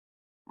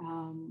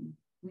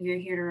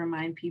here to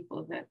remind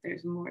people that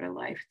there's more to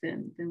life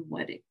than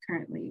what it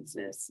currently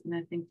exists. And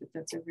I think that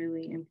that's a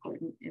really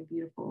important and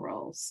beautiful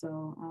role.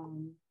 So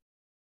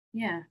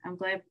I'm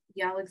glad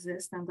y'all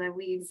exist. I'm glad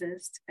we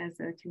exist as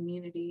a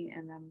community,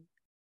 and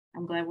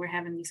I'm glad we're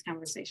having these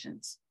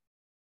conversations.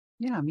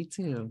 Yeah, me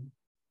too.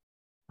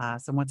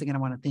 So once again, I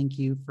want to thank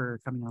you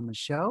for coming on the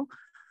show.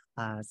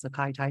 So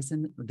Khye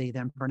Tyson, they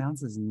them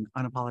pronouns, is an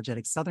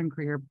unapologetic Southern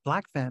queer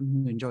Black femme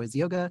who enjoys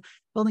yoga,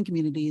 building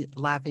community,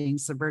 laughing,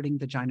 subverting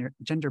the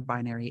gender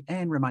binary,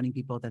 and reminding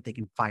people that they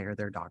can fire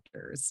their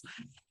doctors.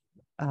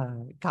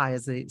 Khye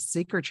is a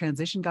sacred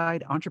transition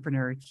guide,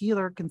 entrepreneur,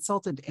 healer,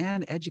 consultant,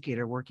 and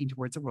educator working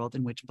towards a world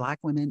in which Black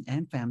women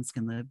and femmes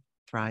can live,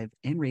 thrive,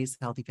 and raise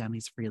healthy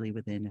families freely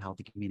within a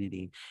healthy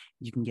community.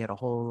 You can get a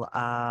whole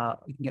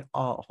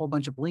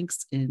bunch of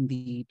links in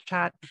the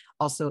chat.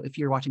 Also, if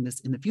you're watching this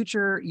in the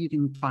future, you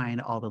can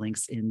find all the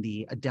links in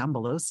the down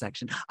below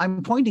section.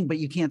 I'm pointing, but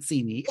you can't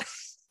see me.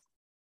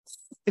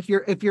 if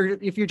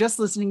you're just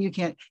listening, you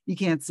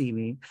can't see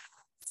me.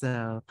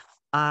 So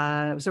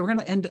we're going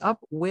to end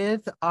up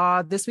with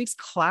this week's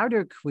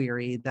Clouder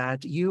query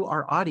that you,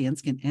 our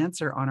audience, can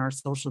answer on our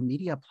social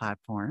media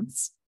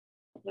platforms.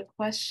 The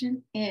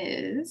question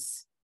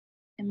is,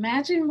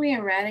 imagine we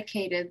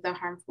eradicated the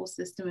harmful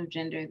system of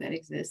gender that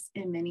exists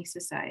in many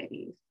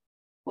societies.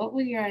 What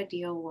would your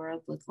ideal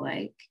world look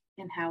like,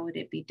 and how would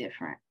it be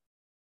different?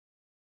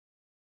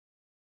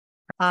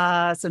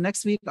 So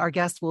next week, our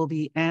guest will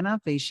be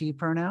Anna, they, she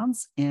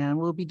pronouns, and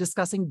we'll be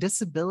discussing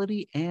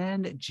disability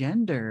and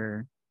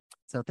gender.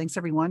 So thanks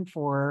everyone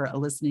for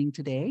listening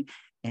today,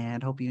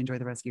 and hope you enjoy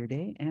the rest of your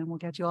day, and we'll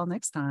catch you all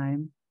next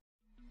time.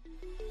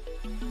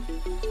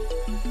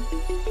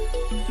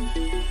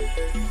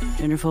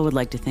 Genderful would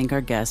like to thank our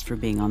guest for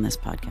being on this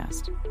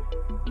podcast.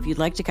 If you'd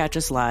like to catch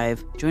us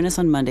live, join us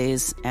on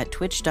Mondays at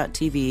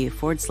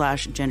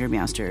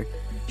twitch.tv/gendermeowster.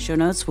 Show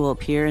notes will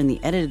appear in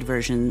the edited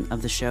version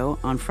of the show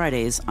on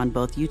Fridays on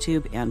both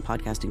YouTube and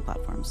podcasting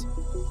platforms.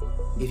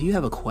 If you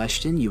have a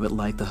question you would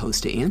like the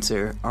host to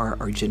answer, or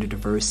are gender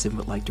diverse and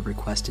would like to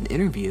request an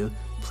interview,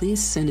 please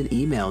send an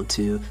email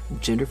to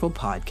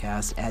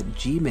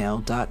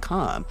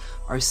genderfulpodcast@gmail.com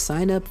or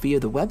sign up via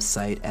the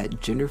website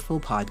at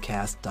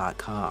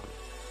genderfulpodcast.com.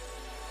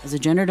 As a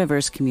gender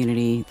diverse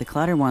community, the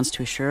Clatter wants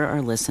to assure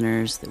our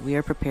listeners that we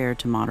are prepared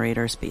to moderate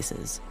our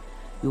spaces.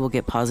 We will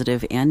get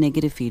positive and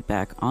negative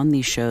feedback on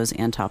these shows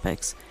and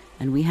topics,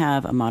 and we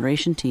have a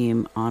moderation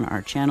team on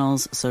our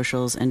channels,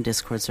 socials, and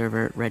Discord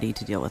server ready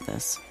to deal with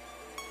this.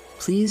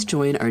 Please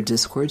join our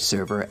Discord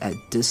server at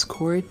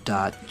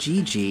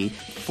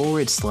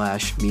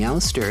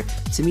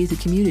discord.gg/meowster to meet the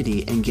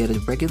community and get a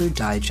regular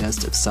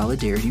digest of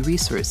Solidarity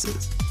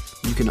resources.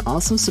 You can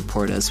also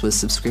support us with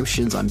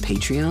subscriptions on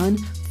Patreon,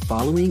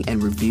 following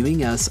and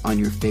reviewing us on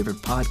your favorite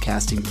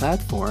podcasting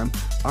platform,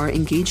 or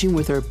engaging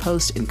with our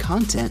posts and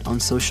content on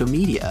social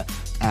media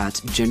at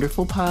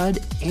GenderfulPod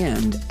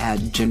and at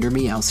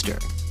GenderMeowster.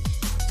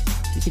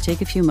 You can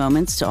take a few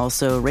moments to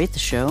also rate the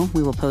show.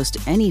 We will post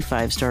any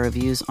 5-star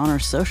reviews on our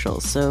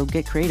socials, so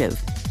get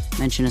creative.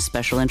 Mention a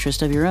special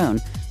interest of your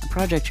own, a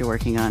project you're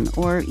working on,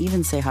 or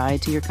even say hi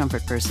to your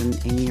comfort person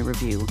in your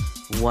review.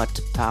 What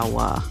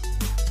power!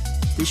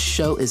 This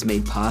show is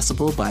made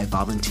possible by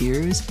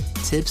volunteers,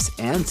 tips,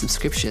 and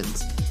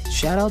subscriptions.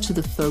 Shout out to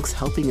the folks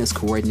helping us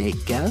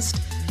coordinate guests,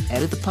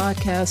 edit the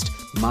podcast,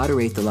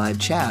 moderate the live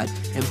chat,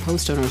 and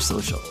post on our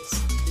socials.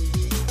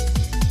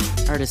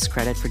 Artist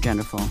credit for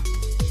Genderful.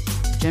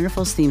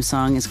 Genderful's theme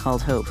song is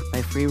called Hope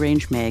by Free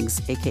Range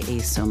Megs, aka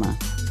Soma.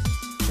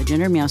 The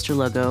Gender Meowster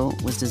logo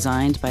was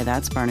designed by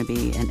That's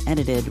Barnaby and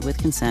edited with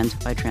consent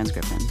by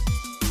Transgriffin.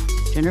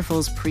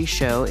 Genderful's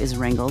pre-show is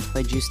wrangled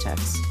by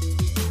JuiceTex.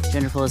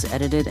 Genderful is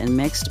edited and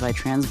mixed by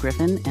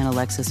Transgriffin and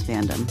Alexis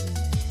Fandom.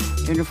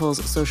 Genderful's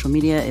social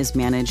media is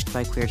managed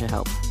by Queer to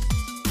Help.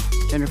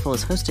 Genderful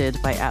is hosted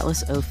by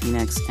Atlas O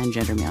Phoenix and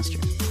Gender Meowster.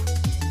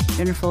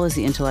 Genderful is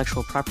the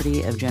intellectual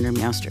property of Gender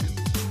Meowster.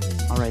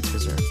 All rights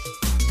reserved.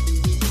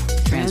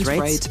 Trans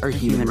rights are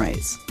human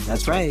rights.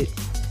 That's right.